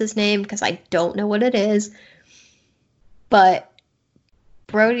would tell us his name because I don't know what it is. But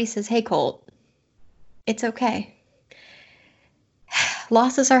Brody says, hey, Colt, it's okay.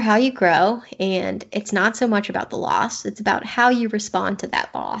 Losses are how you grow, and it's not so much about the loss. It's about how you respond to that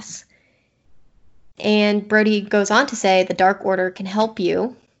loss. And Brody goes on to say the Dark Order can help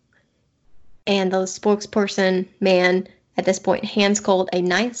you. And the spokesperson man at this point hands Colt a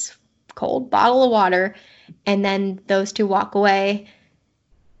nice cold bottle of water, and then those two walk away,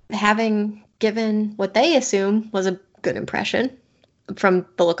 having given what they assume was a good impression from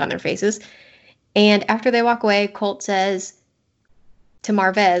the look on their faces. And after they walk away, Colt says to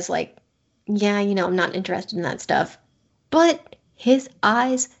Marvez, like, yeah, I'm not interested in that stuff. But his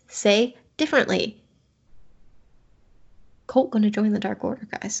eyes say differently. Colt gonna join the Dark Order,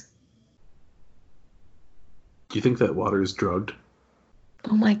 guys. Do you think that water is drugged?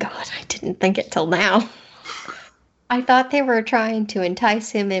 Oh my god, I didn't think it till now. I thought they were trying to entice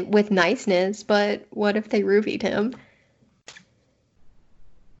him with niceness, but what if they roofied him?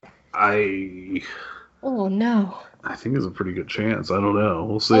 Oh no. I think there's a pretty good chance. I don't know.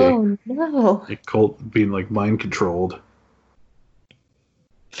 We'll see. Oh no. Like Colt being like mind controlled.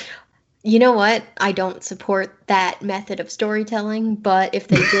 You know what? I don't support that method of storytelling, but if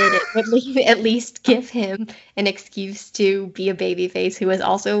they did, it would at least give him an excuse to be a babyface who is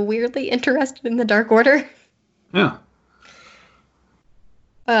also weirdly interested in the Dark Order. Yeah.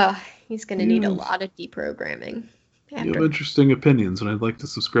 He's going to need a lot of deprogramming. You have interesting opinions, and I'd like to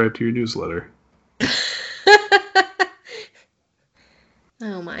subscribe to your newsletter.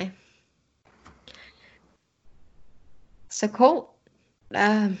 Oh my. So Colt,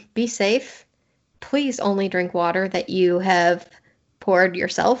 be safe. Please only drink water that you have poured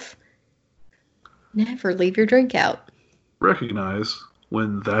yourself. Never leave your drink out. Recognize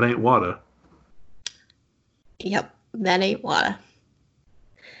when that ain't water. Yep, that ain't water.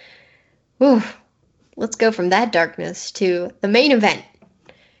 Whew. Let's go from that darkness to the main event,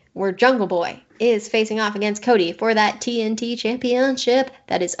 where Jungle Boy is facing off against Cody for that TNT championship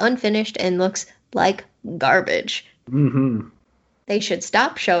that is unfinished and looks like garbage. Mm-hmm. They should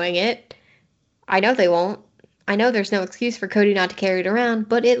stop showing it. I know they won't. I know there's no excuse for Cody not to carry it around,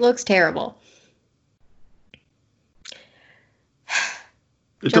 but it looks terrible.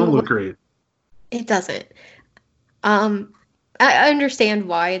 It don't look great. It doesn't. I understand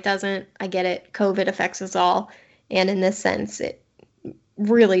why it doesn't. I get it. COVID affects us all. And in this sense, it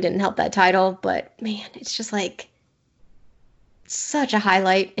really didn't help that title. But, man, it's just like such a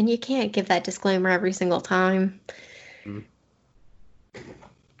highlight. And you can't give that disclaimer every single time. Mm.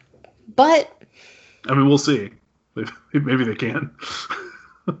 But I mean, we'll see. Maybe they can.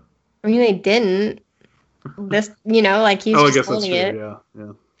 I mean, they didn't. This, you know, like he's just holding it. Yeah.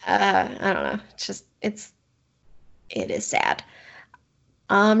 I don't know. It's just, it is sad.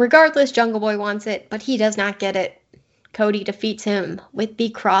 Regardless, Jungle Boy wants it, but he does not get it. Cody defeats him with the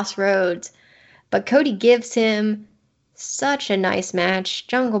Crossroads, but Cody gives him such a nice match.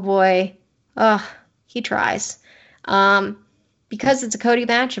 Jungle Boy, he tries. Because it's a Cody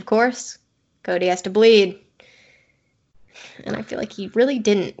match, of course, Cody has to bleed. And I feel like he really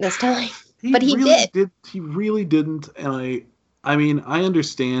didn't this time. But he really did. He really didn't. And I mean, I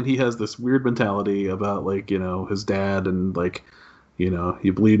understand he has this weird mentality about, like, you know, his dad and, like, you know,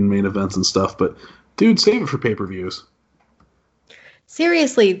 you bleed in main events and stuff. But, dude, save it for pay-per-views.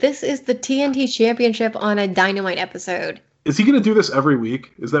 Seriously, this is the TNT Championship on a Dynamite episode. Is he going to do this every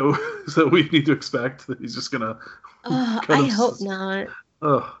week? Is that what we need to expect? That he's just going to... I hope not.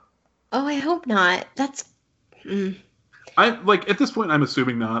 Oh, I hope not. That's... I like at this point I'm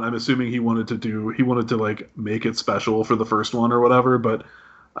assuming not. I'm assuming he wanted to like make it special for the first one or whatever, but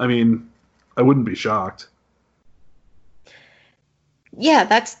I mean, I wouldn't be shocked. Yeah,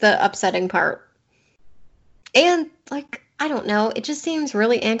 that's the upsetting part. And like, I don't know, it just seems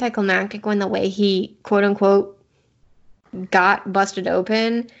really anticlimactic when the way he quote unquote got busted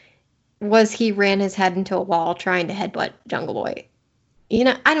open was he ran his head into a wall trying to headbutt Jungle Boy. You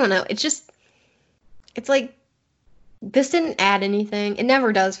know, I don't know. It's like, this didn't add anything. It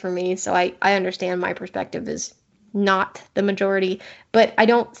never does for me, so I understand my perspective is not the majority, but I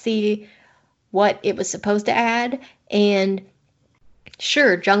don't see what it was supposed to add. And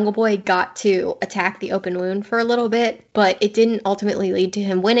sure, Jungle Boy got to attack the open wound for a little bit, but it didn't ultimately lead to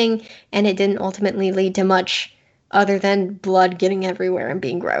him winning, and it didn't ultimately lead to much other than blood getting everywhere and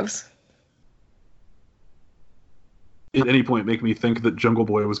being gross. At any point make me think that Jungle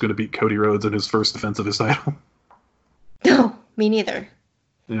Boy was going to beat Cody Rhodes in his first defense of his title. No, me neither.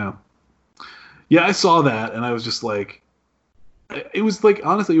 Yeah. Yeah, I saw that, and I was just like... It was like,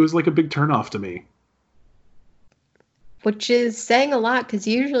 honestly, it was like a big turnoff to me. Which is saying a lot, because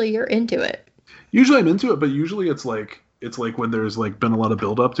usually you're into it. Usually I'm into it, but usually it's like when there's like been a lot of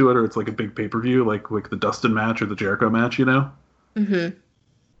build up to it, or it's like a big pay-per-view, like the Dustin match or the Jericho match, you know? Mm-hmm.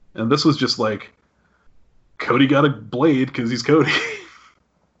 And this was just like, Cody got a blade because he's Cody.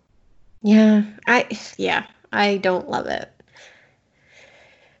 Yeah, I don't love it.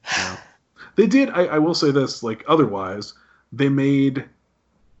 Yeah. They did. I will say this. Like, otherwise, they made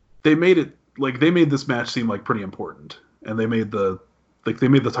it like they made this match seem like pretty important, and they made the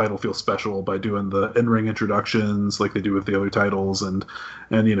title feel special by doing the in-ring introductions like they do with the other titles, and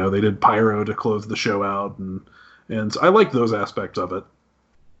you know, they did pyro to close the show out, and I like those aspects of it.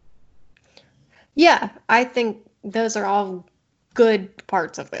 Yeah, I think those are all good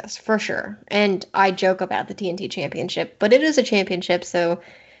parts of this, for sure. And I joke about the TNT Championship, but it is a championship, so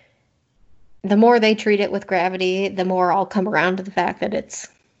the more they treat it with gravity, the more I'll come around to the fact that it's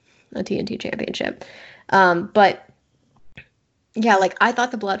a TNT Championship. But yeah, like, I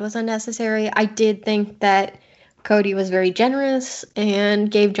thought the blood was unnecessary. I did think that Cody was very generous and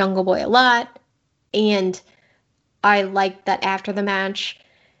gave Jungle Boy a lot. And I liked that after the match,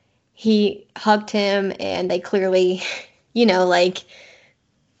 he hugged him and they clearly, you know, like,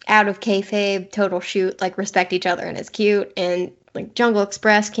 out of kayfabe, total shoot, like respect each other and it's cute. And like Jungle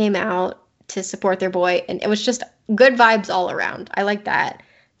Express came out to support their boy, and it was just good vibes all around. I like that.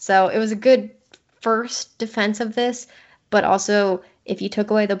 So it was a good first defense of this, but also if you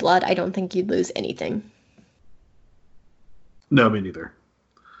took away the blood, I don't think you'd lose anything. No, me neither.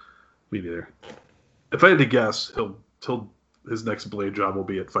 Me neither. If I had to guess, his next Blade job will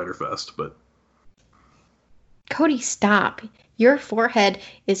be at Fyter Fest, but Cody, stop. Your forehead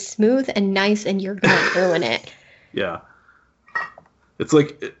is smooth and nice and you're going to ruin it. Yeah. It's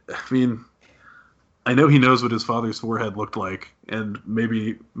like, I mean, I know he knows what his father's forehead looked like, and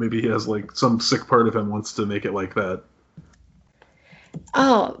maybe he has like some sick part of him wants to make it like that.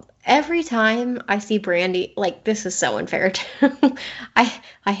 Oh, every time I see Brandy, like, this is so unfair too.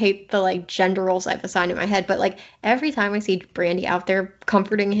 I hate the like gender roles I've assigned in my head, but like every time I see Brandy out there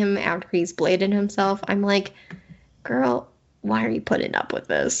comforting him after he's bladed himself, I'm like, girl, why are you putting up with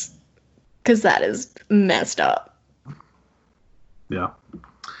this? Because that is messed up. Yeah.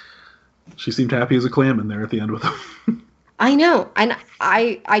 She seemed happy as a clam in there at the end with him. I know. And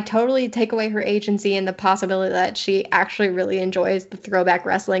I totally take away her agency and the possibility that she actually really enjoys the throwback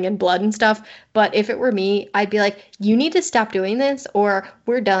wrestling and blood and stuff. But if it were me, I'd be like, you need to stop doing this or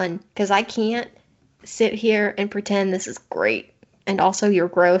we're done. Because I can't sit here and pretend this is great. And also you're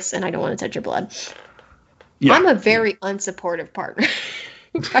gross and I don't want to touch your blood. Yeah. I'm a very unsupportive partner,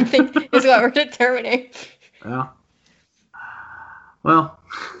 I think is what we're determining. Yeah. Well,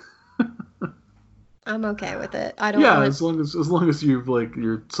 I'm okay with it. I don't. Yeah, as long as you've like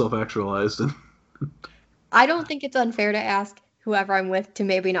you're self-actualized. And I don't think it's unfair to ask whoever I'm with to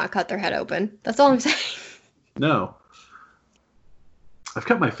maybe not cut their head open. That's all I'm saying. No. I've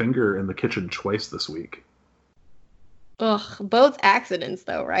cut my finger in the kitchen twice this week. Ugh, both accidents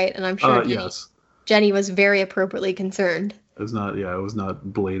though, right? And I'm sure yes. Jenny was very appropriately concerned. It was not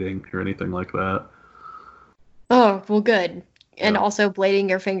blading or anything like that. Oh, well, good. And also blading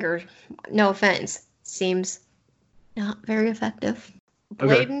your finger, no offense, seems not very effective.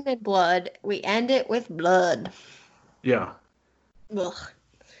 Blading and blood. We end it with blood. Yeah. Ugh.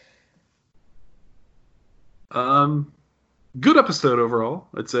 Good episode overall,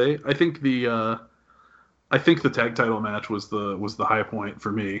 I'd say. I think the tag title match was the high point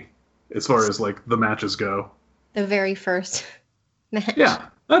for me as far as like the matches go. The very first match. Yeah,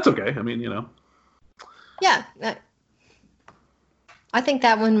 that's okay. I mean, Yeah. I think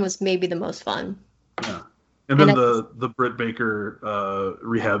that one was maybe the most fun. Yeah. And then the Britt Baker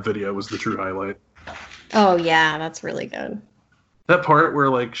rehab video was the true highlight. Oh yeah, that's really good. That part where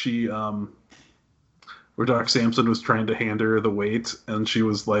like she where Doc Samson was trying to hand her the weight and she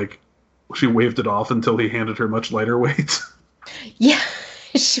was like she waved it off until he handed her much lighter weight. Yeah.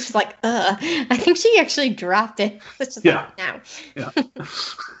 She was like, I think she actually dropped it. It's just yeah. Like, now. Yeah.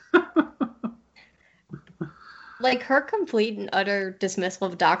 Like, her complete and utter dismissal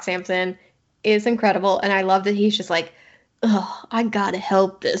of Doc Samson is incredible. And I love that he's just like, oh, I gotta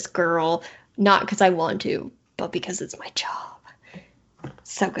help this girl. Not because I want to, but because it's my job.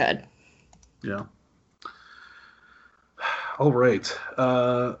 So good. Yeah. All right.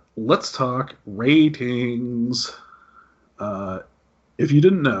 Let's talk ratings. If you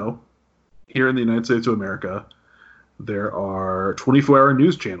didn't know, here in the United States of America, there are 24-hour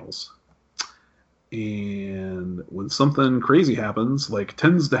news channels. And when something crazy happens, like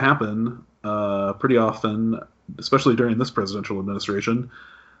tends to happen pretty often, especially during this presidential administration,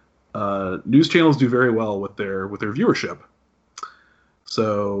 news channels do very well with their viewership.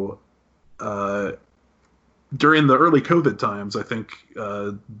 So during the early COVID times, I think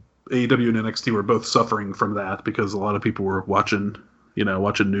AEW and NXT were both suffering from that because a lot of people were watching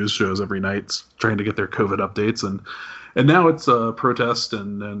news shows every night, trying to get their COVID updates, and now it's protest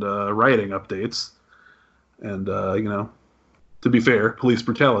and rioting updates. And, to be fair, police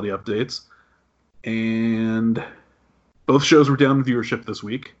brutality updates. And both shows were down in viewership this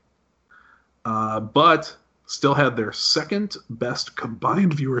week, but still had their second best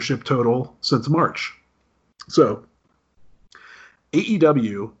combined viewership total since March. So,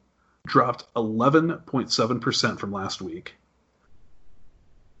 AEW dropped 11.7% from last week.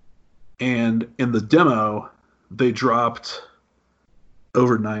 And in the demo, they dropped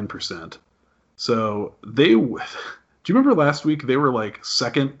over 9%. So do you remember last week they were like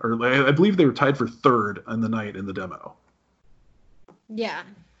second, or I believe they were tied for third on the night in the demo. Yeah.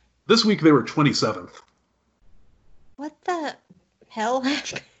 This week they were 27th. What the hell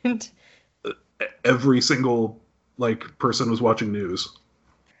happened? Every single person was watching news.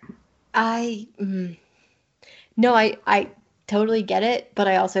 No, I totally get it, but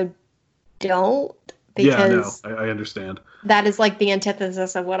I also don't because I understand. that is like the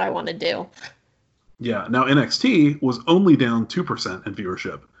antithesis of what I want to do. Yeah. Now NXT was only down 2% in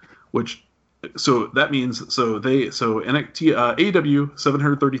viewership, which so that means NXT AEW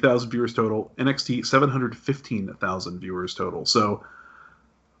 730,000 viewers total, NXT 715,000 viewers total. So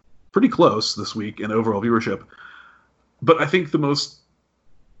pretty close this week in overall viewership. But I think the most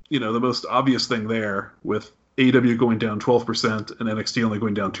obvious thing there with AEW going down 12% and NXT only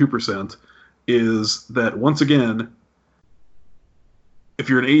going down 2% is that once again, if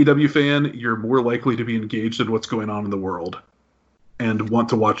you're an AEW fan, you're more likely to be engaged in what's going on in the world and want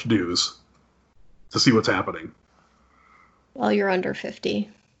to watch news to see what's happening. Well, you're under 50.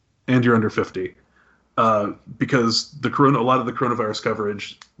 And you're under 50. Because a lot of the coronavirus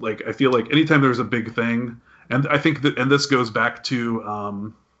coverage, like I feel like anytime there's a big thing, and I think that, and this goes back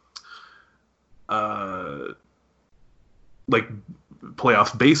to like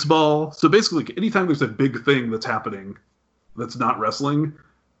playoff baseball. So basically, anytime there's a big thing that's happening that's not wrestling,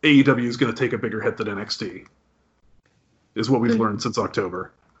 AEW is going to take a bigger hit than NXT. Is what we've learned since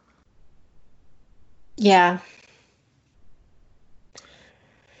October. Yeah.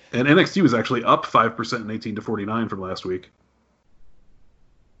 And NXT was actually up 5% in 18 to 49 from last week.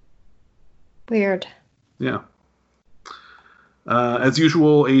 Weird. Yeah. As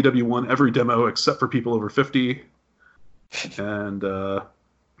usual, AEW won every demo except for people over 50. And,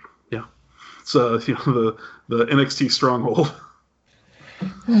 yeah. It's, the NXT stronghold.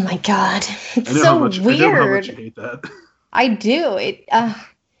 Oh my God. It's I know so I weird. know how much you hate that. I do.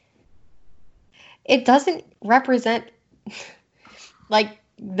 It doesn't represent, like,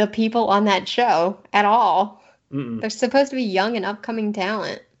 the people on that show at all. Mm-mm. They're supposed to be young and upcoming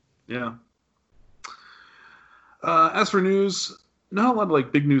talent. Yeah. As for news, not a lot of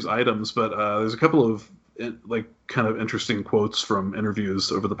like big news items, but there's a couple of like kind of interesting quotes from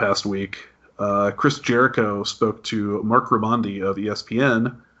interviews over the past week. Chris Jericho spoke to Mark Raimondi of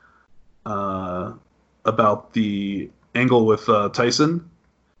ESPN about the angle with Tyson,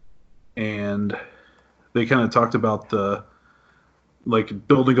 and they kind of talked about the like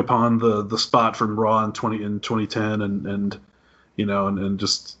building upon the spot from Raw in 2010 and you know and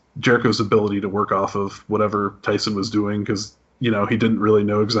just Jericho's ability to work off of whatever Tyson was doing, because he didn't really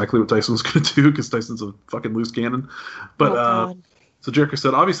know exactly what Tyson was going to do because Tyson's a fucking loose cannon. But so Jericho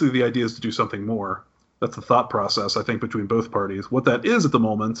said, obviously the idea is to do something more. That's the thought process, I think, between both parties. What that is at the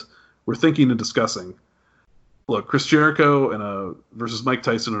moment, we're thinking and discussing. Look, Chris Jericho versus Mike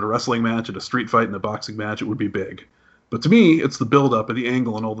Tyson in a wrestling match, in a street fight, in a boxing match, it would be big. But to me, it's the build-up and the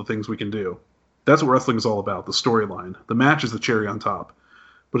angle and all the things we can do. That's what wrestling is all about, the storyline. The match is the cherry on top.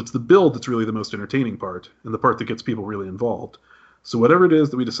 But it's the build that's really the most entertaining part, and the part that gets people really involved. So whatever it is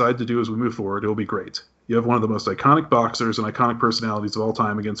that we decide to do as we move forward, it will be great. You have one of the most iconic boxers and iconic personalities of all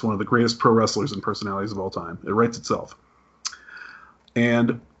time against one of the greatest pro wrestlers and personalities of all time. It writes itself.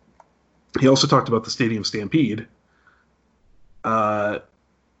 And he also talked about the Stadium Stampede.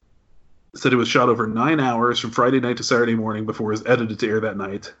 Said it was shot over 9 hours from Friday night to Saturday morning before it was edited to air that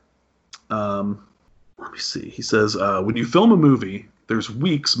night. Let me see. He says, when you film a movie, there's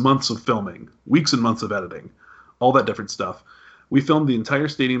weeks, months of filming, weeks and months of editing, all that different stuff. We filmed the entire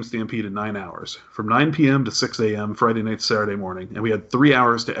Stadium Stampede in 9 hours, from 9 p.m. to 6 a.m., Friday night to Saturday morning, and we had 3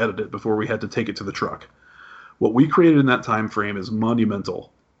 hours to edit it before we had to take it to the truck. What we created in that time frame is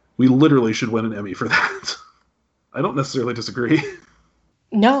monumental. We literally should win an Emmy for that. I don't necessarily disagree.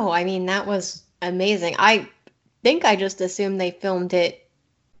 No, I mean, that was amazing. I think I just assumed they filmed it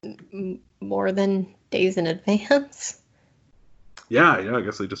more than days in advance. Yeah, I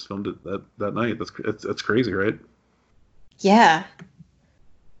guess they just filmed it that night. That's crazy, right? Yeah.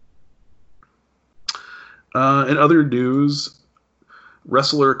 In other news,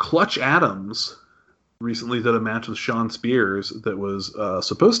 wrestler Clutch Adams recently did a match with Shawn Spears that was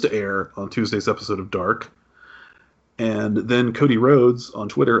supposed to air on Tuesday's episode of Dark. And then Cody Rhodes on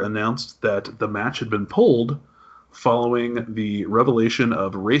Twitter announced that the match had been pulled following the revelation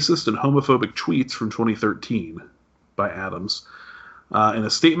of racist and homophobic tweets from 2013 by Adams. In a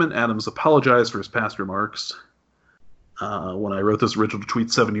statement, Adams apologized for his past remarks. When I wrote this original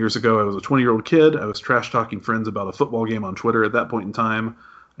tweet 7 years ago, I was a 20-year-old kid. I was trash-talking friends about a football game on Twitter at that point in time.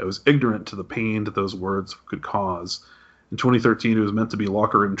 I was ignorant to the pain that those words could cause. In 2013, it was meant to be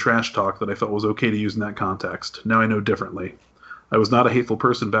locker room trash talk that I felt was okay to use in that context. Now I know differently. I was not a hateful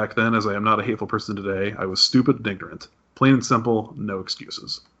person back then, as I am not a hateful person today. I was stupid and ignorant. Plain and simple, no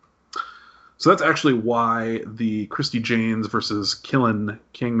excuses. So that's actually why the Christy Janes versus Killen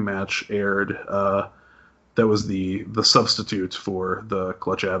King match aired. That was the substitute for the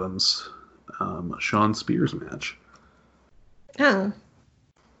Clutch Adams Shawn Spears match. Oh.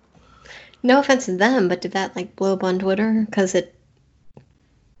 No offense to them, but did that like blow up on Twitter? Because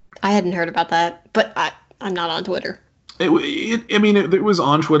I hadn't heard about that, but I'm not on Twitter. It was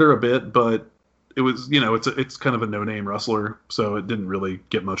on Twitter a bit, but it was, it's kind of a no-name wrestler, so it didn't really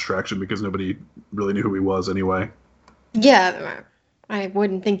get much traction because nobody really knew who he was anyway. Yeah, I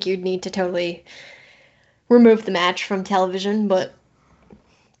wouldn't think you'd need to totally remove the match from television, but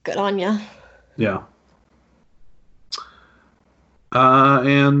good on ya. Yeah.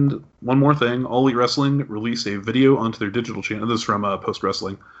 And one more thing, All Elite Wrestling released a video onto their digital channel. This is from Post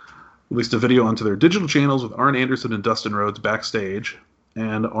Wrestling. Released a video onto their digital channels with Arn Anderson and Dustin Rhodes backstage.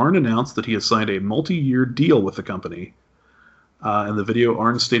 And Arn announced that he has signed a multi-year deal with the company. In the video,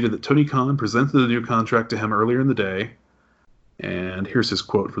 Arn stated that Tony Khan presented the new contract to him earlier in the day. And here's his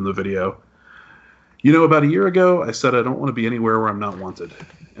quote from the video. About a year ago, I said I don't want to be anywhere where I'm not wanted.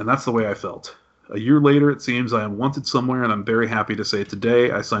 And that's the way I felt. A year later, it seems I am wanted somewhere, and I'm very happy to say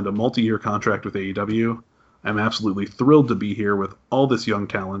today I signed a multi-year contract with AEW. I'm absolutely thrilled to be here with all this young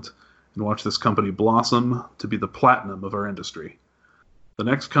talent and watch this company blossom to be the platinum of our industry. The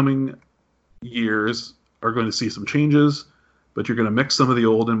next coming years are going to see some changes, but you're going to mix some of the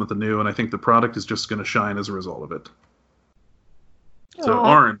old in with the new, and I think the product is just going to shine as a result of it. So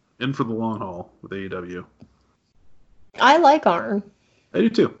Arn, in for the long haul with AEW. I like Arn. I do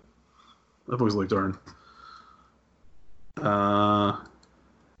too. I've always liked Arn.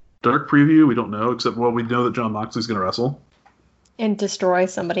 Dark preview, we don't know, except, we know that Jon Moxley's going to wrestle. And destroy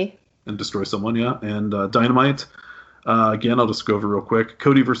somebody. And destroy someone, yeah. And Dynamite, again, I'll just go over real quick.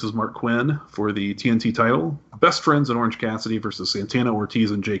 Cody versus Mark Quinn for the TNT title. Best Friends and Orange Cassidy versus Santana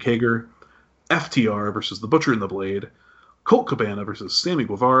Ortiz and Jake Hager. FTR versus The Butcher and the Blade. Colt Cabana versus Sammy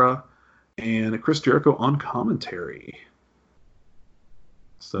Guevara. And Chris Jericho on commentary.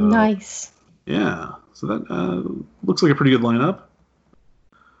 So, nice. Yeah. So that looks like a pretty good lineup.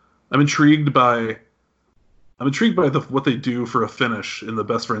 I'm intrigued by what they do for a finish in the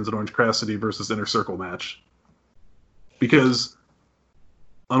Best Friends and Orange Cassidy versus Inner Circle match. Because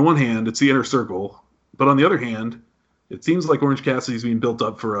on one hand, it's the Inner Circle, but on the other hand, it seems like Orange Cassidy's being built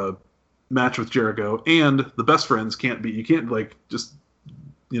up for a match with Jericho, and the Best Friends you can't just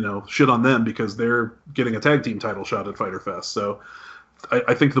shit on them because they're getting a tag team title shot at Fyter Fest. So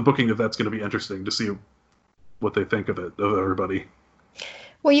I think the booking of that's going to be interesting to see what they think of everybody.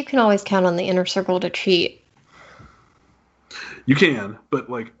 Well, you can always count on the Inner Circle to cheat. You can, but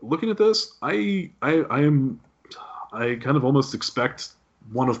looking at this, I kind of almost expect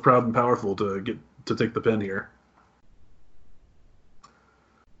one of Proud and Powerful to take the pin here.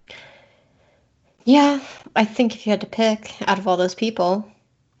 Yeah, I think if you had to pick out of all those people,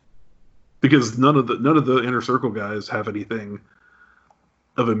 because none of the Inner Circle guys have anything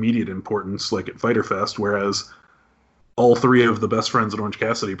of immediate importance like at Fyter Fest, whereas all three of the Best Friends and Orange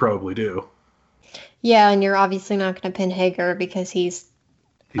Cassidy probably do. Yeah, and you're obviously not going to pin Hager because he's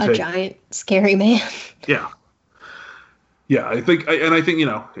a giant, scary man. Yeah. Yeah, I think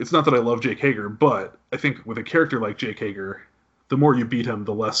it's not that I love Jake Hager, but I think with a character like Jake Hager, the more you beat him,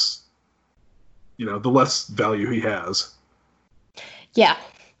 the less value he has. Yeah.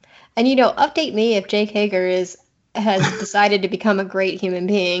 And, update me if Jake Hager has decided to become a great human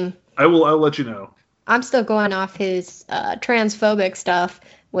being. I'll let you know. I'm still going off his transphobic stuff,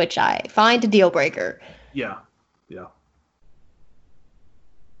 which I find a deal breaker. Yeah. Yeah.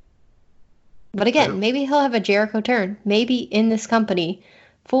 But again, maybe he'll have a Jericho turn. Maybe in this company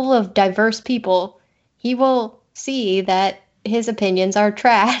full of diverse people, he will see that his opinions are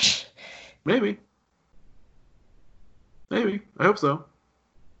trash. Maybe. I hope so.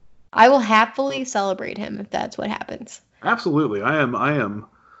 I will happily celebrate him if that's what happens. Absolutely. I am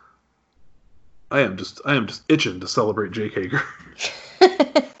just itching to celebrate Jake Hager.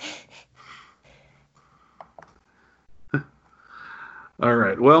 All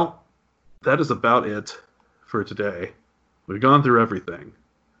right. Well, that is about it for today. We've gone through everything.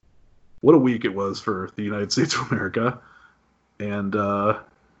 What a week it was for the United States of America. And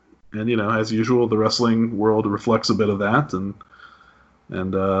as usual, the wrestling world reflects a bit of that, and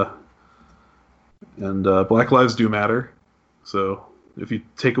Black Lives do matter. So if you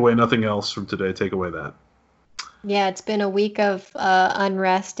take away nothing else from today, take away that. Yeah, it's been a week of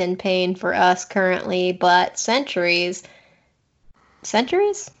unrest and pain for us currently, but centuries?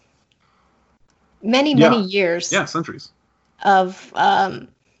 Many years. Yeah, centuries. Of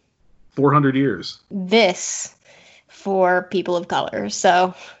 400 years. This for people of color.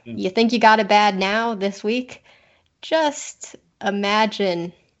 So you think you got it bad now this week? Just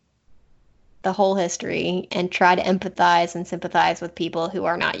imagine the whole history and try to empathize and sympathize with people who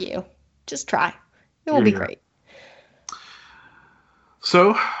are not you. Just try. It will be great.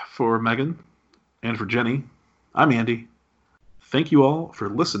 So, for Megan and for Jenny, I'm Andy. Thank you all for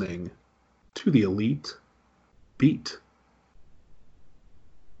listening to the Elite Beat.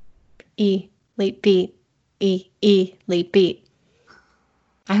 Elite Beat. Elite Beat.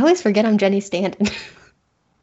 I always forget I'm Jenny Standen.